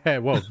yeah.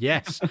 Well,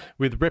 yes,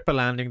 with Ripper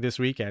landing this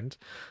weekend.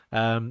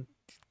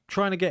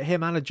 Trying to get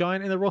him and a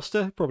giant in the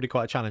roster, probably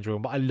quite a challenging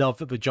one. But I love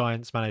that the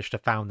giants managed to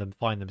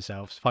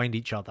find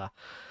each other.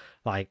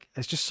 Like,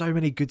 there's just so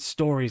many good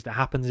stories that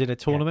happens in a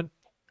tournament.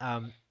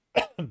 And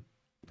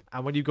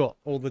when you've got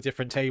all the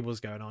different tables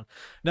going on.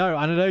 No,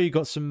 and I know you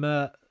got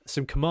some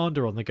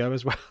Commander on the go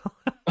as well.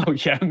 Oh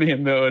yeah, me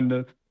and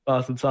Milton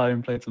last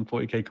time played some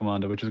 40k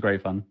Commander, which was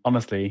great fun.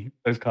 Honestly,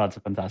 those cards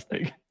are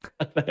fantastic.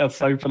 They are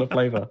so full of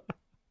flavor.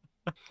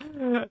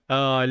 Oh,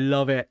 I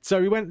love it.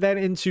 So we went then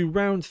into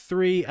round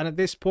 3, and at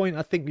this point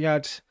I think we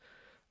had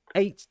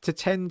 8 to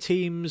 10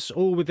 teams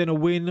all within a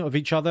win of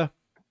each other.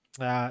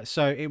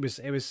 So it was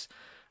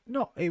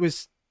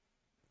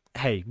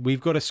hey,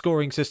 we've got a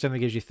scoring system that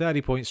gives you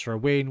 30 points for a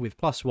win, with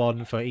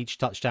 +1 for each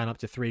touchdown up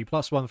to 3,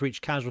 +1 for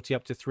each casualty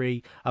up to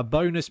 3, a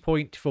bonus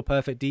point for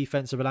perfect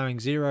defense of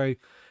allowing 0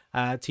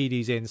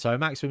 TDs in, so a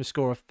maximum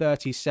score of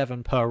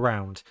 37 per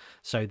round.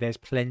 So there's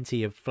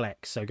plenty of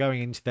flex. So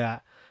going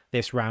into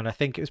this round, I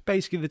think it was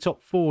basically the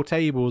top 4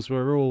 tables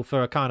were all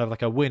for a kind of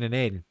like a win and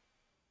in.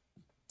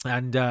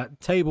 And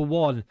table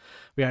 1,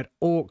 we had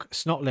Orc,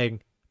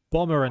 Snotling,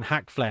 Bomber, and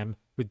Hackflem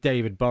with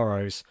David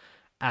Burrows.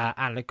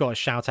 And I got a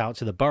shout out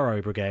to the Burrow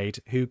Brigade,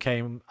 who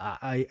came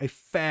a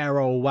fair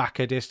old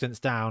whacker distance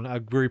down, a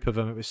group of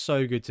them. It was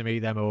so good to meet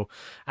them all.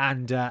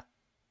 And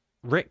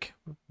Rick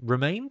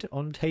remained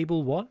on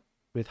table 1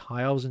 with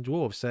High Elves and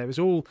Dwarves. So it was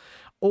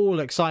all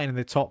exciting in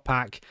the top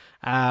pack.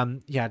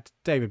 You had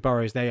David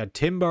Burrows there. You had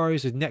Tim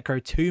Burrows with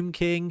Necro Tomb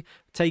King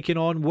taking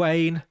on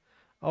Wayne,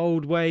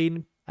 old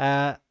Wayne,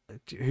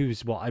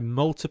 who's a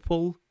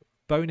multiple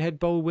Bonehead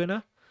Bowl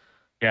winner.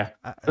 Yeah,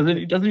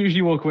 doesn't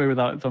usually walk away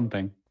without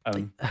something.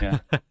 Yeah.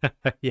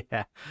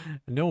 Yeah.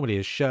 Normally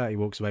his shirt he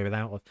walks away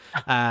without.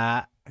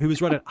 Who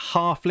was running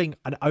Halfling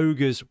and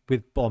Ogres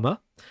with Bomber,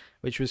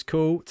 which was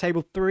cool.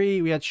 Table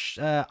 3, we had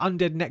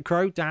Undead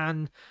Necro,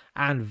 Dan,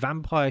 and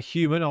Vampire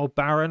Human, old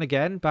Baron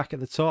again, back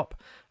at the top.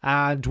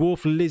 And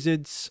Dwarf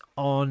Lizards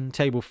on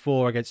table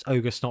 4 against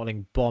Ogre,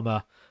 Snotling,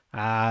 Bomber,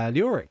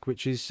 Leoric,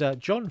 which is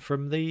John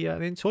from the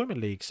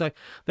Entoyment League. So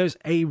there's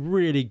a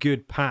really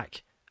good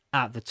pack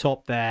at the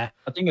top there.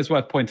 I think it's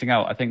worth pointing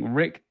out, I think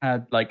Rick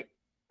had like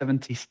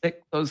 76,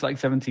 it was like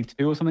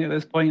 72 or something at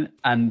this point,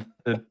 and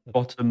the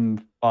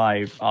bottom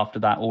 5 after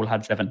that all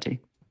had 70.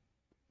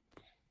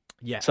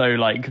 Yeah. So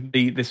like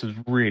this was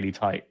really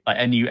tight. Like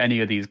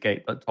any of these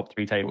top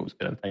 3 tables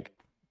could have taken.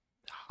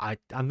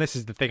 And this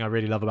is the thing I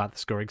really love about the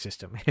scoring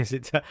system is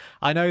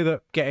I know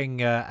that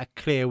getting a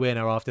clear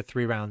winner after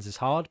 3 rounds is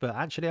hard, but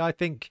actually I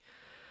think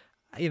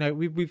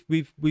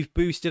we've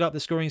boosted up the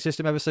scoring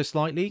system ever so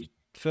slightly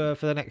for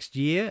the next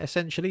year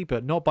essentially,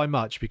 but not by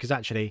much, because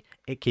actually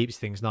it keeps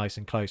things nice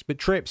and close. But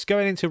Trips,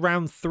 going into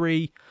round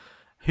 3,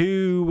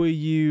 who were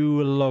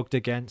you logged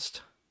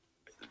against?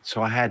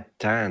 So I had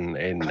Dan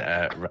in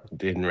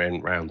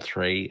round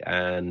 3,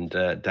 and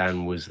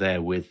Dan was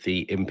there with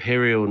the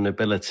Imperial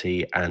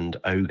Nobility and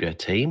Ogre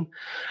team.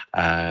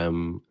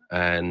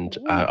 And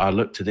I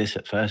looked at this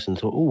at first and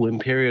thought, oh,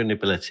 Imperial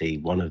Nobility,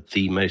 one of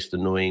the most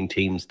annoying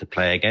teams to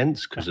play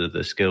against because of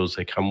the skills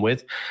they come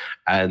with.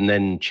 And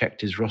then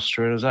checked his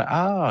roster and I was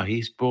like,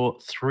 he's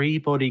brought 3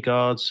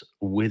 bodyguards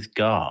with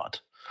guard.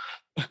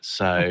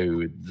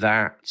 So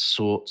that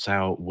sorts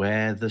out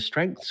where the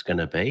strength's going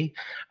to be.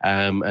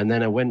 And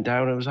then I went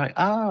down and I was like,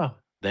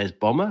 there's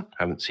Bomber.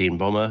 Haven't seen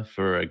Bomber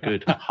for a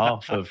good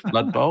half of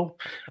Blood Bowl.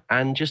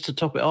 And just to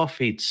top it off,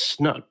 he'd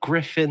snuck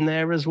Griff in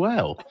there as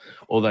well.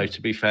 Although,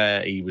 to be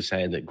fair, he was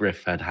saying that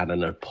Griff had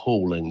an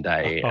appalling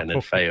day and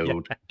had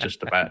failed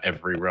just about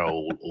every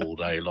roll all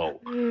day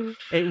long.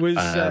 It was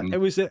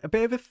a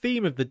bit of a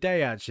theme of the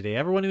day, actually.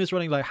 Everyone who was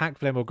running like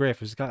Hackflem or Griff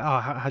was like,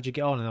 how'd you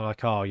get on? And they're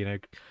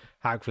like,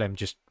 Hackflem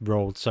just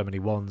rolled so many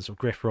 1s, or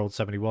Griff rolled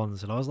so many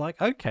 1s, and I was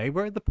like, okay,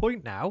 we're at the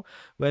point now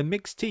where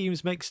mixed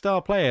teams make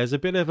star players a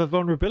bit of a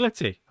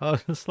vulnerability. I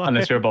was like,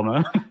 unless you're a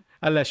Bomber.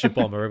 Unless you're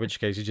Bomber, in which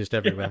case you're just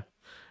everywhere.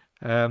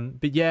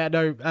 But yeah,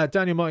 no,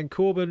 Daniel Martin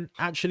Corbin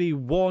actually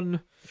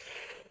won,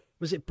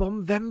 was it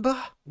Bombember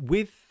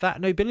with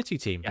that Nobility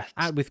team?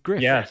 Yes. With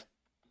Griff. Yes.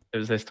 It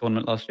was this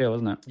tournament last year,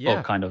 wasn't it? Yeah.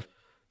 Well, kind of.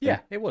 Yeah,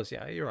 it was.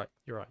 Yeah, you're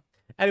right.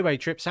 Anyway,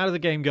 Trips, how did the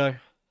game go?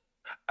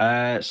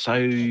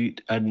 So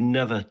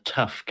another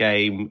tough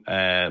game.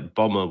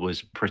 Bomber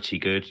was pretty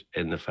good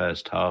in the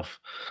first half.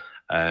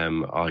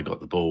 I got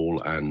the ball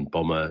and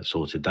Bomber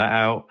sorted that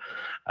out,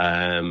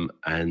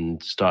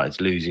 and started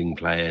losing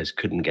players,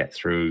 couldn't get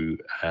through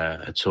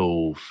at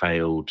all,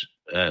 failed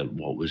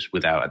what was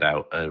without a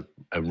doubt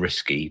a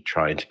risky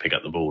trying to pick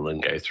up the ball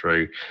and go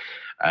through.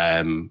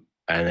 And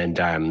then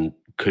Dan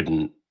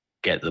couldn't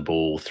get the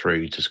ball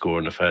through to score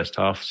in the first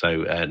half.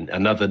 So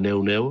another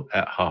 0-0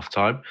 at half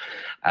time.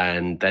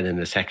 And then in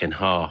the second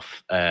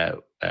half,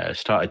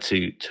 started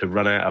to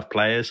run out of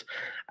players.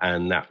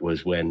 And that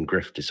was when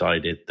Griff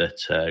decided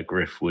that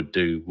Griff would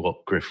do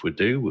what Griff would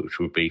do, which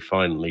would be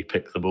finally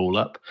pick the ball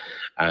up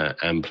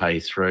and play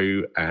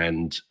through.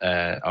 And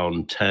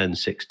on turn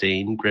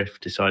 16, Griff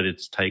decided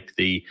to take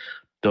the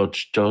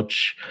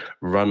dodge,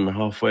 run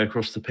halfway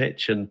across the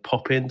pitch and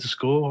pop in to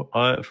score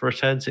for a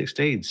turn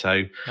 16.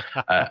 So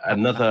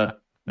another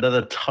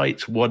tight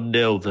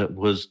 1-0 that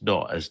was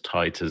not as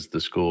tight as the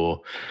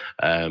score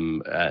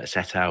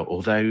set out,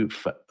 although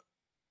for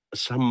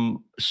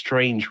some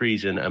strange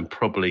reason, and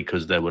probably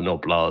because there were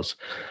Noblars,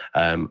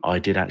 I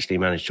did actually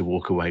manage to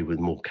walk away with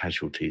more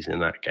casualties in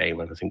that game.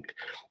 And I think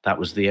that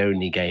was the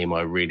only game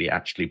I really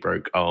actually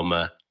broke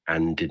armor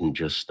and didn't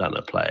just stun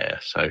a player.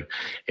 So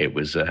it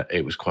was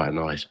quite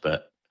nice.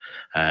 But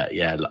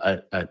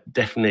I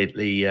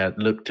definitely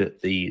looked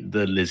at the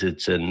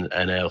lizards and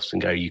elves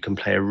and go, you can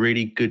play a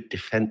really good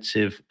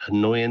defensive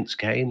annoyance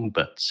game,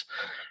 but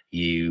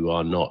you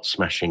are not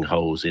smashing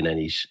holes in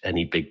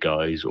any big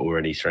guys or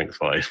any strength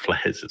 5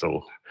 players at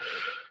all.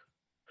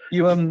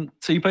 So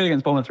you played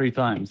against Bomber 3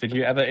 times. Did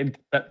you ever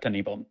intercept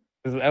any bomb?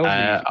 Because elves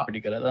are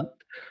pretty good at that.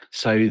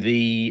 So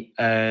the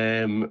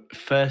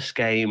first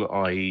game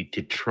I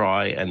did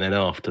try, and then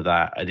after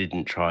that I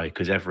didn't try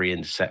because every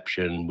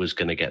interception was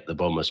going to get the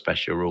bomber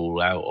special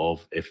rule out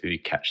of if you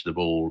catch the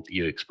ball,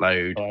 you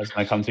explode. Oh,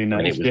 I come to next.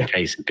 And it was a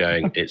case of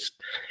going,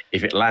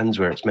 if it lands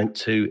where it's meant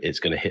to, it's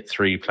going to hit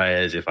 3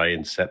 players. If I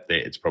intercept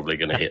it, it's probably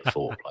going to hit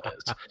 4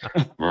 players.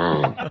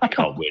 I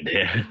can't win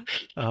here.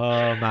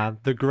 Oh man,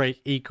 the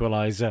great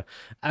equalizer.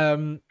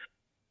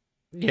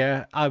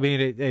 Yeah, I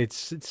mean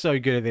it's so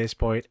good at this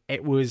point.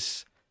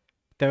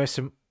 There were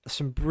some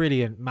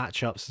brilliant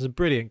matchups, some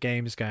brilliant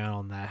games going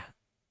on there,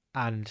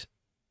 and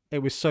it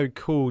was so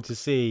cool to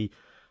see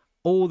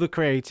all the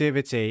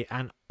creativity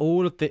and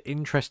all of the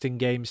interesting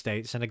game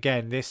states. And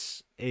again,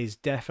 this is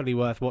definitely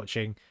worth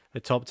watching. The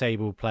top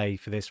table play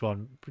for this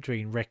one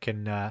between Rick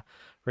and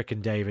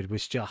David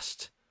was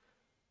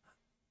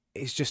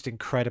it's just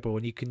incredible.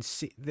 And you can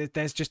see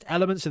there's just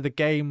elements of the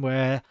game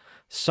where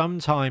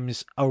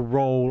sometimes a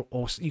roll,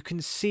 or you can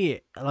see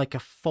it like a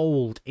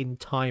fold in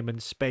time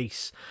and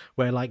space,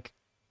 where like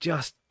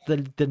just the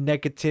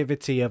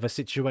negativity of a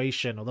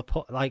situation or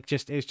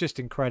it's just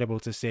incredible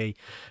to see.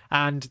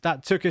 And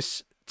that took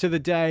us to the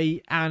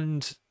day,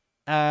 and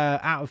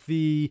out of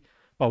the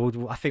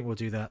I think we'll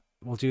do that.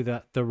 We'll do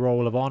the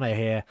roll of honour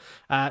here.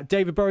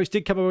 David Burrows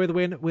did come away with a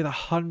win with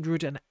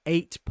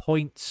 108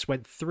 points,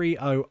 went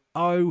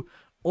 3-0-0.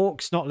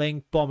 Orc,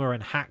 Snotling, Bomber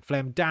and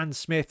Hackflem. Dan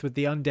Smith with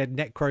the Undead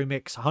Necro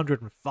Mix,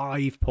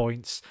 105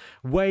 points.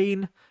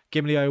 Wayne,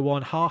 Gimli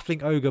 01,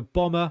 Halfling, Ogre,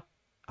 Bomber,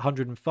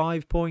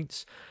 105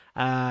 points.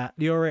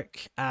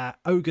 Leoric,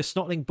 Ogre,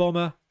 Snotling,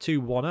 Bomber,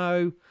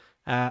 210.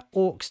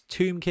 Orcs,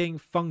 Tomb King,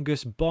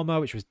 Fungus, Bomber,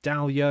 which was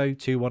Dalio,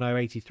 210,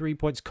 83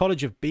 points.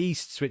 College of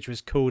Beasts, which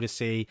was cool to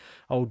see.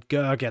 Old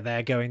Gurga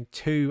there going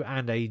 2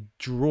 and a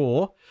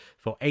draw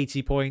for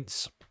 80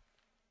 points.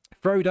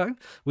 Frodo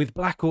with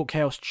Black Orc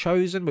Chaos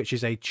Chosen, which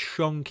is a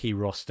chunky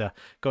roster.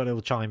 Got a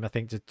little chime, I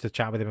think, to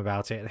chat with him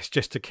about it. It's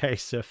just a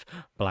case of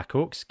Black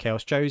Orcs,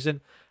 Chaos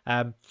Chosen.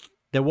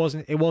 It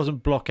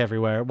wasn't block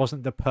everywhere. It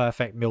wasn't the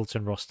perfect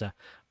Milton roster,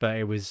 but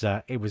it was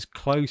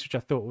close, which I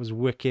thought was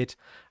wicked.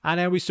 And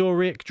then we saw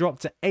Rick drop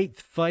to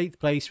 8th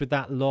place with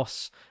that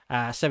loss,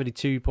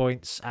 72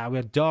 points. We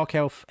had Dark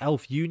Elf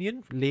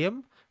Union,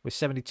 Liam with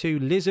 72.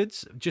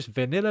 Lizards, just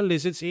vanilla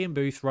Lizards, Ian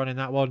Booth running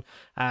that one,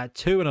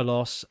 2 and a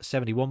loss,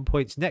 71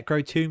 points.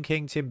 Necro Tomb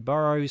King, Tim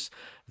Burrows.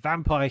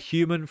 Vampire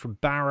Human from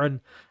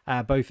Baron,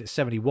 both at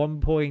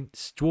 71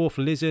 points.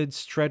 Dwarf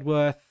Lizards,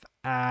 Treadworth.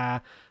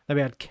 Then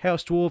we had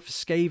Chaos Dwarf,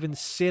 Skaven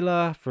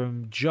Scylla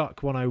from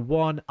Juck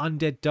 101.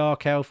 Undead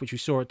Dark Elf, which we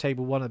saw at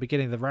table 1 at the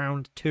beginning of the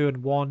round, 2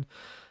 and 1.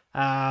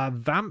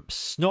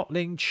 Vamps,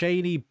 Snotling,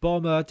 Cheney,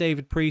 Bomber,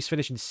 David Priest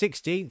finishing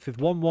 16th with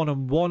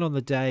 1-1-1 on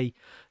the day.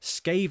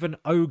 Skaven,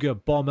 Ogre,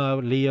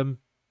 Bomber, Liam,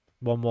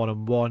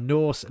 1-1-1.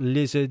 Norse,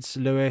 Lizards,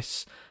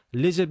 Lewis.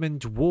 Lizardman,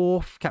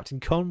 Dwarf, Captain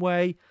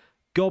Conway.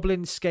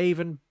 Goblin,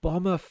 Skaven,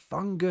 Bomber,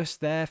 Fungus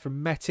there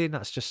from Metin.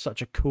 That's just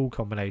such a cool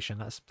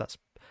combination.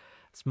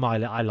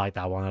 I like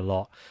that one a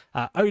lot.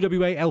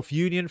 OWA Elf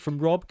Union from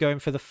Rob going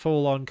for the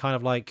full-on kind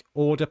of like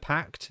order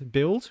packed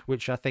build,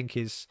 which I think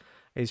is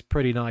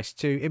pretty nice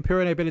too.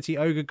 Imperial Nobility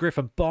Ogre Griff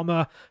and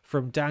Bomber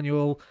from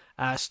Daniel.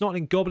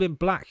 Snotling Goblin,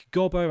 Black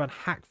Gobbo and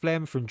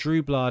Hackflem from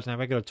Drew Blood. Now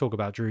we're going to talk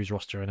about Drew's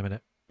roster in a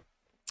minute.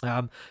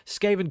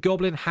 Skaven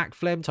Goblin,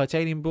 Hackflem,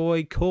 Titanium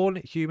Boy, Corn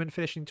Human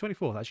finishing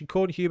 24th. Actually,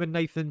 Corn Human,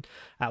 Nathan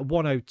at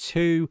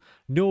 102.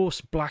 Norse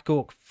Black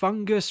Orc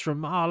Fungus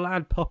from our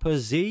lad Papa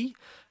Z.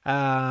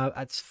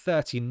 That's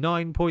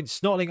 39 points.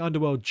 Snotling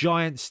Underworld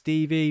Giant,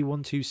 Stevie,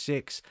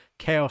 126.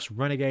 Chaos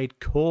Renegade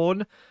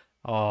Corn.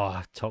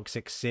 Oh,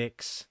 Toxic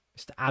 6.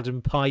 Mr.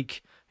 Adam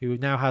Pike, who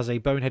now has a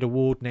Bonehead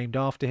Award named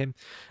after him.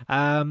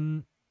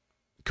 Corn,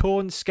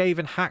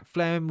 Skaven,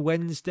 Hackflem,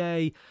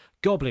 Wednesday.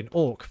 Goblin,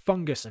 Orc,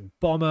 Fungus and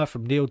Bomber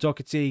from Neil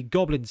Doherty.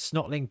 Goblin,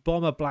 Snotling,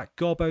 Bomber, Black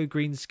Gobbo,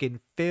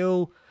 Greenskin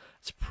Phil.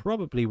 It's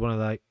probably one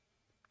of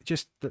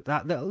just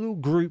that little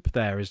group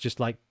there is just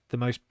like the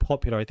most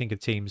popular, I think, of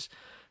teams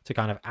to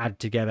kind of add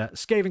together.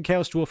 Skaven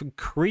Chaos Dwarf and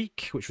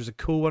Creek, which was a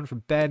cool one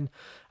from Ben.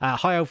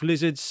 High Elf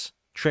Lizards,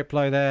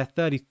 Triplo there,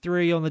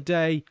 33 on the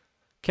day.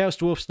 Chaos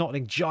Dwarf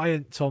Snotling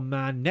Giant, Tom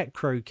Mann,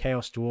 Necro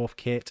Chaos Dwarf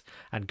kit,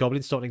 and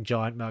Goblin Snotling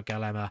Giant, Merc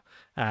Galema,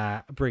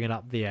 bringing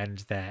up the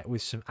end there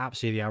with some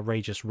absolutely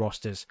outrageous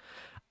rosters.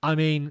 I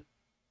mean,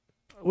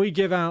 we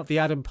give out the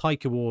Adam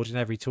Pike Award in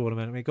every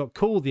tournament. We got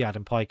called the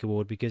Adam Pike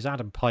Award because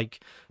Adam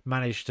Pike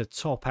managed to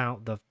top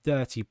out the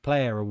Dirty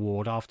Player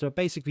Award after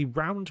basically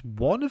round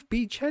 1 of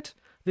Beachhead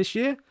this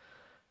year.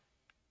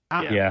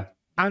 Yeah.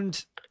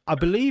 And I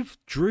believe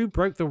Drew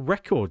broke the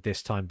record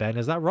this time, Ben.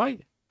 Is that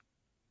right?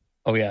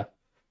 Oh, yeah.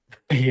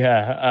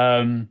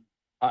 Yeah.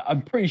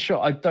 I'm pretty sure.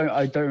 I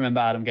don't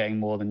remember Adam getting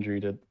more than Drew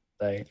did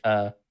today.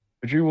 But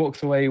Drew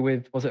walks away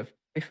with, was it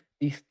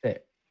 56?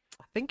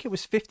 I think it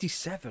was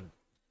 57.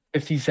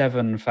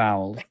 57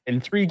 fouls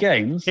in 3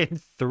 games. In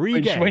 3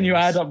 games. Which, when you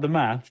add up the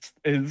maths,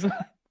 is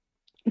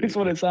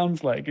what it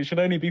sounds like. It should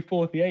only be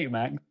 48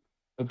 max.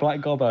 The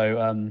Black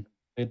Gobbo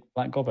did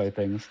Black Gobbo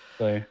things.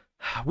 So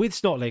with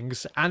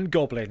Snotlings and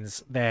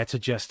Goblins there to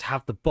just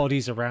have the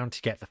bodies around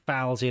to get the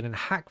fouls in, and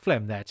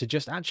Hackflem there to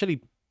just actually,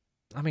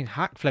 I mean,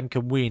 Hackflem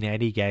can win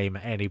any game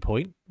at any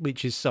point,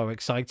 which is so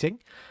exciting.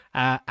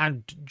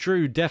 And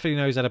Drew definitely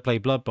knows how to play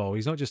Blood Bowl.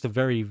 He's not just a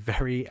very,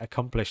 very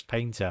accomplished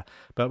painter,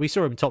 but we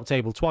saw him top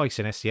table twice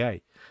in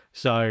SCA.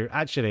 So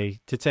actually,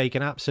 to take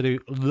an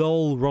absolute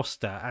lol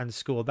roster and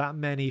score that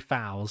many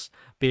fouls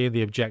being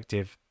the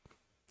objective,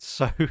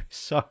 so good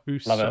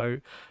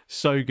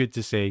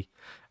to see.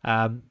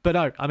 But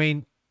no, I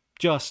mean,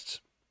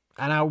 just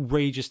an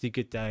outrageously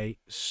good day.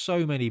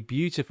 So many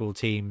beautiful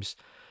teams.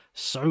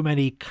 So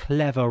many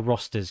clever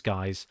rosters,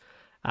 guys.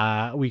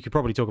 We could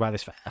probably talk about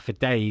this for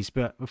days,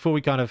 but before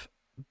we kind of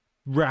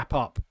wrap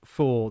up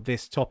for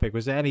this topic,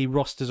 was there any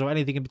rosters or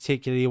anything in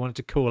particular you wanted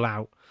to call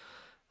out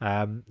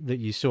that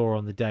you saw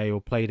on the day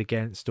or played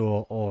against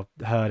or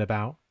heard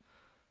about?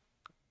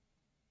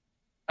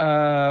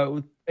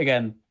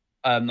 Again,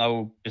 I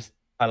will just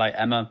highlight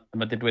Emma.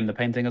 Emma did win the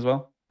painting as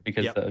well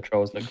because the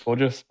trolls look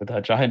gorgeous with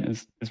her giant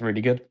is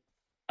really good.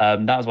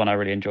 That was one I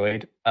really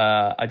enjoyed.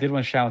 I did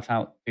want to shout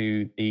out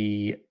to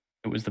it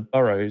was the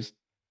Burrows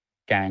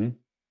gang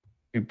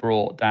who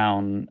brought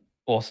down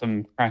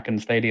awesome Kraken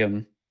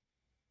Stadium,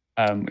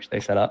 which they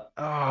set up.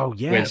 Oh,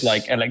 yes. With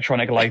like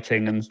electronic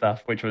lighting and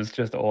stuff, which was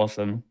just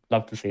awesome.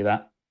 Love to see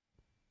that.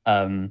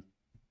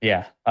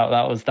 Yeah,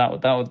 that was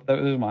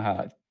my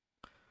highlight.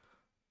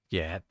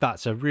 Yeah,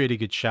 that's a really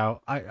good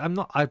shout. I've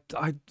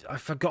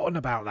forgotten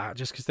about that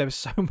just because there was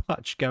so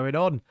much going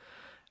on.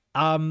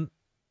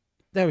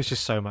 There was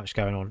just so much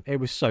going on. It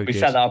was so good. We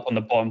set that up on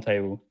the bottom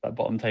table. That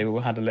bottom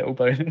table had a little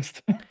bonus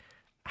to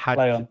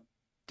play on.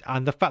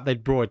 And the fact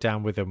they'd brought it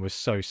down with them was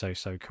so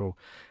cool.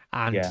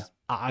 And yeah.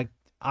 I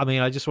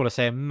mean, I just want to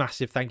say a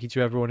massive thank you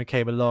to everyone who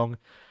came along.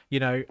 You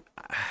know,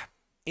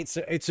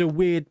 it's a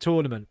weird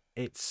tournament.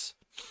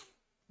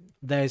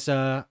 There's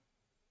a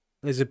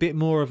bit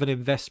more of an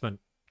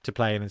investment to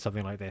play in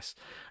something like this.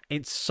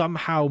 It's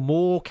somehow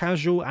more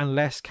casual and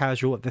less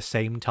casual at the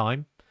same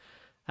time.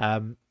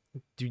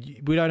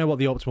 We don't know what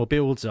the optimal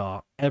builds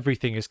are.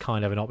 Everything is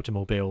kind of an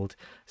optimal build,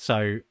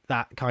 so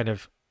that kind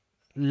of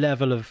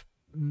level of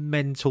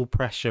mental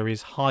pressure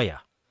is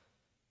higher,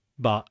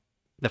 but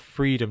the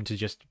freedom to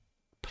just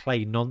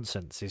play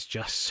nonsense is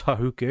just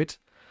so good.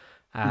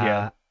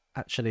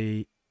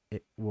 Actually,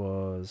 it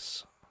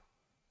was,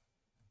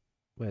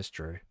 where's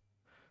Drew?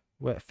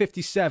 We're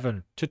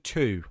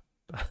 57-2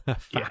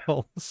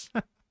 fouls.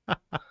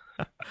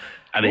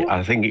 And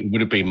I think it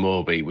would have been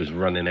more, but he was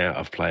running out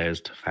of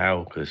players to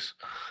foul because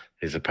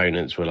his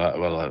opponents were like,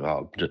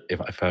 well,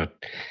 if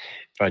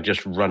I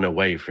just run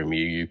away from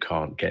you, you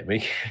can't get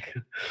me.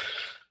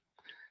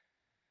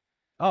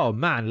 Oh,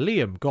 man,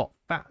 Liam got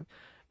that.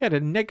 He had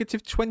a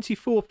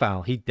 -24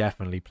 foul. He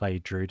definitely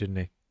played Drew, didn't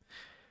he?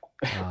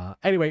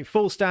 Anyway,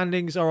 full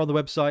standings are on the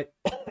website.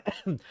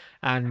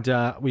 And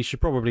we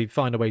should probably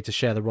find a way to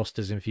share the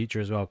rosters in future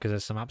as well, because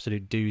there's some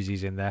absolute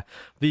doozies in there.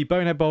 The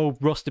Bonehead Bowl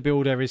roster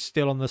builder is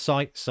still on the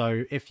site,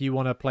 so if you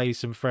want to play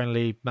some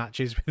friendly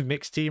matches with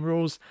mixed team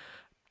rules,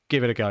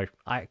 give it a go.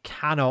 I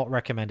cannot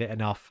recommend it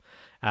enough.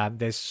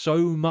 There's so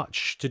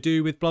much to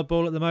do with Blood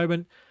Bowl at the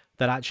moment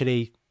that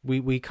actually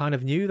we kind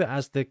of knew that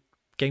as the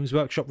Games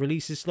Workshop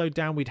releases slowed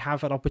down, we'd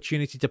have an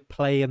opportunity to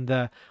play in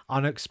the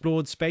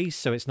unexplored space,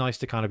 so it's nice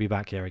to kind of be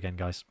back here again,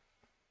 guys.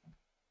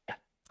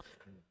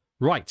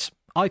 Right,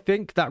 I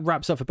think that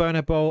wraps up for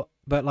Bonehead Bowl,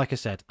 but like I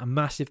said, a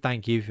massive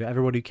thank you for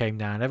everyone who came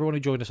down, everyone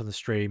who joined us on the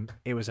stream.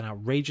 It was an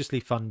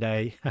outrageously fun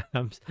day.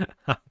 I'm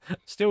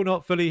still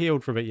not fully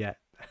healed from it yet,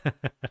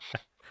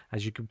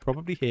 as you can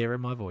probably hear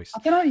in my voice. I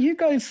don't know, you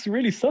guys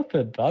really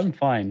suffered. I'm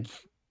fine.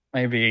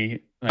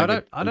 Maybe I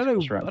don't know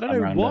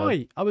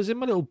why. I was in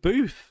my little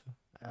booth.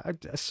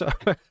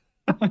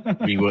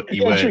 You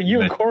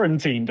were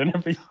quarantined and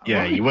everything.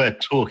 Yeah, you were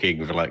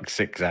talking for like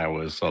 6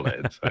 hours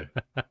solid. So.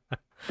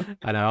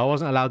 I know, I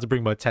wasn't allowed to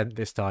bring my tent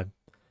this time,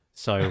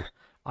 so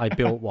I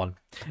built one.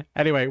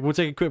 Anyway, we'll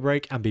take a quick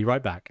break and be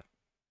right back.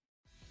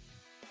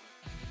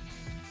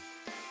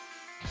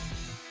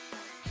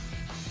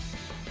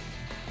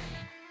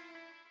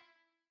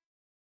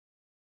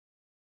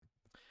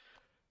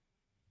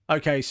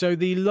 Okay, so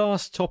the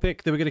last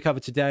topic that we're going to cover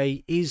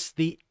today is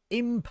the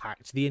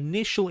impact, the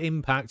initial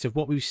impact of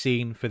what we've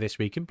seen for this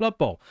week in Blood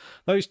Bowl.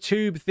 Those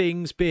two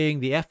things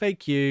being the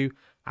FAQ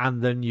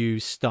and the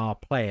new star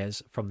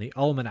players from the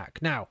Almanac.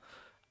 Now,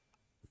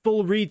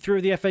 full read through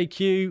of the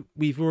FAQ,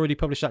 we've already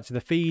published that to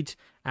the feed,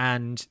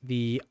 and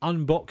the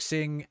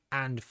unboxing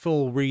and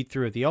full read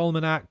through of the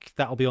Almanac,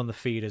 that'll be on the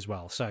feed as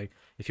well. So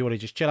if you want to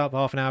just chill out for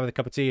half an hour with a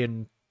cup of tea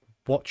and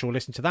watch or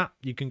listen to that,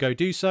 you can go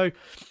do so.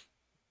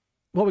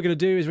 What we're going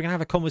to do is we're going to have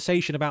a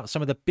conversation about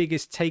some of the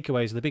biggest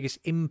takeaways, the biggest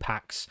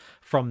impacts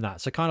from that.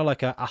 So kind of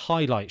like a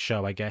highlight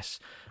show, I guess,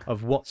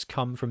 of what's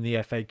come from the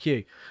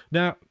FAQ.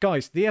 Now,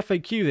 guys, the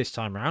FAQ this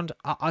time around,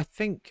 I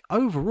think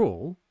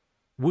overall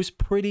was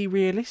pretty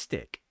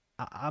realistic.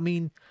 I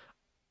mean,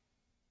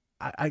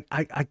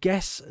 I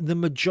guess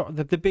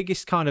the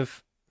biggest kind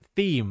of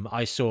theme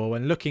I saw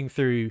when looking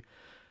through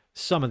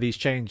some of these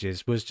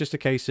changes was just a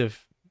case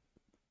of,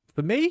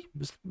 for me,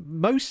 was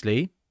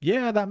mostly,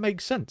 yeah, that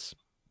makes sense.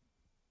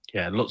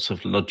 Yeah, lots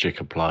of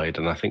logic applied,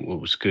 and I think what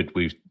was good,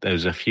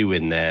 there's a few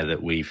in there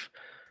that we've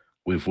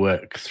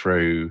worked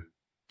through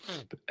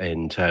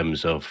in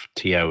terms of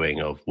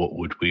TOing of what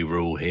would we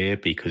rule here,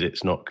 because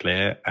it's not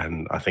clear,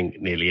 and I think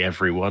nearly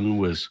everyone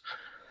was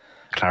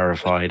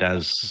clarified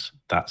as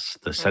that's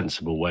the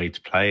sensible way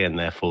to play, and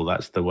therefore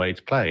that's the way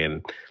to play.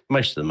 And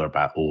most of them are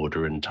about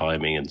order and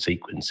timing and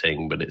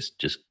sequencing, but it's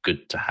just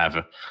good to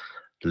have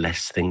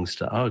less things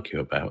to argue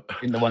about. I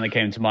think the one that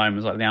came to mind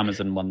was like the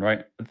Amazon one,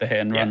 right? With the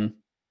hit and run,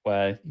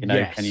 where, you know,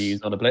 Yes. can you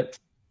use on a blitz?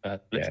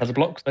 Blitz has a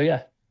block, so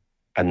yeah.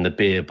 And the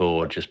beer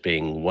board just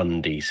being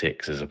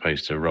 1d6 as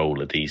opposed to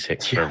roll a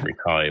d6 for every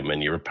time,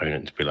 and your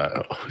opponent to be like,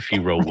 oh, if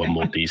you roll one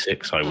more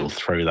d6, I will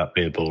throw that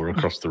beer ball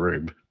across the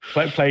room.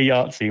 Play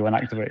Yahtzee when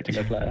activating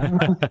a player.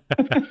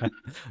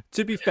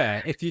 To be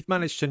fair, if you've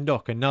managed to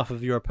knock enough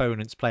of your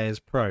opponent's players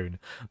prone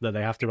that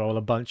they have to roll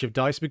a bunch of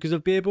dice because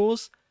of beer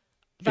balls,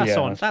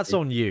 that's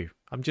on you.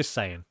 I'm just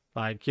saying,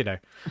 like, you know,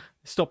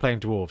 stop playing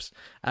dwarves.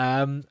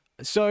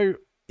 So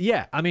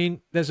yeah, I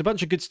mean, there's a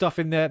bunch of good stuff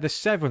in there. The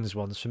sevens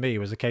ones for me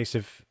was a case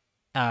of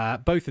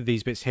both of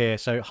these bits here.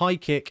 So high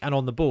kick and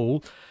on the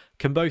ball,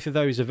 can both of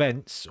those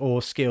events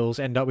or skills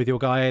end up with your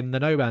guy in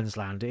the no man's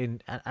land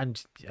and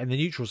the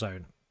neutral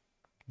zone?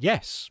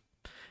 Yes.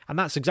 And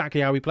that's exactly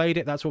how we played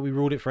it. That's what we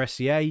ruled it for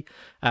SCA.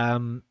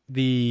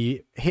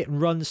 The hit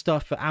and run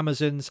stuff for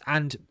Amazons.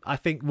 And I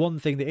think one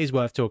thing that is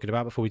worth talking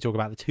about before we talk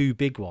about the two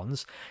big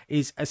ones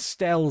is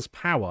Estelle's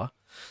power.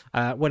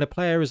 When a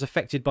player is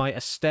affected by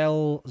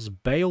Estelle's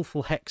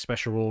Baleful Hex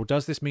special rule,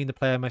 does this mean the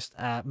player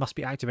must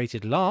be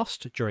activated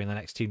last during the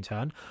next team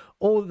turn,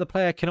 or that the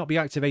player cannot be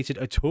activated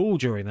at all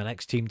during the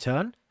next team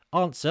turn?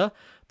 Answer: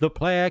 the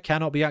player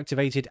cannot be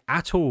activated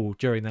at all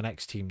during the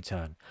next team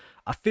turn.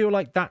 I feel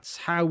like that's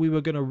how we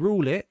were going to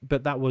rule it,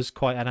 but that was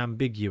quite an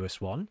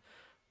ambiguous one.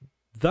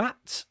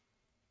 That's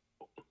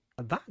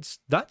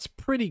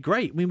pretty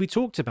great. I mean, we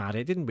talked about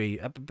it, didn't we,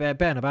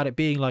 Ben, about it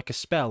being like a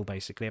spell,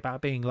 basically,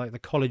 about being like the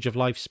College of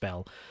Life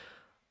spell.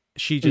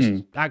 She just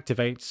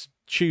activates,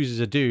 chooses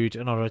a dude,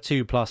 and on a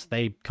 2+,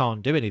 they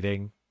can't do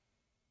anything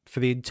for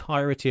the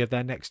entirety of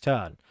their next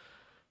turn.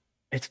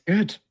 It's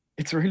good.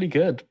 It's really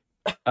good.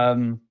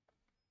 So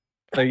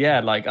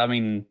yeah, like, I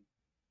mean,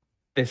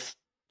 this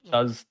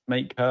does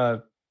make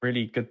her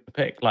really good to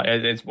pick. Like,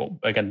 it's what,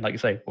 again, like you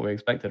say, what we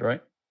expected,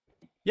 right?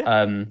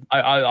 Yeah.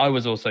 I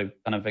was also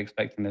kind of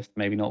expecting this to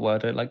maybe not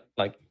word it like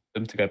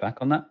them to go back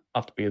on that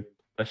after we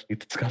especially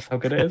discussed how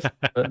good it is.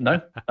 But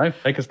no,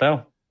 take us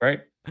down.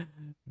 Great.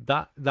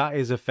 That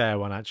is a fair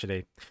one,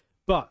 actually.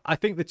 But I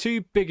think the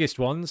two biggest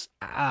ones,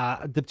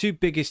 the two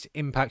biggest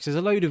impacts, there's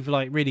a load of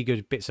like really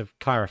good bits of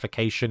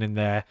clarification in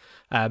there.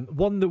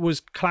 One that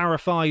was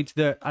clarified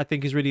that I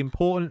think is really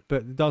important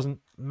but doesn't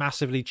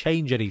massively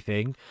change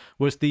anything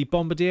was the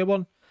Bombardier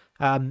one.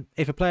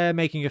 If a player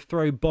making a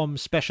throw bomb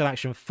special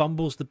action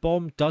fumbles the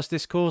bomb, does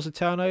this cause a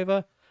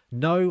turnover?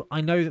 No.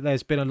 I know that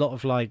there's been a lot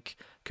of like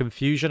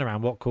confusion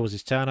around what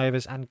causes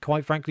turnovers, and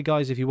quite frankly,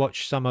 guys, if you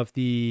watch some of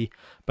the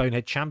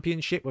Bonehead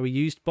Championship where we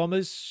used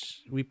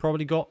bombers, we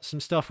probably got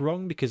some stuff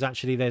wrong, because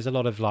actually there's a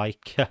lot of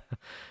like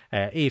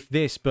if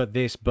this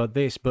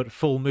but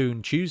full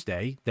moon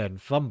Tuesday then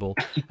fumble.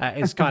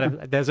 It's kind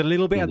of, there's a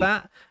little bit of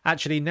that.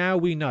 Actually, now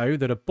we know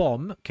that a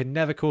bomb can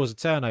never cause a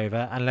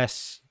turnover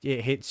unless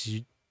it hits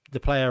the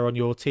player on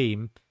your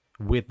team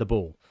with the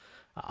ball.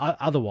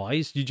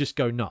 Otherwise, you just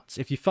go nuts.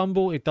 If you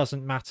fumble, it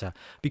doesn't matter,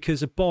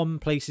 because a bomb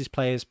places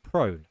players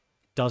prone,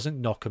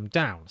 doesn't knock them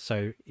down,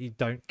 so you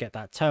don't get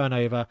that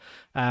turnover,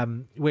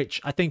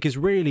 which I think is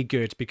really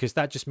good, because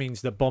that just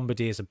means that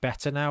Bombardiers are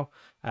better now.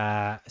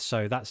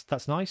 So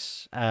that's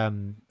nice.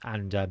 And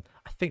I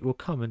think we'll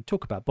come and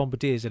talk about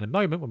Bombardiers in a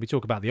moment when we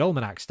talk about the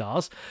Almanac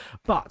stars.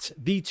 But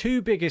the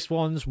two biggest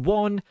ones,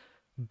 one,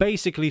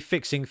 basically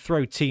fixing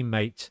throw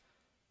teammate.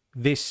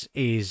 This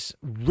is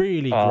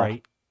really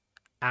great.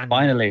 And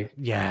finally.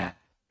 Yeah.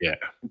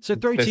 So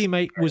throw This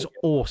teammate was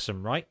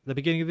awesome, right? The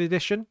beginning of the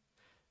edition.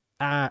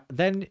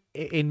 Then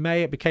in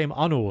May it became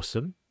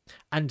unawesome,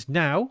 and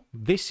now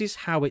this is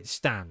how it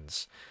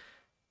stands.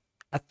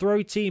 A throw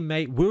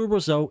teammate will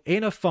result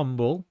in a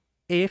fumble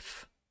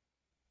if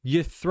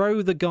you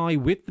throw the guy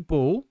with the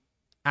ball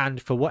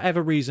and for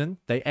whatever reason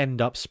they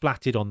end up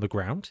splatted on the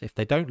ground. If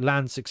they don't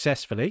land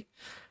successfully,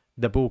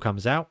 the ball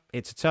comes out,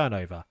 it's a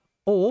turnover.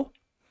 Or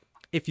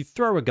if you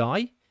throw a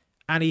guy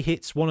and he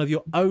hits one of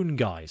your own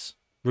guys,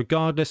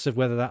 regardless of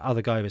whether that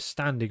other guy was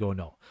standing or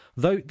not.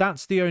 Though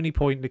that's the only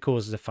point that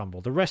causes a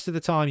fumble. The rest of the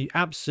time, you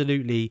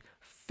absolutely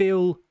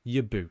fill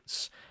your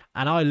boots.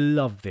 And I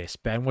love this.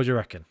 Ben, what do you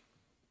reckon?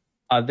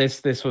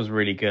 This was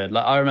really good.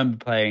 Like I remember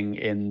playing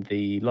in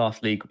the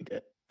last league we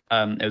did.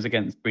 It was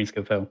against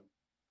Greenskill Phil.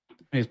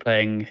 He was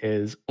playing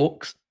his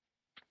Orcs,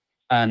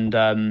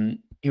 and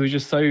he was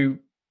just so.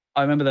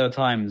 I remember there were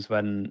times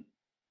when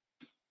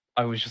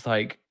I was just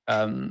like,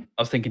 I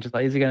was thinking just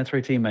like, is he going to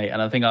throw teammate?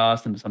 And I think I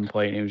asked him at some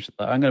point, and he was just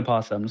like, I'm going to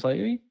pass it. I'm just like,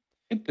 you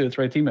could do a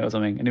throw teammate or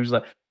something. And he was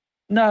like,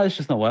 no, it's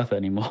just not worth it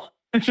anymore.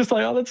 It's just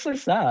like, oh, that's so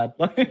sad.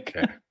 Like,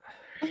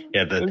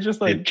 yeah,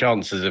 just like, the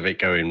chances of it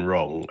going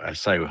wrong are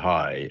so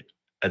high,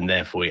 and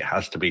therefore it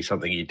has to be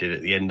something you did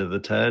at the end of the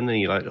turn. And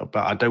you're like, oh,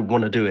 but I don't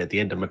want to do it at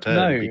the end of my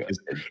turn because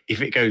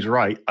if it goes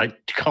right,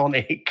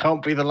 it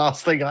can't be the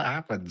last thing that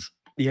happens.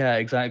 Yeah,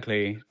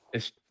 exactly.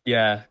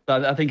 Yeah,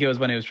 I think it was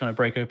when he was trying to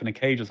break open a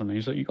cage or something.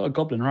 He's like, you got a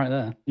goblin right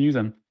there. Use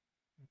him.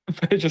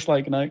 But it's just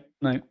like, no.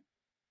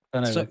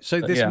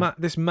 So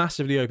this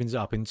massively opens it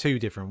up in two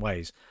different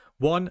ways.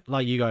 One,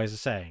 like you guys are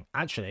saying,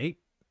 actually,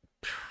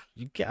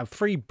 you get a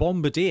free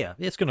bombardier.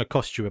 It's going to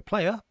cost you a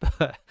player,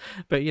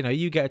 but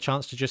you get a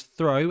chance to just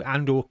throw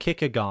and or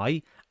kick a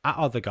guy at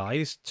other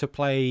guys to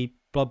play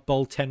Blood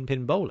Bowl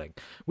 10-pin bowling,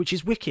 which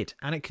is wicked,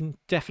 and it can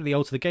definitely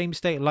alter the game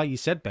state. Like you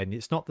said, Ben,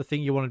 it's not the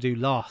thing you want to do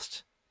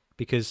last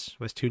because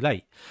it's too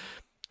late.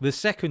 The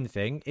second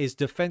thing is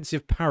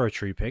defensive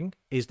paratrooping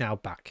is now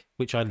back,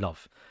 which I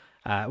love,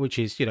 which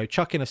is,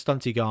 chucking a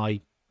stunty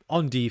guy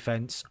on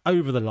defense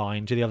over the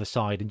line to the other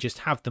side and just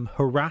have them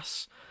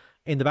harass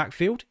in the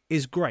backfield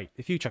is great.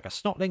 If you chuck a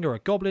snotling or a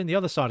goblin the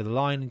other side of the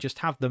line and just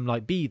have them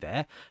be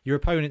there, your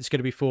opponent's going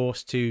to be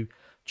forced to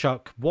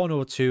chuck one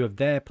or two of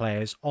their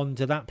players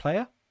onto that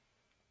player.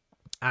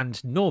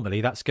 And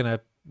normally that's going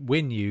to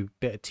win you a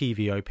bit of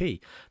TVOP.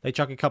 They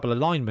chuck a couple of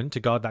linemen to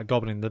guard that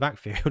goblin in the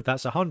backfield.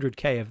 That's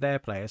 100k of their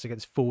players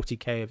against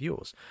 40k of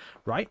yours,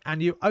 right?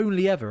 And you're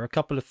only ever a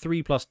couple of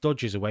 3+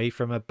 dodges away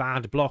from a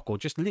bad block or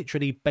just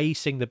literally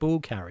basing the ball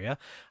carrier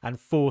and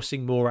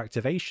forcing more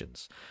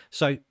activations.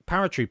 So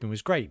paratrooping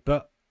was great,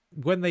 but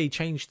when they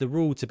changed the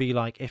rule to be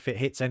like, if it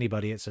hits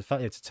anybody, it's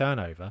a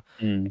turnover,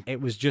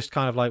 it was just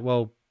kind of like,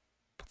 well,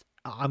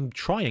 I'm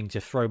trying to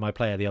throw my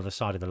player the other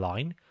side of the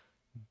line.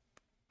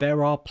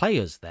 There are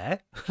players there.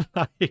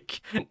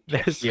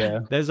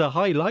 There's a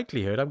high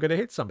likelihood I'm going to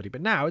hit somebody.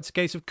 But now it's a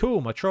case of,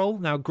 cool, my troll,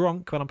 now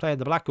Gronk, when I'm playing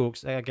the Black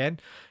Orcs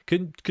again,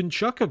 can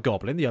chuck a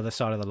goblin the other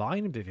side of the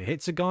line. If it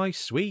hits a guy,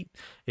 sweet.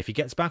 If he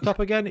gets back up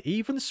again,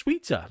 even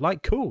sweeter.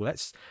 Cool,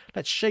 let's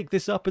shake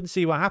this up and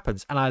see what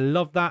happens. And I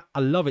love that.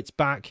 I love it's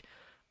back.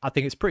 I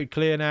think it's pretty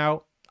clear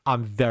now.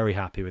 I'm very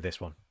happy with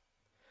this one.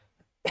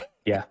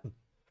 Yeah,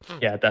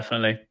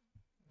 definitely.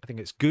 I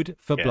think it's good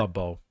for Blood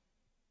Bowl.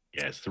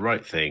 Yeah, it's the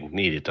right thing.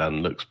 Needed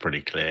done. Looks pretty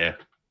clear.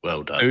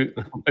 Well done.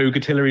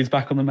 Ogre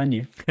back on the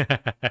menu.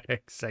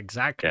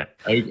 Exactly.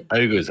 Yeah.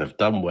 Ogres have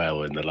done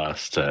well in the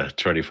last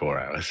 24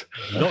 hours.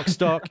 Lock,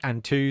 stock,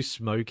 and 2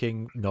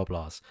 smoking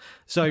Noblars.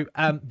 So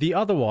the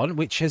other one,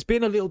 which has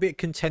been a little bit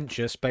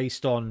contentious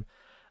based on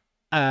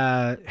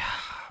the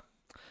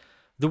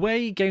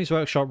way Games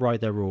Workshop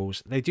write their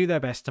rules, they do their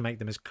best to make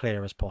them as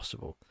clear as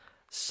possible.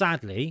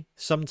 Sadly,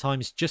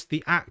 sometimes just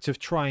the act of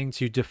trying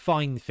to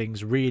define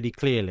things really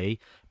clearly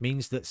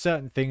means that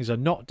certain things are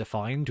not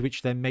defined,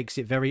 which then makes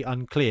it very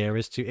unclear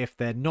as to if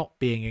they're not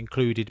being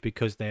included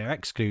because they're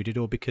excluded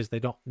or because they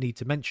don't need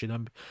to mention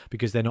them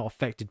because they're not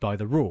affected by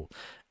the rule.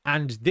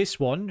 And this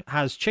one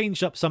has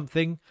changed up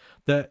something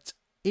that,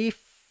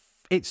 if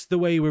it's the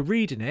way we're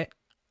reading it,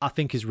 I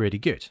think is really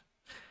good.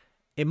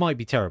 It might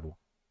be terrible.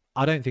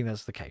 I don't think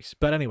that's the case.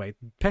 But anyway,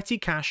 petty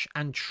cash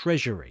and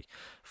treasury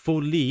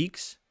for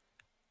leagues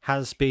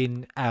has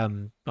been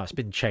it's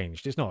been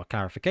changed. It's not a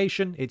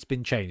clarification, it's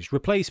been changed.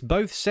 Replace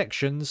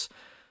section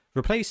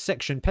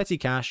petty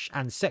cash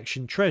and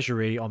section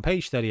treasury on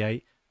page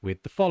 38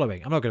 with the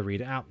following. I'm not going to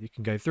read it out, you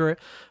can go through it,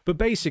 but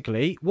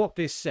basically what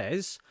this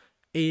says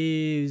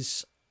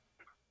is,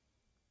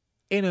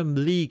 in a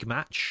league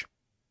match,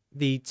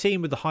 the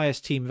team with the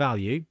highest team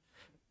value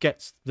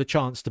gets the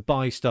chance to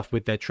buy stuff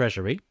with their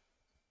treasury.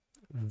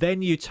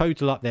 Then you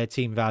total up their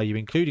team value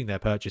including their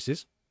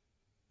purchases,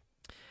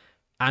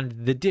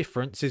 and the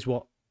difference is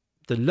what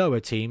the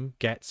lower team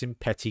gets in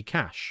petty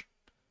cash,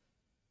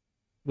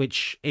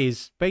 which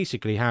is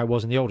basically how it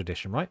was in the old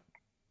edition, right?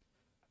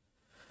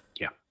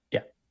 Yeah.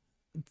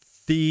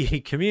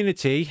 The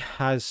community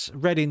has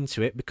read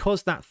into it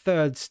because that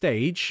third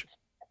stage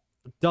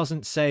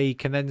doesn't say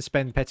can then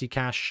spend petty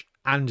cash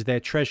and their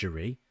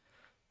treasury.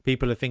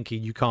 People are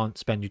thinking you can't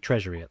spend your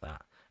treasury at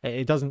that.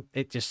 It doesn't.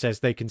 It just says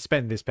they can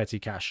spend this petty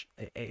cash.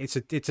 It's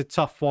a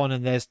tough one,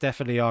 and there's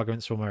definitely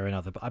arguments one way or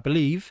another. But I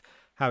believe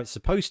how it's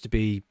supposed to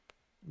be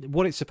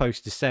what it's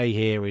supposed to say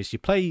here is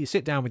you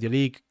sit down with your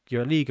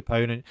league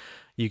opponent,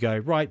 you go,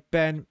 right,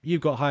 Ben,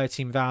 you've got higher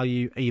team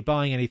value. Are you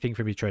buying anything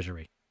from your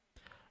treasury?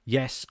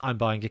 Yes, I'm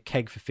buying a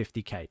keg for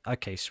 50k.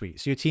 Okay,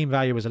 sweet. So your team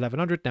value was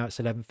 1100, now it's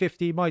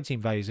 1150. My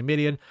team value is a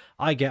million.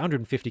 I get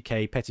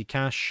 150k petty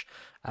cash.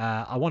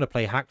 I want to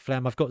play Hack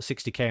Phlegm. I've got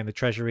 60k in the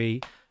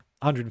treasury,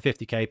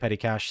 150k petty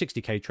cash,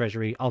 60k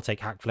treasury. I'll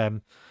take Hack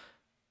Phlegm.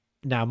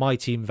 Now my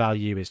team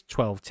value is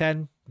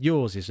 1210.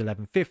 Yours is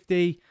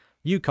 1150.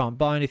 You can't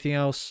buy anything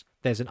else.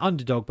 There's an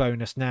underdog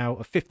bonus now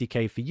of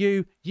 50k for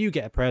you. You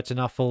get a prayer to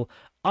Nuffle.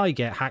 I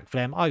get Hack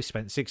Phlegm. I've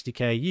spent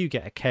 60k. You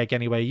get a keg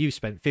anyway. You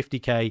spent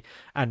 50k.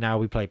 And now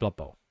we play Blood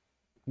Bowl.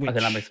 I think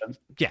that makes sense.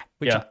 Yeah.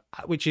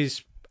 Which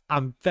is,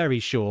 I'm very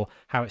sure,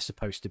 how it's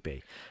supposed to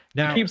be.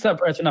 Now, it keeps that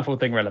prayer to Nuffle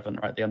thing relevant,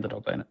 right? The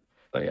underdog bonus.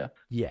 So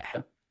yeah.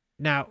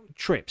 Now,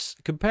 Trips,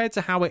 compared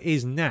to how it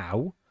is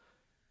now,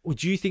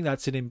 do you think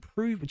that's an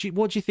improvement?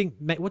 What do you think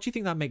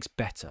that makes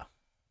better?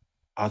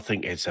 I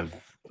think it's a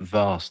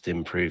vast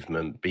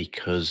improvement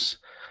because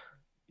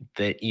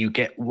that you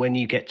get when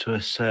you get to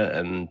a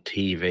certain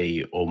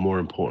TV or, more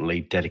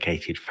importantly,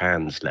 dedicated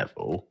fans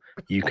level,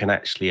 you can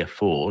actually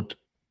afford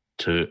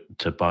to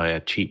buy a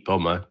cheap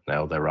bomber.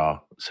 Now there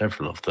are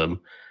several of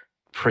them,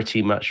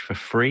 pretty much for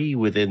free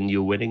within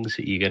your winnings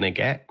that you're going to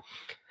get.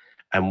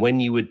 And when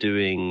you were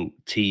doing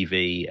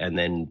TV and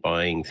then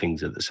buying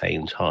things at the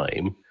same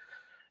time,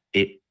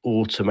 it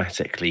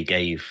automatically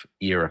gave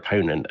your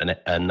opponent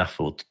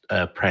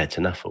a prayer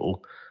to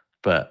Nuffle,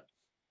 but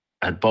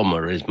a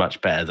bomber is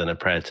much better than a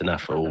prayer to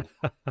Nuffle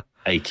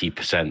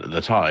 80% of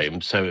the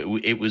time. So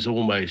it was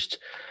almost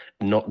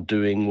not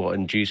doing what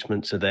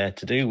inducements are there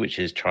to do, which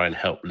is try and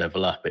help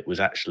level up. It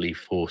was actually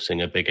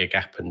forcing a bigger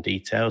gap in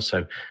detail.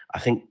 So I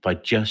think by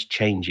just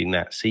changing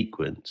that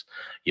sequence,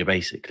 you're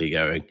basically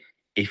going,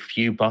 if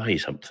you buy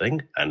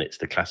something, and it's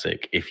the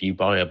classic, if you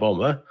buy a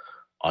bomber,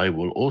 I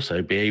will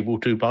also be able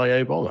to buy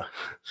a bomber.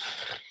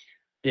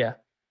 Yeah.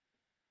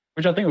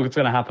 Which I think is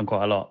going to happen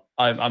quite a lot.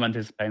 I'm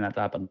anticipating that to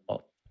happen a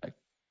lot.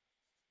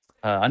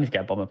 I need to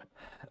get a bomber.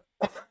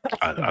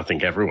 I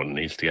think everyone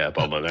needs to get a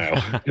bomber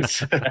now.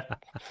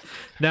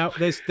 Now,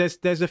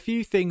 there's a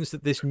few things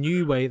that this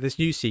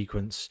new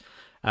sequence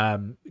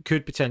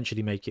could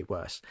potentially make it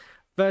worse.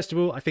 First of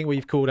all, I think what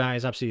you've called out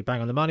is absolutely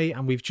bang on the money,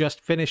 and we've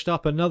just finished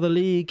up another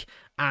league,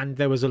 and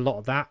there was a lot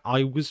of that.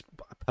 I was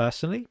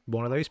personally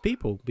one of those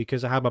people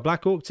because I had my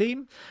Black Orc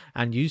team,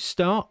 and you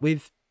start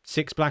with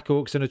 6 Black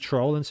Orcs and a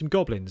Troll and some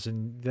Goblins,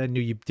 and then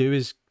you do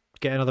is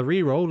get another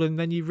reroll, and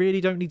then you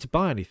really don't need to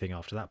buy anything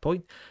after that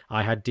point.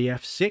 I had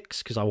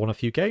DF6 because I won a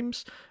few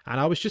games, and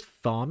I was just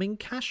farming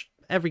cash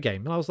every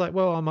game, and I was like,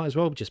 well, I might as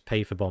well just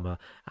pay for bomber.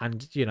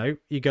 And you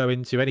go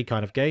into any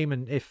kind of game,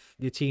 and if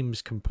your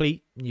team's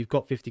complete and you've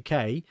got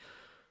 50k,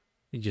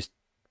 you just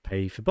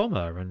pay for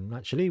bomber, and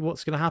actually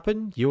what's going to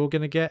happen, you're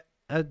going to get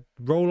a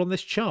roll on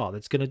this chart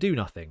that's going to do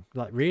nothing.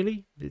 Like,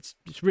 really, it's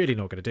really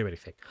not going to do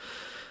anything.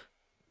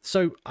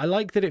 So I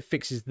like that it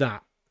fixes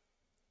that.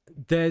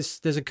 There's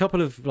a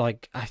couple of,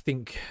 like, I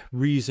think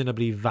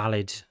reasonably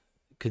valid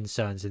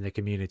concerns in the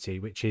community,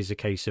 which is a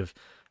case of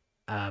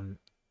I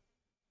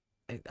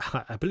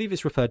believe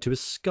it's referred to as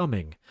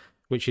scumming,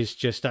 which is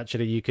just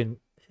actually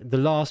the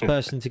last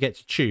person to get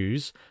to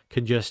choose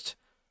can just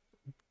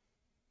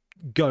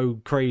go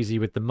crazy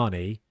with the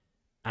money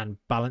and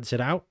balance it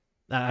out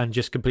and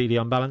just completely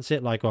unbalance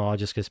it. Like, oh, I'm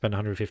just going to spend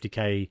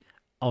 150k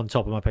on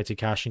top of my petty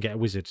cash and get a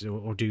wizard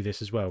or do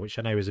this as well, which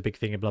I know is a big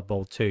thing in Blood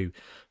Bowl 2.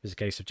 It's a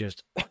case of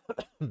just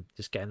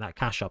getting that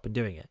cash up and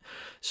doing it.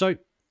 So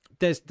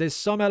there's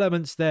some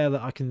elements there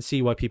that I can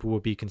see why people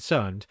would be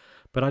concerned,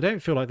 but I don't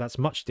feel like that's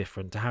much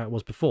different to how it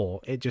was before.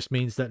 It just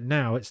means that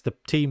now it's the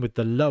team with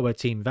the lower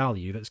team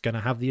value that's going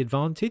to have the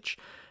advantage.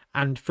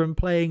 And from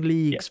playing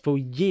leagues for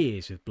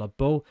years with Blood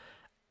Bowl,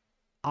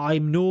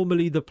 I'm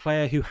normally the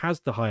player who has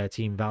the higher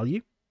team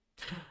value.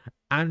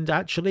 And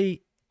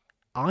actually,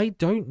 I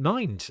don't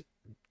mind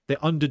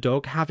the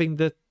underdog having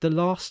the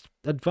last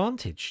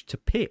advantage to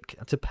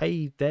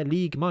pay their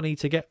league money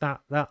to get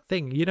that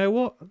thing. You know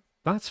what?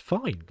 That's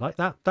fine. Like,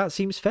 that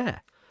seems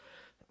fair.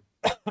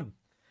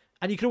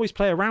 And you can always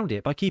play around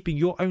it by keeping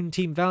your own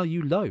team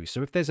value low.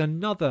 So if there's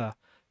another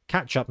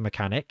catch-up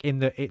mechanic in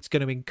that it's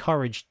going to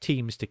encourage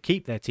teams to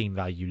keep their team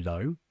value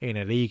low in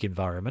a league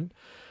environment,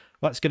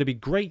 that's going to be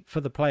great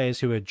for the players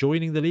who are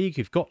joining the league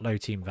who've got low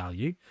team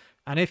value.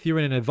 And if you're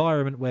in an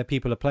environment where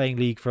people are playing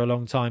league for a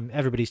long time,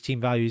 everybody's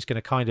team value is going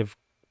to kind of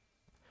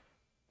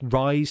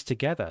rise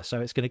together.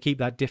 So it's going to keep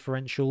that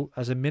differential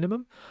as a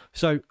minimum.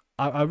 So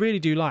I really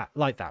do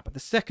like that. But the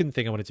second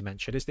thing I wanted to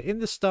mention is that in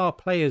the star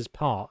players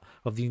part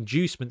of the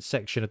inducement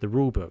section of the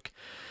rulebook,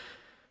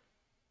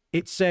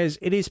 it says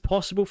it is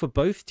possible for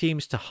both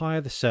teams to hire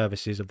the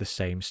services of the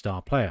same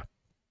star player.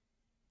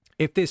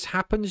 If this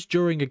happens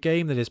during a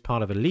game that is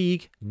part of a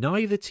league,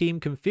 neither team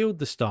can field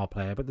the star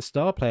player, but the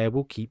star player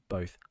will keep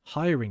both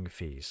hiring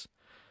fees.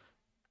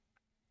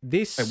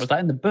 This Wait, was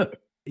that in the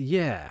book?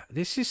 Yeah,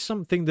 this is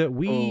something that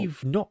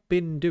we've not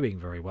been doing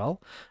very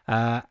well,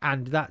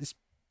 and that's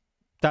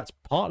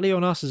partly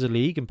on us as a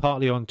league and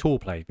partly on tour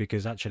play,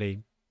 because actually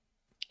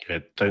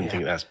I don't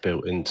think that's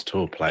built into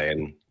tour play,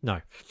 and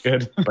No.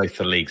 Good. both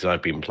the leagues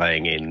I've been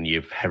playing in,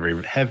 you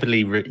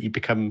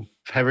become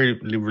heavily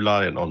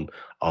reliant on.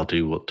 I'll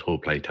do what tour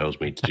play tells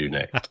me to do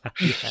next.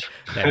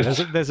 Yeah,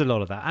 there's a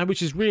lot of that, and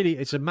which is really,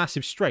 it's a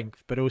massive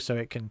strength, but also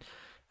it can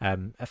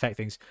affect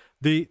things.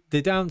 The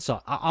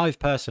downside, I've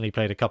personally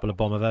played a couple of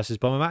bomber versus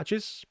bomber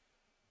matches,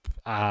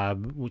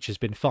 which has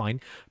been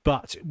fine.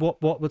 But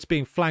what's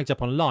being flagged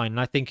up online, and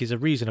I think is a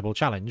reasonable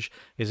challenge,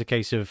 is a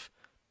case of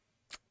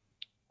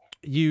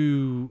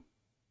you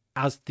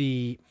as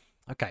the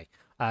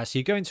so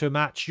you go into a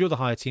match, you're the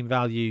higher team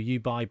value, you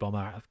buy bomber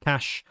out of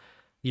cash,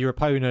 your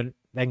opponent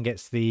then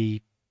gets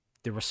the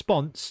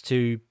response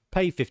to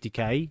pay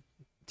 50k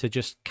to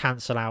just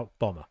cancel out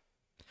bomber,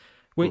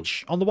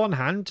 which on the one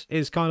hand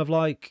is kind of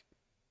like,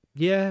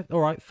 yeah,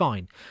 all right,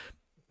 fine,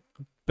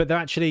 but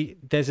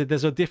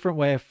there's a different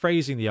way of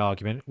phrasing the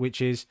argument,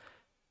 which is,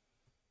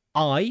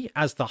 I,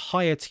 as the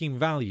higher team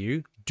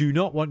value, do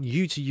not want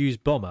you to use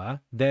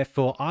bomber,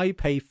 therefore I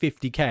pay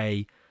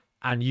 50k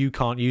and you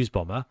can't use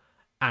bomber.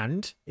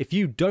 And if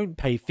you don't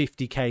pay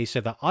 50k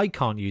so that I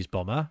can't use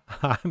bomber,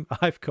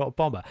 I've got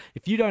bomber.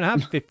 If you don't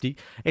have 50,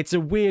 it's a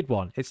weird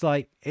one. It's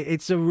like,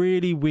 it's a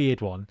really weird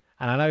one.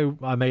 And I know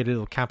I made a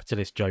little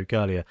capitalist joke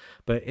earlier,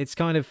 but it's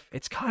kind of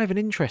an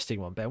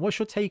interesting one. Ben, what's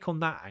your take on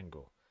that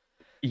angle?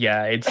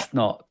 Yeah,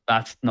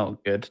 that's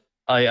not good.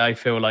 I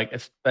feel like,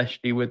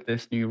 especially with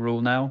this new rule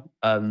now,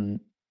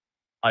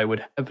 I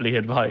would heavily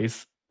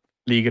advise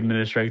league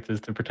administrators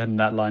to pretend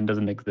that line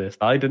doesn't exist.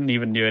 I didn't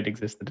even knew it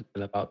existed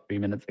until about 3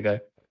 minutes ago.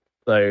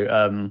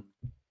 So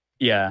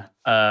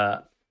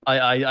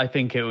I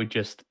think it would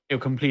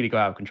completely go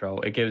out of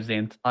control. It gives the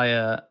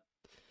entire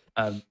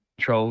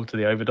control to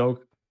the overdog.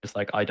 Just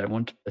like, I don't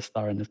want a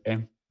star in this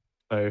game,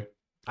 so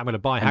I'm going to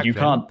buy and you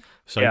Hackman, can't.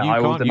 so Yeah, you I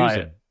will can't deny use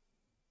it. him.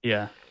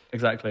 Yeah,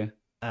 exactly.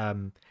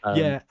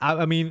 Yeah,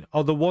 I mean,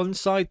 on the one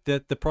side,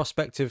 the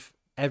prospect of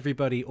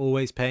everybody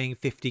always paying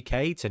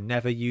 50k to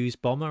never use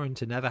bomber and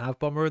to never have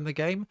bomber in the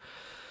game,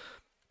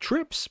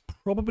 Trip's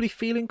probably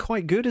feeling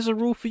quite good as a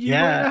rule for you.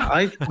 Yeah,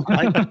 right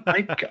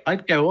now.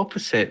 I'd go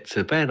opposite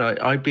to Ben.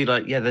 I'd be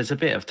like, yeah, there's a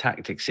bit of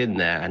tactics in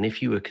there, and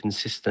if you were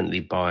consistently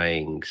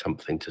buying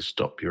something to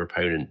stop your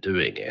opponent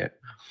doing it,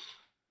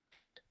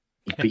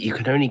 but you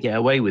can only get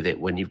away with it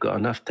when you've got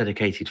enough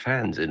dedicated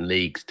fans in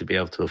leagues to be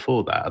able to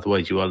afford that.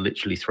 Otherwise, you are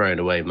literally throwing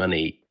away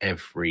money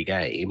every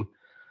game.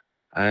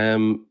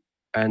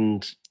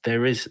 And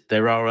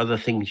there are other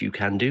things you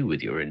can do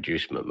with your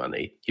inducement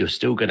money. You're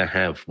still going to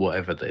have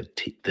whatever the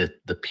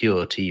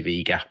pure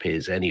TV gap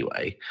is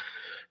anyway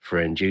for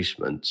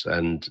inducements,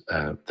 and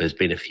there's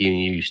been a few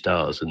new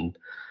stars and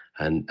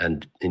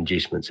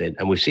inducements in,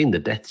 and we've seen the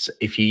deaths.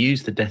 If you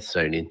use the death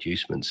zone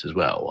inducements as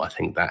well, I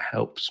think that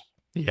helps.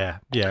 Yeah.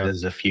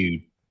 There's a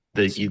few.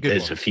 There's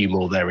a few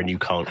more there, and you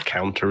can't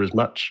counter as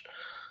much.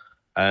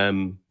 But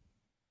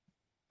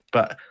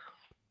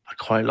I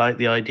quite like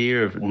the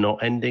idea of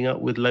not ending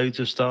up with loads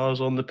of stars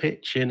on the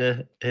pitch in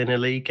a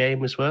league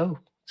game as well.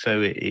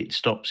 So it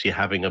stops you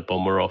having a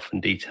bomber off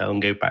and detail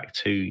and go back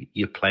to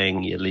you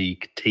playing your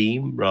league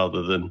team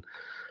rather than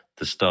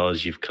the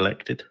stars you've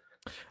collected.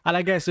 And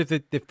I guess if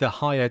the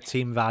higher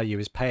team value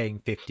is paying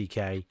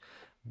 50k,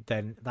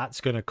 then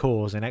that's going to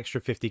cause an extra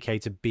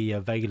 50k to be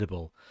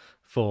available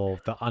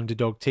for the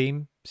underdog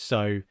team.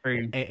 So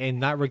in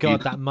that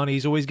regard, that money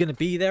is always going to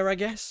be there, I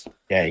guess.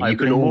 Yeah, you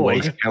can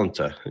always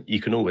counter. You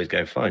can always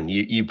go, fine,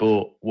 you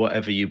bought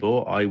whatever you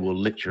bought, I will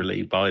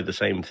literally buy the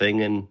same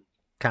thing and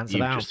cancel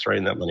you've out. just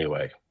thrown that money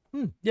away.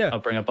 Yeah. I'll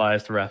bring a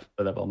biased ref,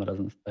 but that bomber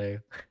doesn't stay.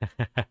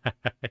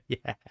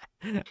 Yeah,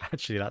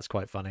 actually, that's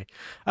quite funny.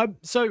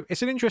 So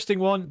it's an interesting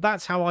one.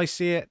 That's how I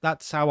see it.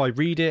 That's how I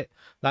read it.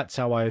 That's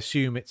how I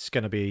assume it's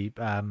going to be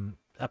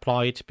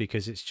applied,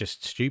 because it's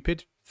just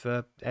stupid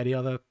for any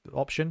other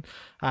option.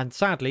 And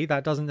sadly,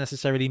 that doesn't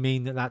necessarily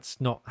mean that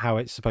that's not how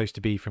it's supposed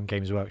to be from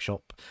Games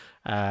Workshop.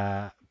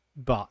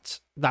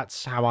 But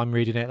that's how I'm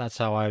reading it. That's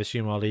how I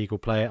assume our league will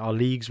play it. Our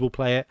leagues will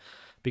play it,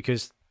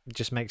 because it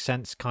just makes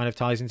sense, kind of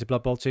ties into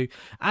Blood Bowl 2.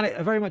 And it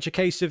very much a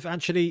case of,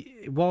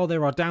 actually, while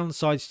there are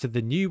downsides to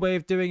the new way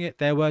of doing it,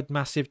 there were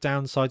massive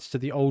downsides to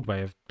the old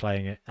way of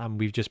playing it. And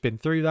we've just been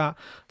through that,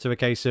 to a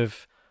case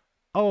of,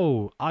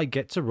 oh, I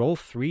get to roll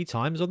 3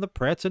 times on the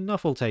prayer to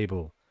Nuffle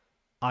table.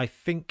 I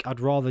think I'd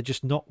rather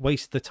just not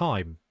waste the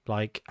time.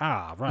 Like,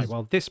 right,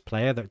 well, this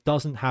player that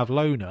doesn't have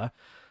Loner,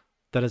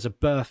 that has a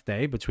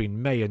birthday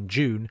between May and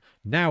June,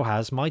 now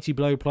has Mighty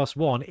Blow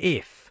 +1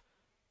 if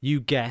you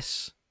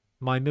guess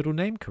my middle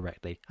name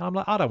correctly. And I'm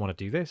like, I don't want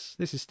to do this.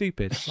 This is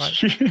stupid.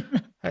 Like,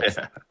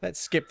 let's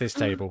skip this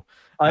table.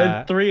 I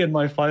had 3 in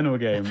my final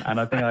game,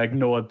 and I think I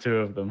ignored 2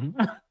 of them.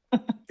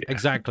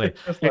 Exactly.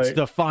 It's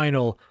the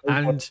final,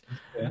 and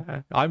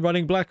I'm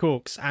running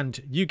Blackhawks,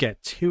 and you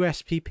get 2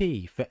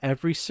 SPP for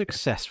every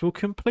successful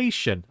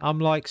completion. I'm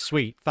like,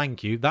 sweet,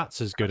 thank you. That's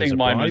as good I as think a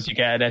mine bribe. was you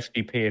get an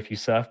SPP if you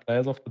surf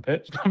players off the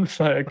pitch. I'm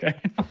so okay.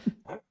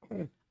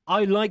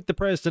 I like the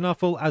prayers to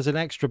Nuffle as an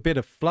extra bit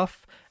of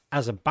fluff.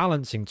 As a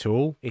balancing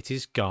tool, it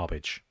is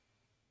garbage.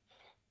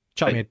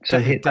 Chuck me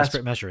a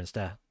desperate measure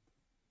instead.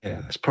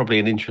 Yeah, it's probably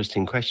an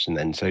interesting question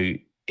then. So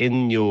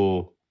in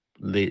your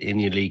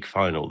league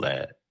final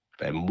there,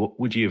 then what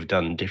would you have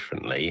done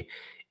differently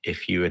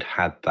if you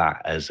had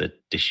that as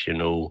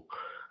additional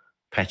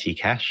petty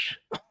cash?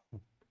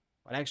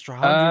 An extra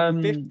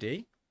Um,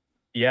 150.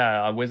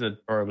 yeah, a wizard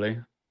probably.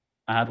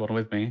 I had one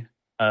with me.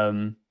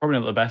 Probably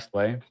not the best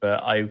way,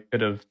 but I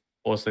could have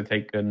also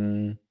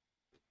taken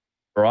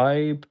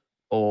bribe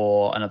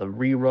or another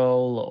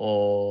reroll,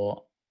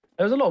 or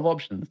there was a lot of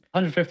options.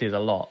 150 is a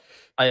lot.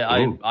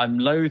 I'm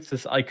loath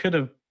to. I could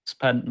have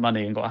spent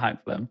money and got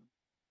hacked for them,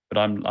 but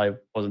I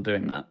wasn't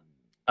doing that.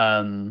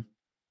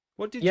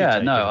 What did you Yeah,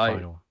 take no, in the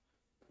final?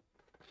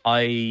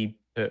 I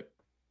took.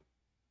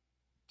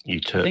 You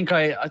took. I think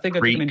I took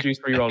an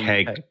induced reroll a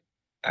keg,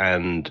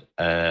 and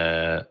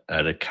a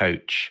and a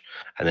coach,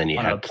 and then you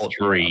had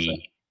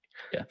three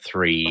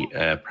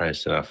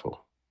prayers to Nuffle.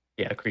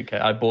 Yeah, Creek K.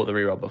 I bought the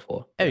reroll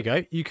before. There you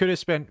go. You could have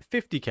spent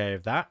 50k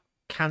of that,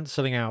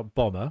 cancelling out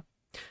Bomber,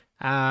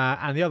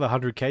 and the other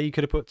 100k you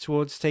could have put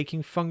towards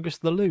taking Fungus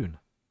the Loon.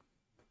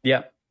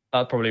 Yeah,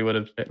 that probably would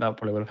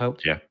have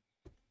helped. Yeah.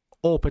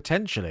 Or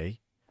potentially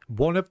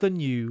one of the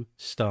new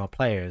star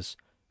players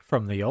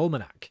from the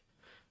Almanac,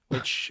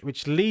 which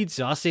leads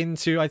us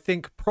into, I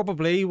think,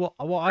 probably what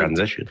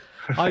Transition.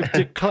 I've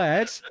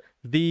declared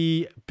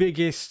the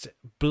biggest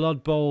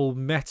Blood Bowl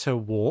meta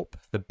warp,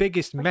 the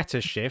biggest meta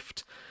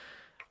shift.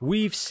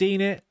 We've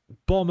seen it.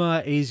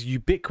 Bomber is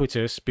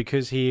ubiquitous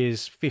because he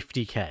is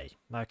 50k,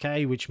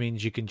 okay? Which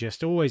means you can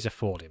just always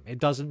afford him. It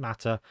doesn't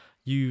matter.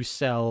 You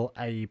sell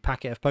a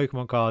packet of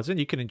Pokemon cards and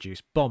you can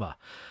induce Bomber,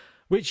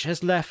 which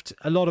has left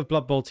a lot of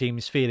Blood Bowl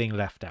teams feeling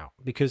left out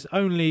because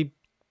only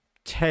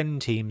 10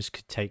 teams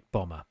could take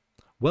Bomber.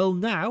 Well,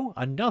 now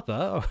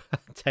another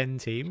 10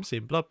 teams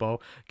in Blood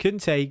Bowl can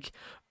take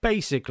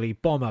basically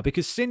Bomber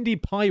because Cindy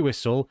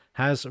Piewhistle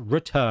has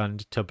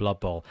returned to Blood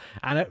Bowl.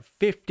 And at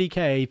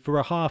 50k for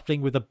a halfling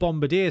with a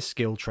Bombardier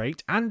skill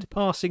trait and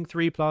passing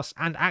 3+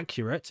 and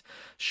accurate,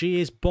 she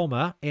is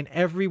Bomber in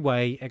every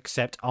way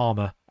except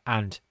armor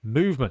and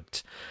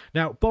movement.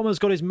 Now, Bomber's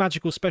got his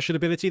magical special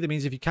ability. That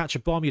means if you catch a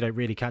bomb, you don't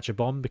really catch a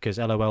bomb because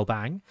LOL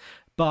bang.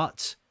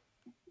 But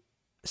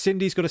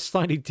Cindy's got a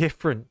slightly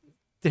different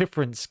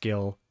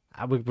skill.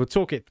 We'll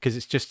talk it because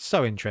it's just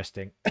so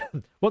interesting.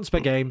 Once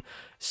per game,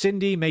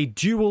 Cindy may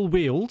dual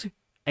wield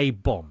a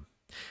bomb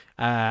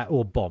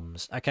or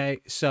bombs. Okay,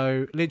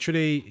 so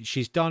literally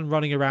she's done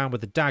running around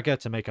with the dagger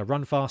to make her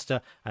run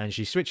faster, and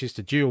she switches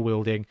to dual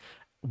wielding.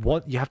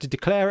 What you have to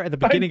declare it at the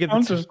beginning of the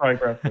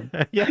Counter-Strike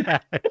reference. Yeah,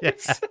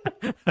 yes.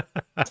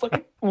 It's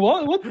like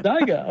what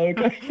dagger?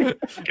 Okay,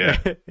 Yeah.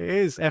 It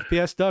is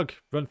FPS Doug.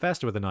 Run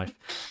faster with a knife.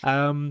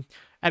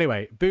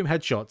 Anyway, boom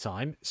headshot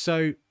time.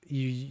 So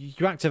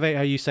you activate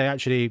her, you say,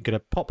 actually, I'm going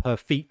to pop her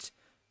feet,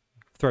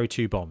 throw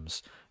 2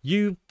 bombs.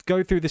 You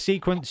go through the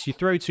sequence, you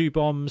throw 2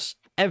 bombs,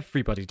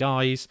 everybody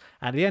dies.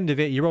 At the end of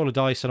it, you roll a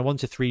dice, and a 1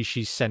 to 3,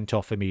 she's sent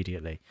off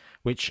immediately,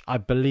 which I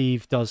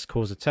believe does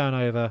cause a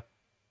turnover.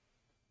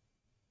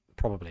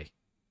 Probably.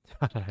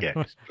 I don't know.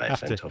 Yeah, player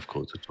sent off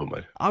cause a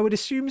turnover. I would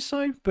assume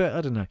so, but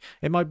I don't know.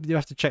 It might. You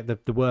have to check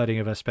the wording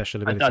of her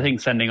special ability. I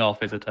think sending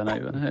off is a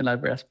turnover in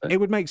every aspect. It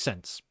would make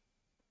sense.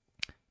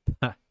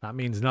 That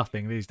means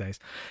nothing these days.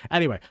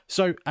 Anyway,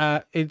 so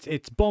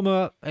it's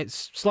Bomber.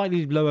 It's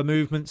slightly lower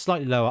movement,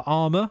 slightly lower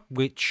armor,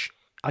 which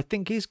I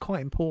think is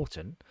quite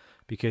important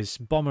because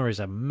Bomber is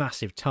a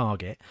massive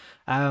target.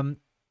 And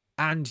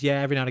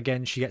yeah, every now and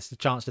again she gets the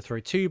chance to throw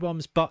 2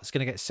 bombs, but it's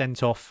going to get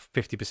sent off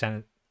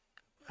 50%.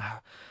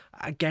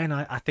 Again,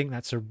 I think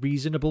that's a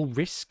reasonable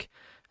risk.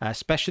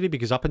 Especially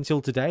because up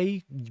until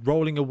today,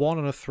 rolling a 1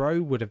 on a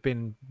throw would have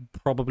been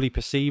probably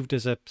perceived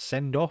as a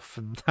send-off,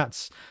 and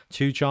that's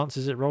 2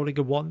 chances at rolling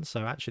a 1,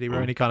 so actually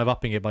we're only kind of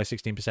upping it by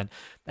 16%.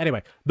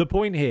 Anyway, the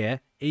point here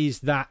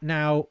is that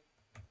now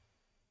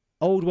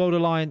Old World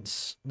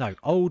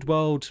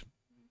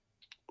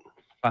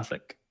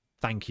Classic.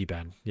 Thank you,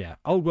 Ben. Yeah,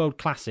 Old World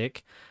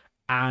Classic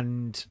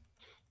and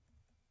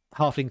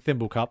Halfling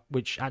Thimble Cup,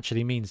 which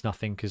actually means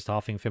nothing because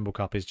Halfling Thimble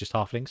Cup is just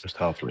halflings. Just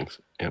halflings,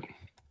 yep.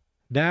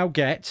 Now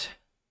get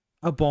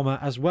a bomber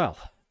as well.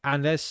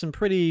 And there's some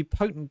pretty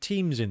potent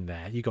teams in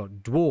there. You've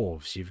got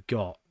dwarves, you've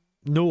got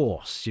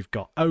Norse, you've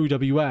got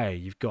OWA,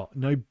 you've got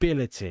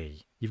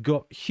nobility, you've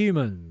got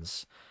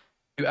humans.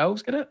 Do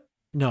elves get it?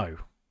 No.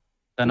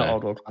 They're not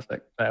Old World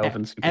Classic. They're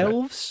elves.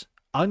 Elves,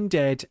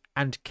 undead,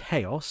 and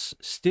chaos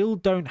still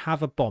don't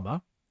have a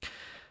bomber.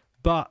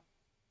 But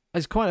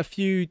there's quite a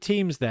few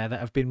teams there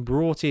that have been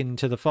brought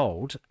into the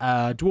fold.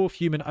 Dwarf,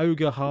 human,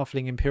 ogre,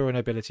 halfling, imperial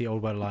nobility,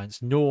 Old World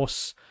Alliance,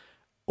 Norse,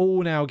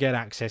 all now get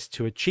access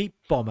to a cheap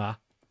bomber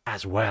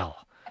as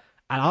well.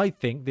 And I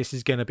think this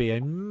is going to be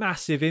a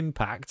massive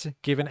impact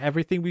given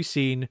everything we've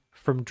seen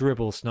from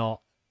Dribble Snot.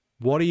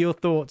 What are your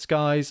thoughts,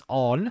 guys,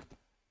 on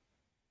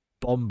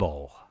Bomb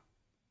Bowl?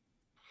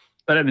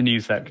 But in the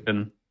news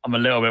section, I'm a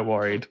little bit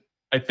worried.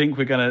 I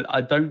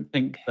don't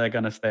think they're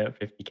going to stay at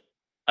 50k.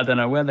 I don't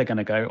know where they're going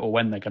to go or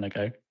when they're going to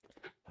go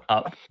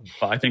up,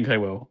 but I think they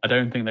will. I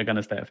don't think they're going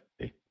to stay at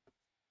 50.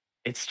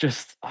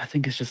 I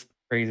think it's just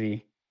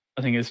crazy.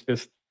 I think it's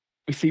just,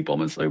 We see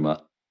bombers so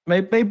much.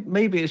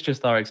 Maybe it's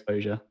just our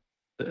exposure.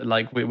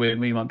 Like we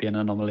might be an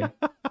anomaly.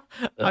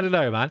 I don't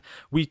know, man.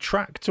 We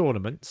track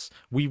tournaments,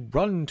 we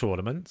run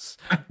tournaments,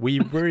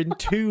 we're in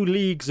 2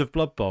 leagues of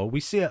Blood Bowl. We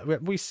see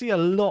a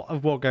lot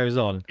of what goes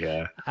on.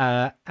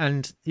 Yeah.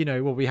 And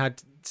we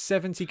had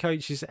 70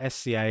 coaches at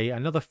SCA,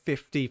 another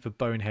 50 for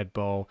Bonehead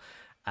Bowl.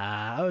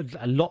 A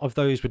lot of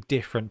those were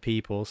different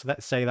people. So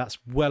let's say that's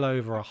well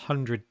over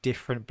 100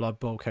 different Blood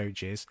Bowl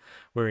coaches.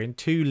 We're in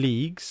 2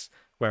 leagues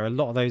where a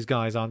lot of those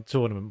guys aren't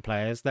tournament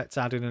players. Let's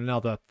add in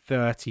another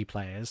 30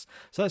 players.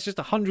 So that's just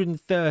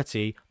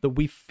 130 that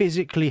we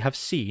physically have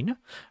seen.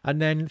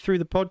 And then through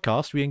the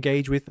podcast, we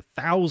engage with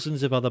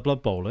thousands of other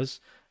Blood Bowlers.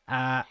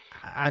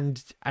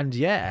 And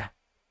yeah,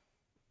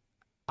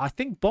 I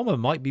think Bomber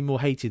might be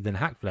more hated than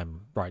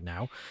Hackflem right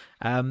now.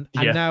 And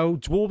now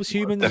Dwarves,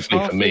 Humans,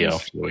 definitely for me Halflings,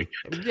 after the week.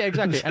 yeah,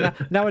 exactly. And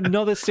now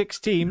another 6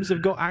 teams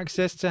have got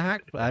access to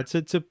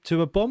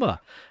to a Bomber.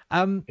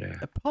 A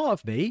part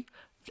of me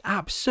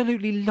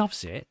absolutely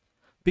loves it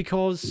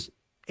because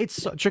it's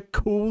such a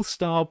cool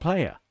style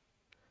player.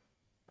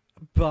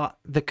 But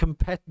the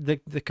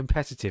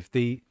competitive,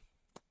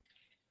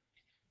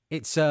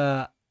 it's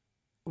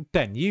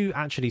Ben, you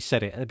actually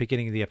said it at the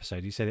beginning of the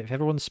episode. You said if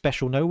everyone's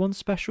special, no one's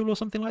special, or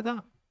something like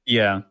that.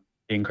 Yeah,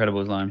 the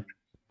Incredibles line.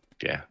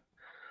 Yeah,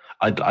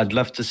 I'd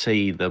love to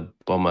see the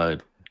Bomber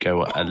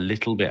go a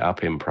little bit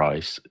up in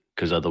price,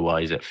 because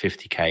otherwise at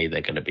 50k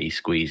they're going to be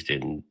squeezed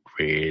in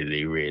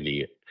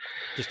really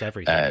Just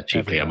everything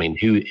cheaply. everywhere. I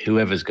mean,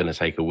 whoever's going to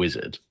take a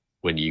wizard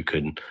when you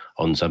can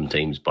on some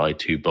teams buy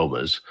 2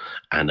 bombers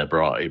and a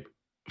bribe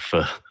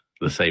for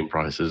the same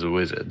price as a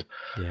wizard.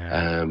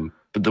 Yeah.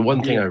 But the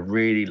one thing I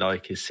really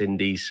like is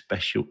Cindy's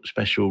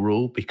special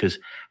rule, because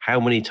how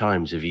many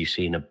times have you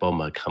seen a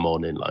bomber come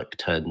on in like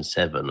turn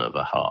 7 of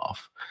a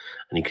half,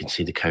 and you can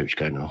see the coach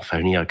going, "Oh, if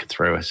only I could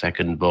throw a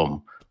second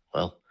bomb."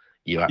 Well,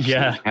 you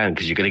absolutely can,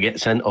 because you're going to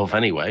get sent off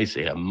anyway, so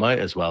you might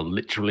as well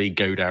literally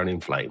go down in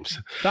flames.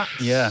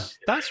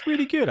 That's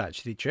really good,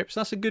 actually, Trips.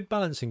 That's a good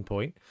balancing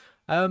point.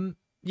 I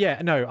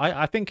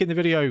think in the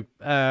video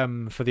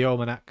for the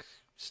Almanac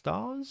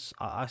Stars,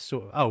 I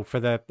saw for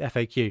the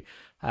FAQ,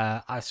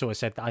 I sort of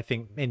said that I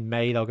think in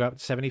May they'll go up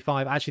to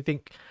 75. I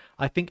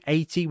think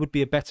 80 would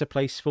be a better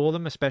place for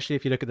them, especially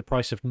if you look at the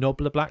price of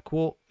Nobler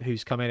Blackwort,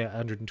 who's come in at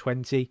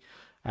 120.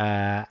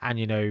 And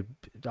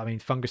I mean,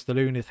 Fungus the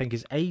Loon I think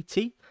is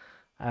 80.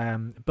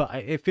 But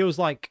it feels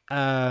like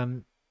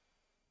Ball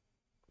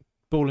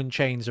and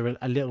Chains are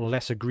a little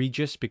less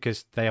egregious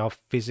because they are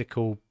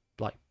physical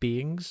like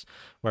beings,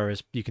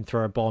 whereas you can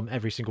throw a bomb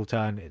every single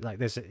turn. Like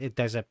there's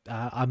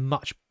a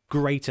much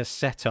greater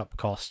setup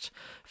cost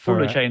for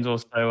Ball and Chains.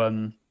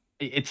 Also,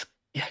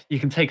 you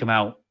can take them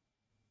out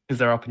because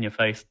they're up in your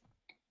face.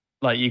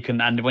 Like you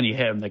can, and when you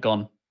hit them, they're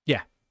gone.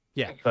 Yeah.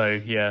 So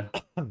yeah.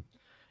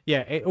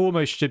 Yeah, it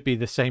almost should be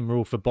the same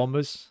rule for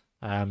bombers.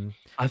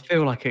 I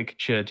feel like it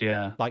should,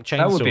 yeah. Like chainsaws.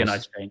 That would be a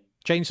nice change.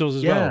 Chainsaws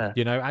as well.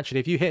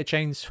 Actually, if you hit a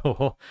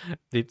chainsaw,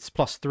 it's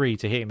 +3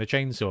 to hitting the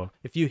chainsaw.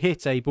 If you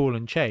hit a ball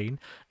and chain,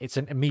 it's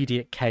an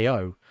immediate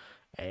KO.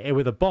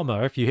 With a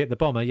bomber, if you hit the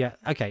bomber,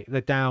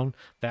 they're down.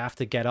 They have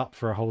to get up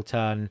for a whole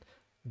turn.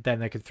 Then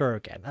they can throw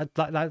again.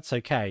 That's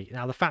okay.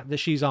 Now, the fact that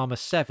she's armor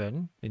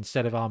 7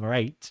 instead of armor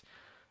 8,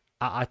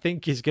 I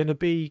think is going to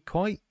be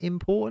quite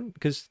important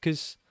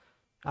because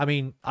I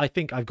mean, I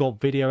think I've got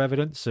video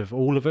evidence of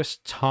all of us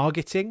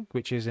targeting,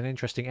 which is an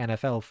interesting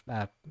NFL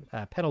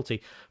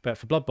penalty. But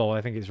for Blood Bowl, I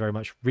think it's very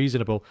much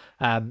reasonable.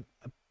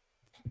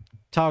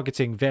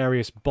 Targeting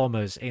various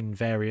bombers in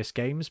various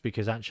games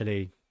because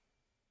actually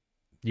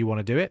you want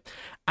to do it,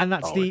 and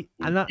that's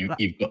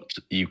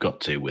you've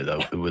got to with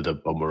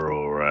a bomber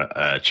or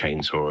a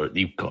chainsaw.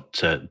 You've got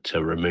to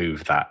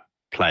remove that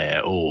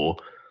player or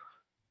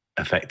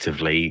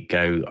effectively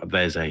go.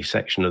 There's a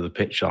section of the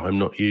pitch that I'm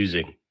not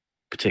using.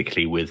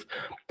 Particularly with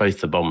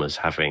both the bombers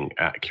having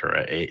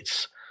accurate,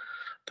 it's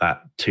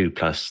that 2+,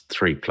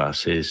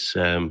 3+ is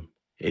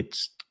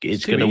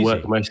it's going to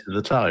work most of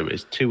the time.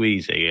 It's too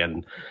easy,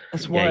 and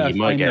that's why you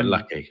might get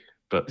lucky.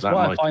 But that's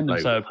why I find them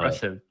so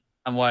aggressive,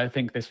 and why I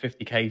think this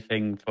 50k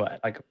thing for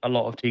like a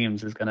lot of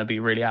teams is going to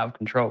be really out of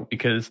control,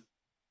 because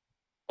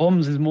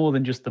bombs is more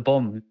than just the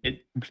bomb.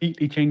 It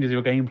completely changes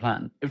your game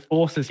plan. It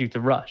forces you to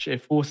rush.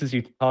 It forces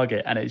you to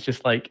target, and it's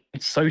just like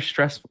it's so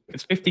stressful.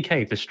 It's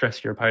 50k to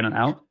stress your opponent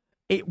out.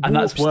 It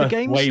warps the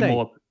game way state.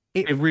 More.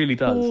 It really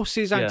does.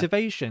 Forces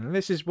activation. And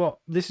this is what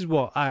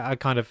I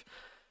kind of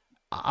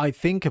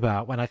think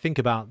about when I think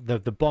about the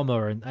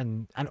bomber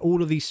and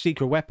all of these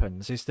secret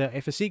weapons. Is that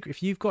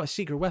if you've got a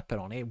secret weapon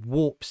on it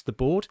warps the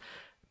board.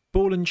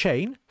 Ball and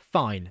chain,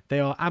 fine. They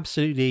are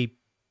absolutely,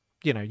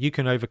 you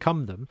can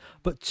overcome them.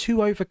 But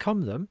to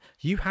overcome them,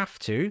 you have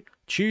to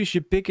choose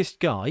your biggest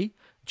guy,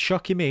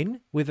 chuck him in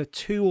with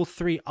 2 or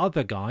 3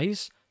 other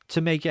guys to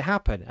make it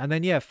happen. And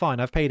then fine,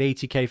 I've paid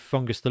 80k for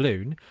Fungus the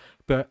Loon,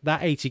 but that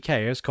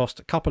 80k has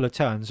cost a couple of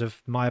turns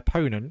of my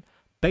opponent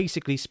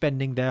basically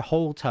spending their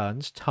whole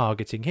turns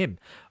targeting him.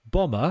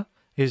 Bomber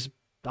is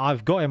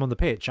I've got him on the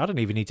pitch. I don't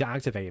even need to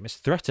activate him. It's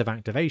threat of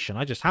activation.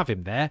 I just have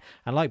him there.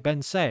 And like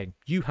Ben's saying,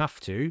 you have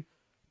to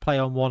play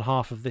on one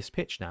half of this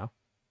pitch now.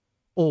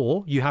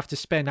 Or you have to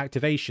spend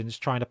activations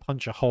trying to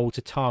punch a hole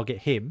to target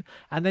him.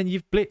 And then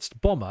you've blitzed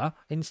Bomber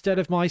instead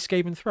of my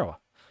Skaven Thrower.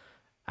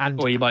 And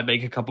or you might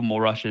make a couple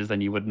more rushes than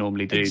you would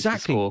normally do exactly,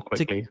 to score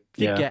quickly.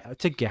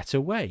 To get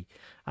away.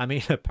 I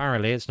mean,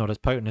 apparently it's not as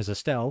potent as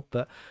Estelle,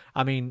 but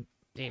I mean,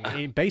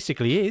 it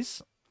basically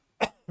is.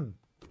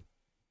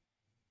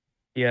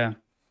 Yeah.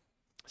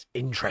 It's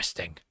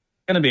interesting.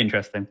 Going to be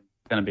interesting.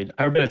 Going to be.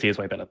 Her ability is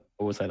way better.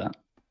 I will say that.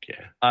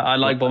 Yeah. I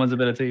like Bomber's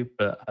ability,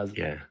 but as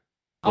Yeah.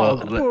 Oh,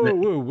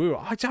 whoa.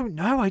 I don't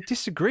know. I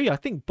disagree. I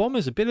think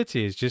Bomber's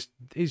ability is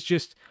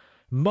just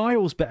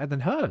miles better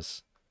than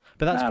hers.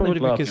 But that's probably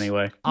because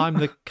anyway. I'm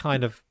the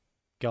kind of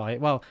guy.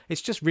 Well,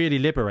 it's just really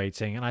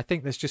liberating, and I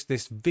think there's just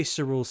this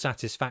visceral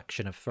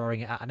satisfaction of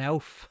throwing it at an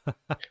elf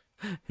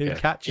who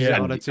catches it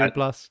on a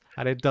 2+,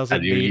 and it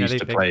doesn't mean anything. And you used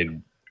to play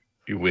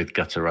with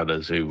gutter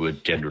runners who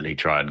would generally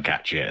try and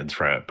catch it and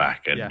throw it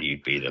back, and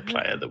you'd be the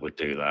player that would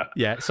do that.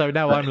 Yeah, so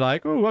now I'm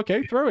like, oh,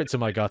 okay, throw it to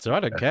my gutter. I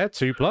don't care.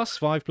 2+,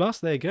 5+,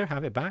 there you go,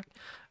 have it back.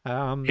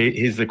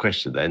 Here's the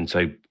question then.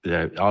 So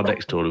our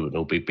next tournament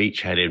will be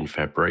Beachhead in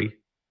February.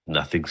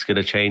 Nothing's going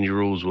to change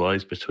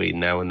rules-wise between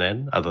now and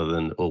then, other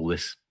than all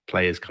this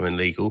players coming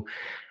legal.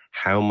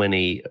 How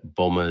many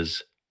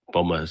bombers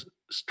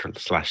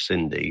 /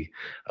 Cindy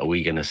are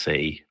we going to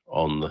see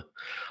on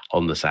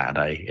the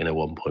Saturday in a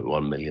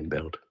 1.1 million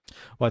build?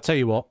 Well, I tell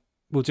you what,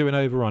 we'll do an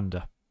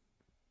over/under.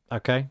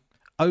 Okay,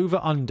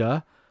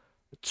 over/under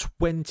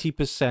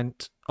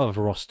 20% of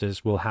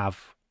rosters will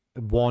have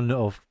one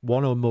or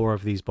more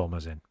of these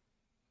bombers in.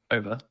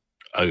 Over,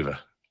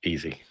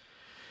 easy.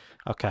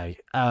 Okay,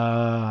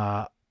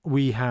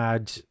 we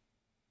had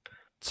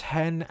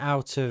 10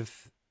 out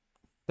of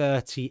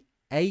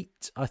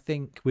 38, I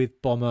think,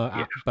 with Bomber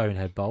at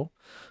Bonehead Bowl.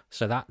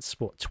 So that's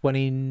what,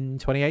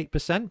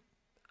 28%?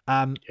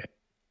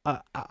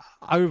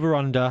 Over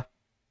under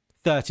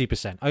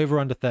 30%. Over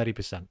under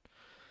 30%.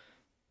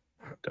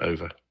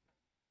 Over.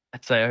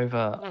 I'd say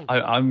over.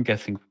 I'm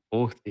guessing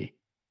 40%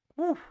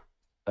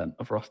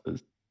 of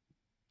rosters,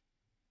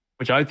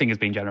 which I think has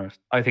been generous.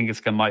 I think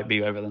might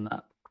be over than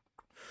that.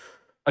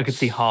 I could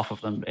see half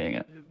of them being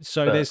it.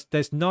 So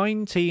there's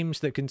 9 teams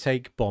that can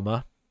take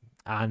Bomber,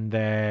 and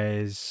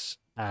there's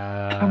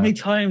how many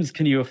times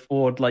can you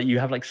afford, like, you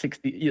have like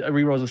 60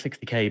 rerolls of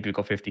 60k, but you've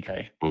got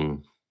 50k,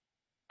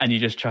 and you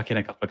just chuck in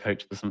a couple of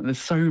coaches or something. There's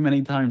so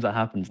many times that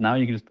happens. Now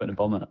you can just put in a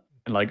Bomber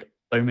in like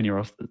so many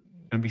rosters.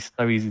 It's gonna be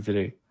so easy to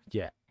do.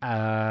 Yeah,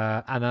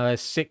 and there's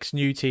 6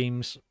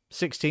 teams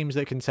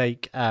that can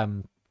take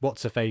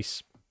what's a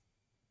face,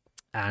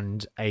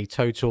 and a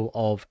total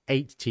of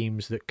 8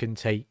 teams that can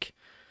take.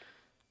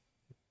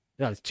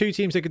 No, there's 2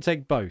 teams that can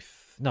take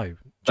both. No,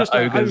 just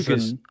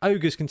ogres.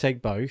 Ogres can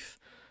take both.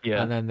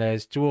 Yeah. And then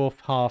there's dwarf,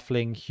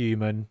 halfling,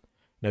 human,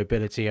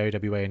 nobility,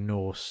 OWA, and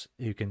Norse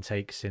who can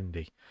take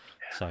Cindy.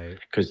 Yeah. So,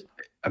 because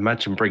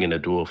imagine bringing a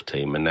dwarf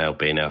team and now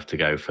being able to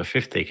go for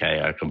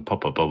 50k, I can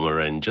pop a bomber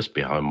in just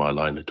behind my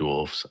line of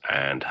dwarfs,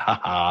 and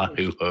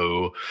hoo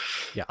ho.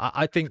 Yeah,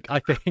 I think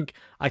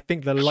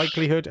the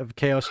likelihood of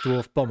Chaos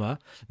Dwarf Bomber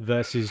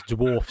versus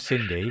Dwarf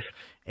Cindy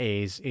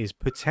is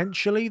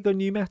potentially the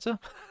new meta.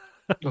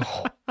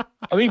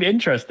 I mean,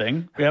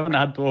 interesting. We haven't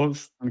had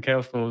dwarves and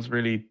chaos dwarves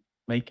really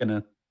making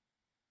a.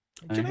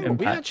 Do you know what?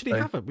 We actually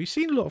haven't. We've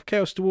seen a lot of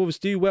chaos dwarves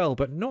do well,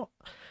 but not.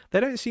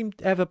 They don't seem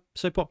ever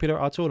so popular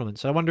at our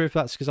tournaments. So I wonder if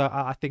that's because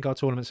I think our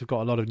tournaments have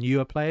got a lot of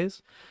newer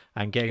players,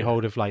 and getting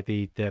hold of like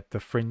the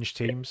fringe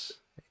teams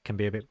can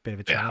be a bit of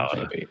a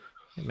challenge.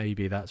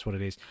 Maybe that's what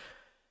it is.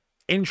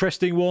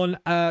 Interesting one.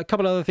 A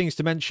couple other things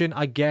to mention,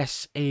 I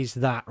guess, is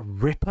that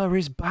Ripper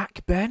is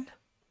back, Ben.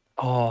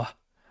 Oh,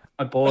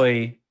 my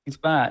boy. He's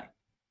back.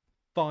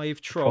 5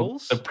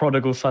 trolls. The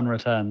prodigal son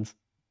returns.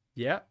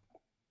 Yeah.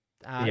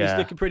 He's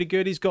looking pretty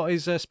good. He's got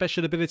his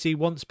special ability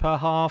once per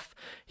half.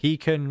 He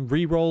can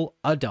re-roll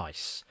a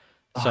dice.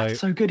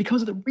 So good. He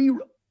comes with a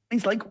re-roll.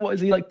 He's like, what is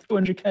he, like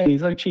 200k?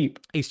 He's so cheap.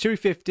 He's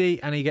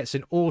 250 and he gets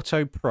an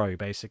auto pro,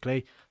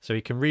 basically. So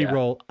he can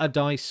re-roll a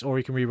dice, or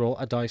he can re-roll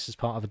a dice as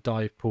part of a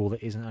dive pool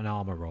that isn't an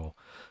armor roll.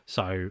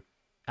 So,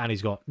 and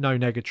he's got no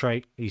nega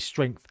trait. He's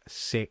strength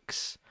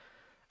 6.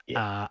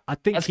 I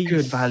think that's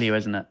good value,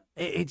 isn't it?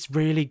 It's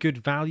really good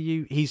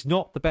value. He's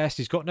not the best.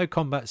 He's got no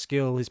combat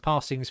skill. His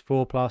passing is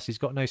 4+. He's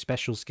got no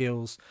special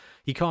skills.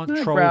 He can't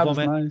troll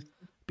vomit.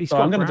 Nice.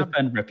 I'm going to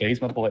defend Ripley.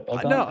 He's my boy.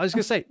 No, I was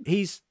going to say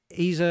he's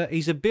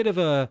a bit of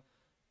a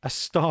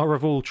star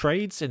of all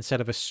trades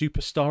instead of a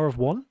superstar of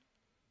one.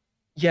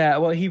 Yeah,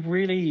 well, he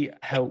really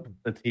helped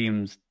the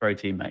team's pro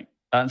teammate.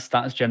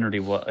 That's generally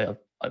what I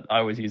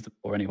always use it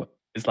for anyway.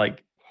 It's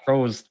like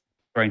Troll's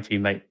pro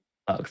teammate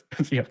sucks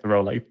because you have to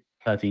roll like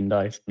 13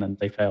 dice and then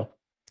they fail.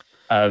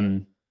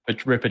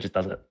 But Ripper just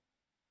does it,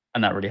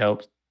 and that really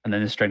helps. And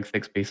then his strength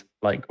 6 piece,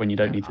 like when you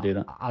don't need to do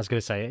that. I was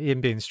going to say,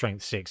 him being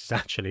strength 6 is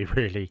actually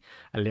really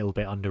a little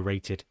bit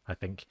underrated, I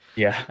think.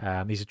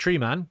 Yeah. He's a tree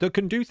man that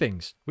can do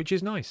things, which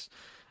is nice.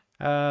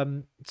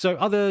 So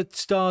other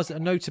stars that are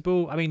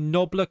notable, I mean,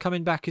 Nobler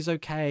coming back is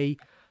okay.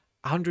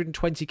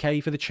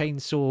 120k for the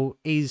chainsaw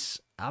is,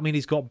 I mean,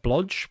 he's got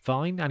blodge,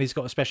 fine, and he's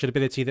got a special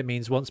ability that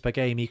means once per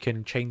game he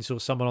can chainsaw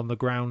someone on the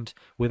ground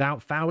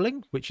without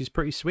fouling, which is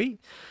pretty sweet.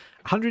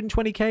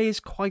 120k is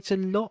quite a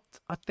lot,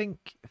 I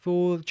think,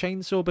 for the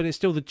chainsaw, but it's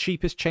still the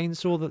cheapest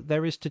chainsaw that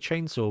there is to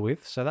chainsaw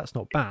with, so that's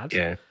not bad.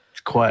 Yeah,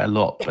 it's quite a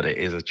lot, but it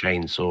is a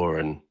chainsaw,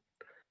 and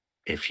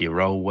if you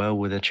roll well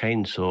with a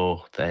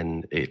chainsaw,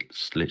 then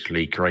it's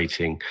literally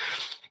creating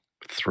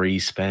 3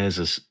 squares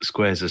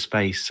of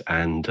space.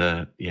 And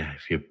yeah,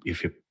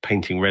 if you're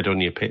painting red on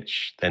your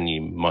pitch, then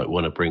you might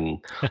want to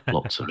bring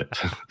lots of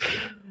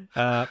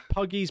it.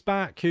 Puggy's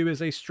back, who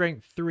is a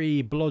strength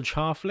 3 blodge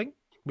halfling,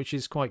 which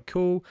is quite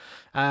cool.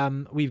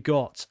 We've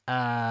got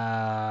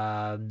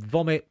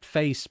Vomit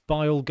Face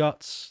Bile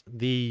Guts,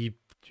 the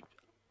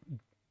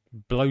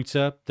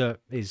bloater that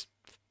is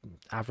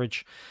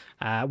average.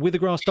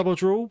 Withergrass Double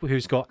Draw,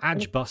 who's got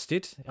Edge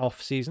busted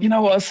off season. You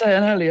know what I was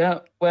saying earlier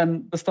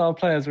when the star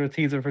players were a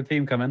teaser for a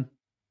team coming?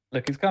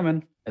 Look, he's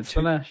coming. It's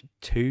Slanesh.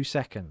 2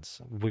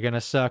 seconds. We're going to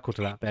circle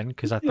to that, Ben,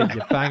 because I think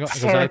you're bang on.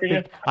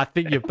 I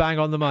think you're bang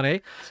on the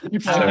money.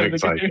 So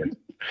excited.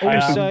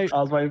 I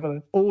was waiting for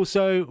this.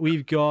 Also,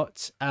 we've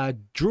got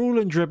Drool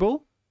and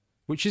Dribble,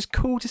 which is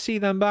cool to see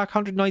them back.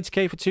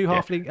 190k for 2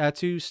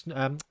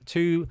 halfling,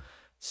 two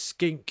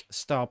skink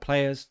star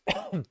players.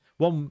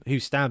 One who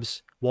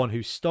stabs, one who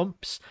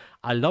stomps.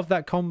 I love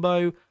that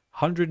combo.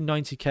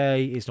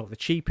 190k is not the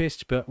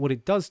cheapest, but what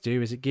it does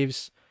do is it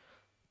gives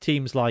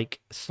teams like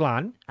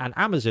Slan and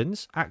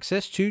Amazons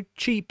access to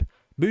cheap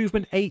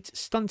movement 8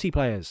 stunty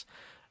players.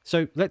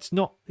 So let's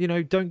not,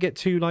 don't get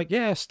too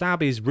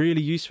stab is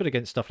really useful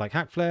against stuff like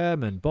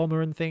Hackflame and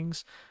Bomber and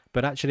things,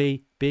 but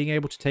actually being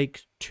able to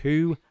take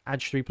 2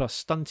 Edge 3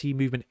 plus stunty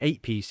movement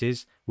 8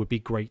 pieces would be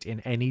great in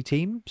any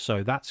team.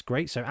 So that's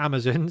great. So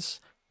Amazons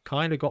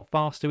kind of got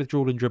faster with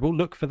Drawl and Dribble.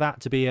 Look for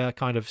that to be a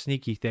kind of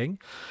sneaky thing.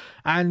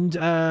 And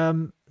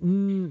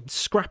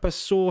Scrapper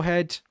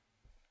Sawhead,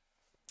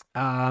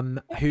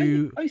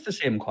 who I used to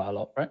see him quite a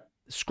lot, right?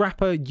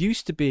 Scrapper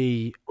used to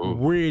be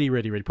really,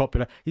 really, really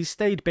popular. He's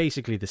stayed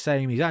basically the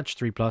same. He's Edge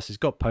 3 plus. He's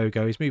got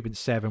Pogo. He's movement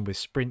 7 with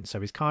Sprint,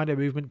 so he's kind of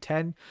movement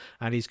 10.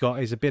 And he's got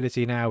his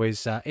ability now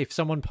is if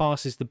someone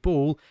passes the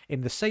ball in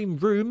the same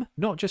room,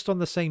 not just on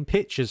the same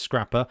pitch as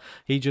Scrapper,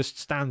 he just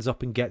stands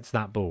up and gets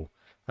that ball.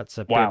 That's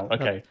a wow.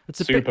 bit, Okay, it's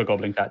a super bit,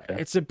 goblin tactic.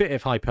 It's a bit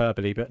of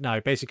hyperbole, but no.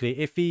 Basically,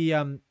 if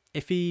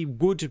he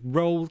would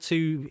roll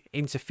to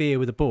interfere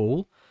with the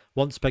ball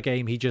once per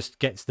game, he just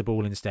gets the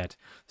ball instead.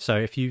 So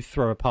if you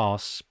throw a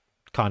pass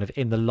kind of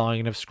in the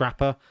line of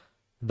Scrapper,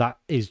 that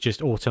is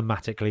just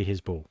automatically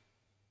his ball.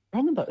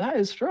 That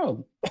is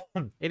strong.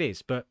 It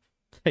is, but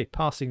hey,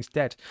 passing's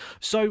dead.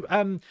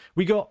 So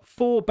we got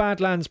 4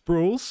 Badlands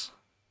Brawls.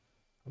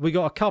 We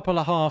got a couple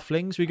of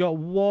halflings. We got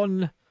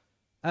 1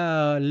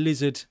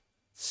 lizard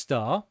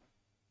star.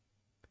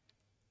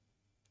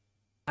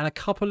 And a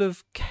couple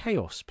of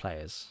chaos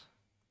players.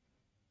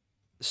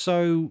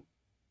 So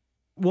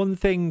one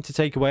thing to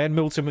take away, and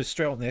Milton was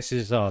straight on this,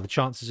 is the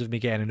chances of me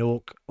getting an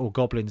orc or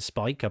goblin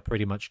spike are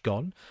pretty much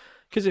gone,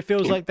 because it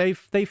feels like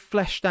they've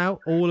fleshed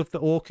out all of the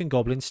orc and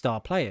goblin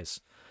star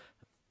players.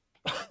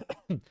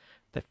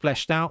 They've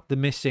fleshed out the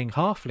missing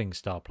halfling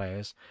star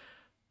players.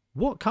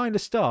 What kind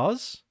of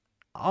stars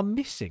are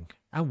missing,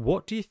 and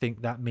what do you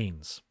think that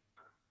means?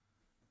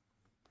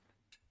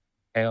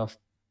 Chaos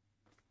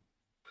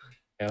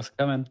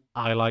coming.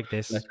 I like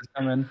this. Chaos is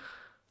coming.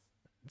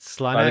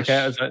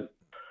 Slanesh.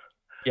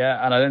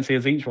 Yeah, and I don't see a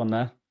Zinch one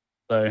there.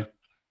 So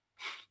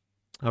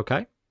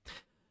okay.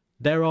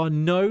 There are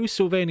no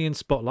Sylvanian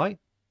Spotlight.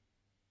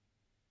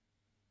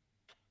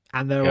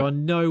 And there are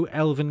no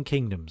Elven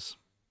Kingdoms.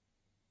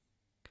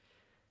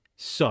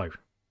 So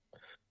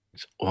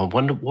I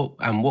wonder what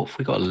have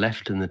we got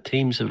left in the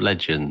Teams of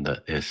Legend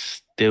that is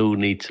still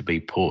need to be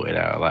ported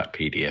out of that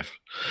PDF.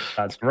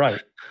 That's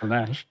right.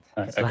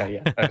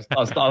 Okay, yeah.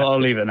 I'll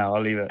leave it now.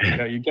 I'll leave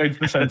it. You go to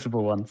the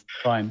sensible ones.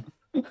 Fine.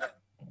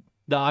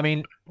 No, I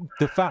mean,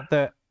 the fact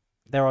that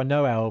there are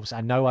no elves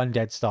and no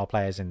undead star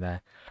players in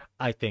there,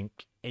 I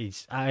think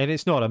is, and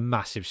it's not a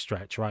massive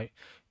stretch, right?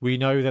 We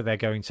know that they're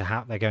going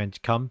to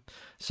come,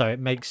 so it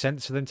makes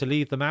sense for them to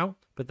leave them out.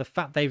 But the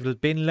fact they've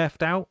been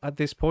left out at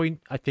this point,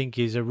 I think,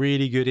 is a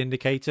really good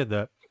indicator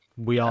that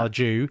we are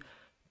due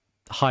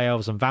high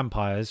elves and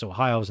vampires, or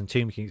high elves and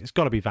tomb kings. It's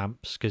got to be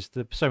vamps, because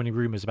there's so many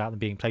rumors about them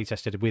being play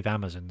tested with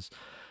Amazons.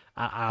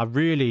 I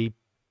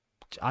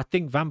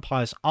think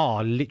vampires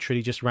are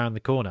literally just around the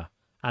corner,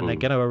 and they're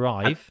going to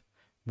arrive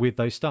with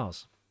those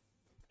stars.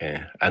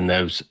 Yeah, and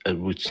there was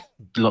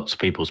lots of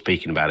people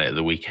speaking about it at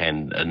the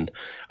weekend, and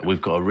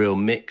we've got a real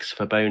mix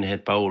for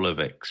Bonehead Bowl of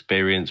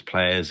experienced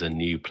players and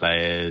new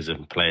players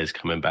and players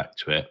coming back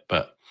to it.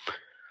 But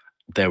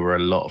there were a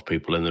lot of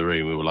people in the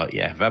room who were like,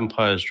 yeah,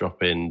 vampires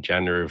drop in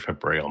January,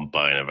 February, I'm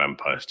buying a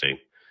vampires team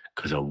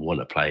because I want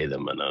to play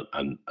them,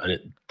 and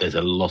there's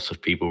a lot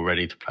of people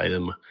ready to play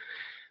them.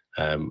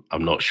 I'm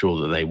not sure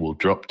that they will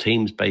drop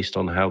teams based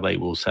on how they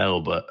will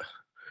sell, but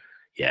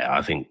Yeah,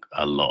 I think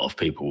a lot of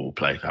people will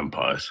play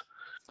vampires.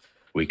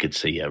 We could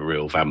see a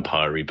real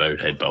vampire-y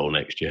Bonehead Bowl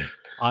next year.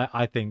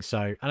 I think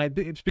so. And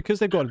it's because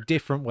they've got a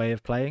different way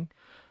of playing,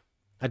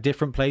 a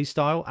different play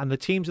style, and the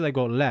teams that they've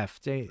got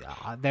left,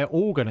 they're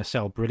all going to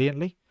sell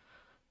brilliantly.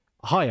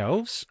 High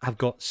Elves have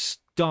got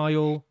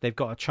style. They've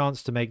got a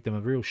chance to make them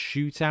a real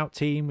shootout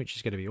team, which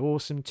is going to be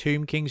awesome.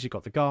 Tomb Kings, you've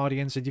got the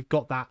Guardians, and you've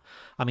got that.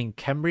 I mean,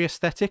 Khemri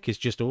aesthetic is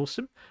just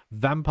awesome.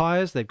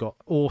 Vampires, they've got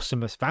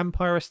awesomest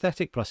vampire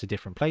aesthetic plus a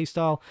different play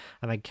style.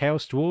 And then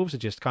Chaos Dwarves are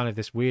just kind of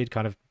this weird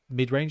kind of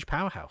mid-range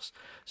powerhouse.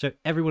 So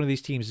every one of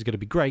these teams is going to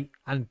be great.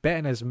 And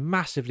Ben has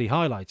massively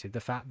highlighted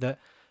the fact that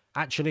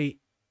actually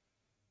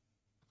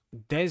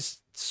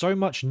there's so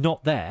much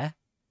not there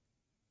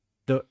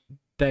that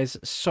there's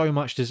so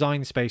much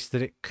design space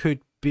that it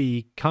could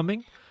be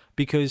coming,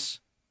 because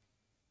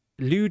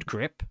Lude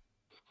Grip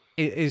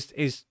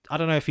is I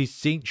don't know if he's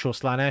Zinch or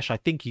Slanesh. I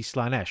think he's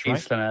Slanesh, right?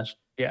 He's Slanesh.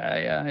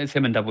 Yeah. It's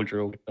him and Double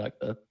Drill, like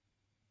the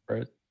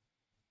pros.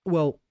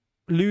 Well,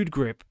 Lude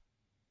Grip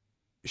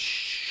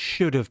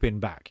should have been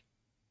back.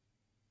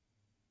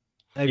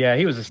 Yeah,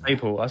 he was a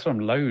staple. I saw him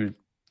loads.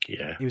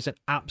 Yeah. He was an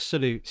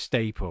absolute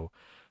staple.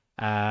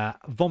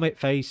 Vomit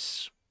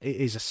Face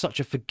is such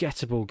a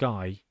forgettable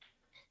guy.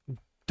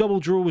 Double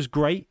Draw was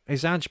great.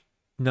 His edge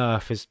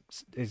nerf is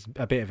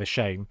a bit of a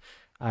shame.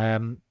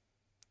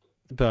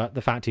 But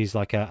the fact he's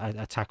like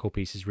a tackle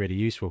piece is really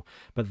useful.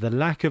 But the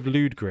lack of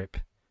Lude Grip,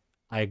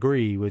 I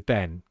agree with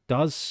Ben,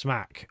 does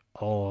smack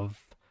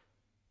of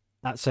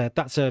that's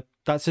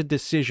a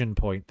decision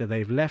point that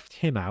they've left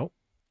him out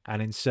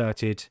and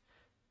inserted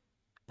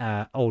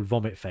old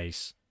Vomit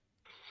Face.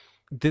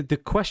 The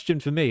question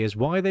for me is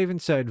why they've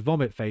inserted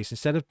Vomit Face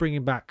instead of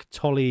bringing back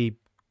Tolly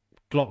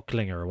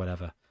Glocklinger or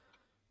whatever,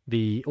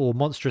 or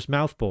Monstrous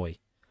Mouth Boy.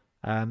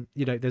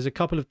 There's a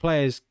couple of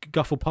players,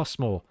 Guffle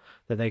Pussmore,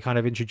 that they kind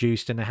of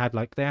introduced, and they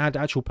had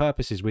actual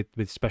purposes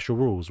with special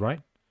rules,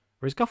 right?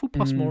 Or is Guffle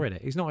Pussmore in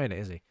it? He's not in it,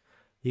 is he?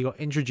 He got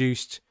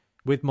introduced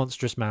with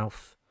Monstrous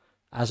Mouth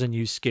as a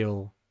new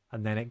skill,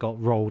 and then it got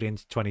rolled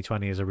into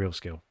 2020 as a real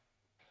skill.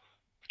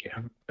 Yeah,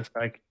 this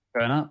guy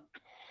showing up.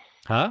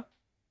 Huh?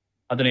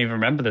 I don't even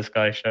remember this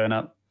guy showing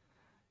up.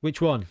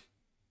 Which one?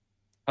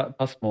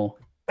 Pussmore.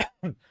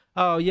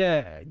 Oh,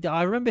 yeah.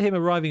 I remember him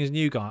arriving as a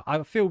new guy.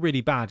 I feel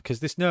really bad because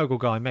this Nurgle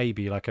guy may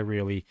be like a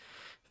really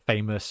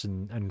famous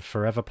and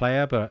forever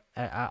player, but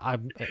I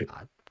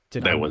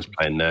didn't No know. one's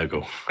playing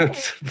Nurgle.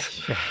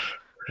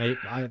 Yeah.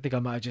 I think I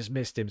might have just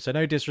missed him. So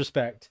no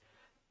disrespect,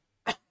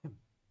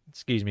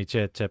 excuse me,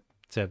 to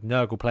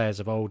Nurgle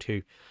players of old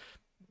who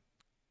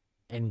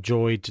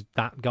enjoyed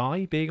that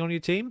guy being on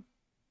your team.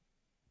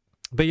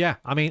 But yeah,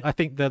 I mean, I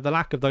think the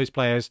lack of those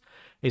players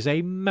is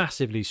a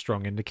massively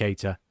strong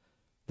indicator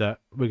that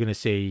we're going to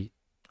see.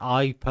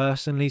 I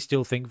personally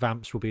still think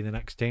Vamps will be the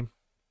next team.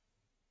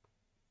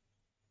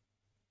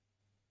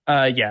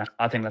 Yeah,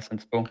 I think that's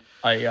sensible.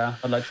 I'd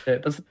like to see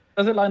it. Does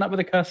it line up with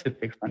the Cursed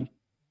expansion?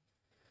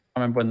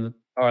 I remember when.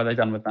 Or are they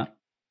done with that?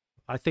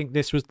 I think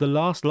this was the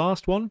last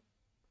one.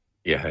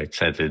 Yeah, it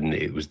said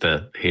it was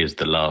here's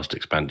the last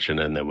expansion,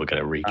 and then we're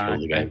going to rekill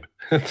the game.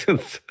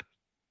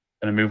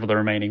 Going to move all the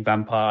remaining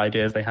vampire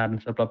ideas they had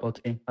into the Blood Bowl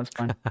team. That's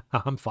fine.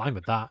 I'm fine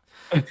with that.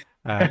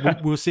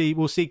 We'll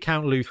see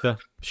Count Luther,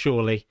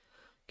 surely,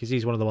 because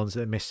he's one of the ones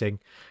that are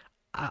missing.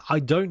 I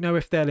don't know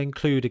if they'll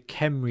include a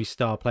Khemri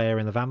star player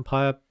in the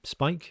vampire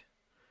spike.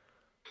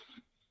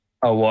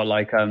 Oh, what,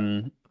 like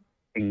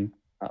thing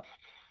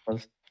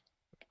was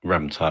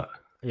Ramtut.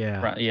 Yeah.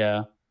 right?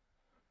 Yeah.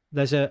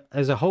 There's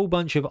a whole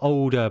bunch of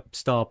older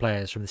star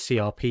players from the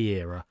CRP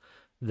era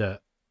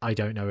that I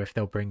don't know if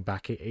they'll bring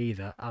back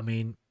either. I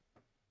mean,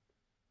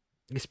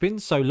 it's been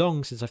so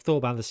long since I've thought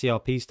about the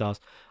CRP stars.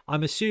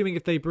 I'm assuming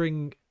if they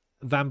bring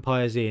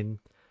vampires in,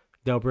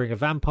 they'll bring a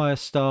vampire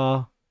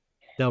star,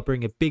 they'll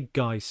bring a big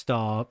guy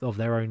star of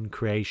their own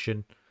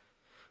creation,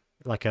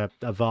 like a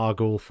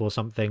Vargulf or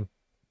something,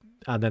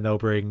 and then they'll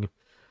bring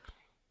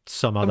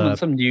some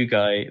new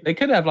guy. They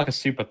could have like a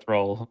super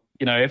thrall.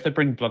 If they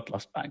bring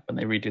Bloodlust back when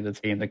they redo the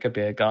team, there could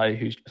be a guy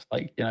who's just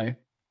like,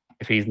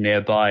 if he's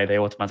nearby, they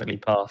automatically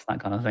pass,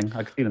 that kind of thing.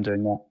 I could see them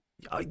doing that.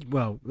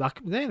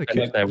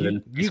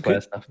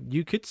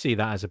 You could see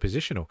that as a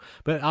positional,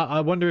 but I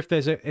wonder if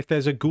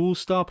there's a Ghoul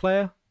star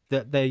player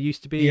that there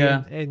used to be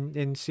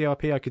in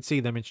CRP. I could see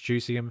them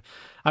introducing him.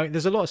 I mean,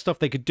 there's a lot of stuff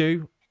they could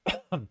do,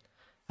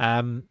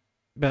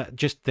 but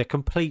just the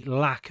complete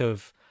lack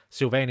of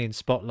Sylvanian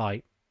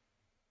spotlight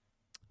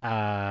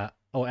or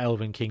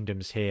Elven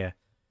Kingdoms here.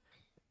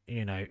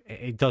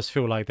 It does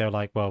feel like they're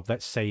like, well,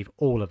 let's save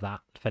all of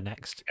that for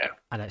next,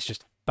 and let's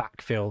just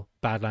backfill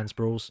Badlands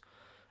Brawls.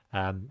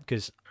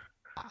 Because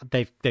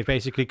they've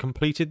basically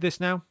completed this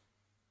now.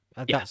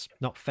 That's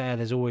not fair.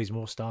 There's always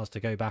more stars to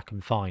go back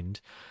and find.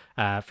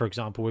 For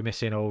example, we're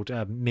missing old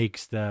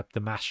Migs, the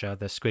Masher,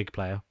 the Squig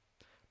player,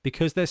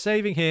 because they're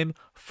saving him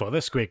for the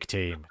Squig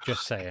team.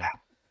 Just saying.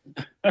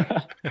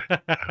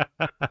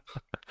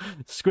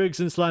 Squigs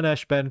and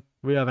Slanesh, Ben.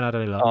 We haven't had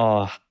any luck.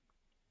 Oh,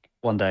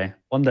 one day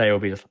it'll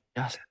be just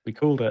yes, we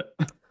called it.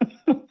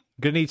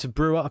 Gonna need to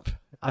brew up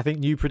I think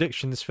new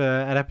predictions for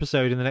an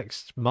episode in the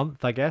next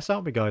month, I guess,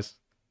 aren't we, guys?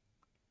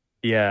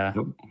 Yeah.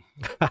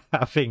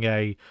 Having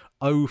a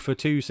 0 for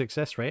 2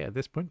 success rate at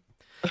this point.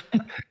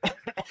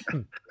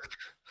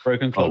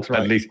 Broken clocks, at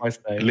right?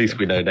 least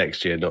we know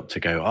next year not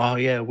to go, oh,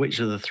 yeah, which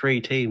of the 3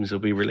 teams will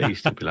be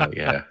released? It'll be like,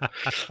 yeah.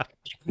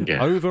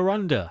 Over,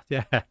 under.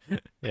 Yeah.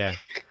 Yeah.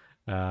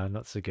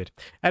 Not so good.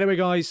 Anyway,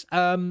 guys,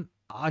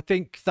 I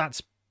think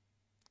that's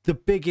the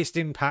biggest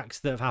impacts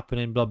that have happened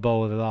in Blood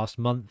Bowl in the last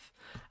month.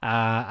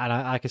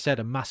 Like I said,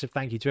 a massive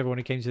thank you to everyone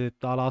who came to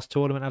our last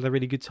tournament. Had a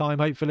really good time,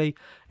 hopefully.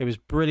 It was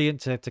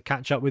brilliant to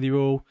catch up with you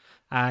all.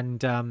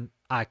 And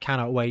I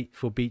cannot wait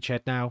for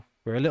Beachhead now.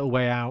 We're a little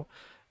way out.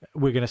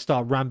 We're going to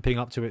start ramping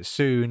up to it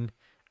soon.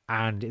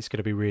 And it's going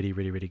to be really,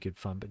 really, really good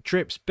fun. But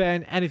Trips,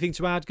 Ben, anything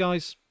to add,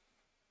 guys?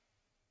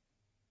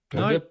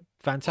 No? Good.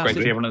 Fantastic.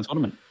 Great to see everyone in the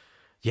tournament.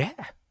 Yeah.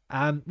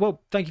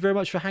 Well, thank you very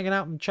much for hanging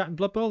out and chatting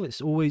Blood Bowl. It's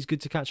always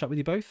good to catch up with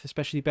you both,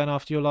 especially Ben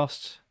after your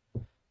last,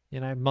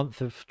 month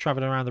of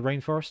traveling around the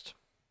rainforest.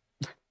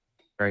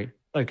 Great.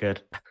 So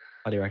good.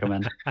 Highly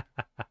recommend.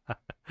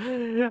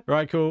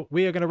 Right, cool.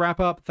 We are going to wrap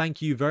up.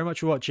 Thank you very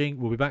much for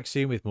watching. We'll be back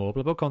soon with more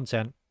Blood Bowl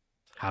content.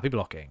 Happy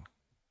blocking.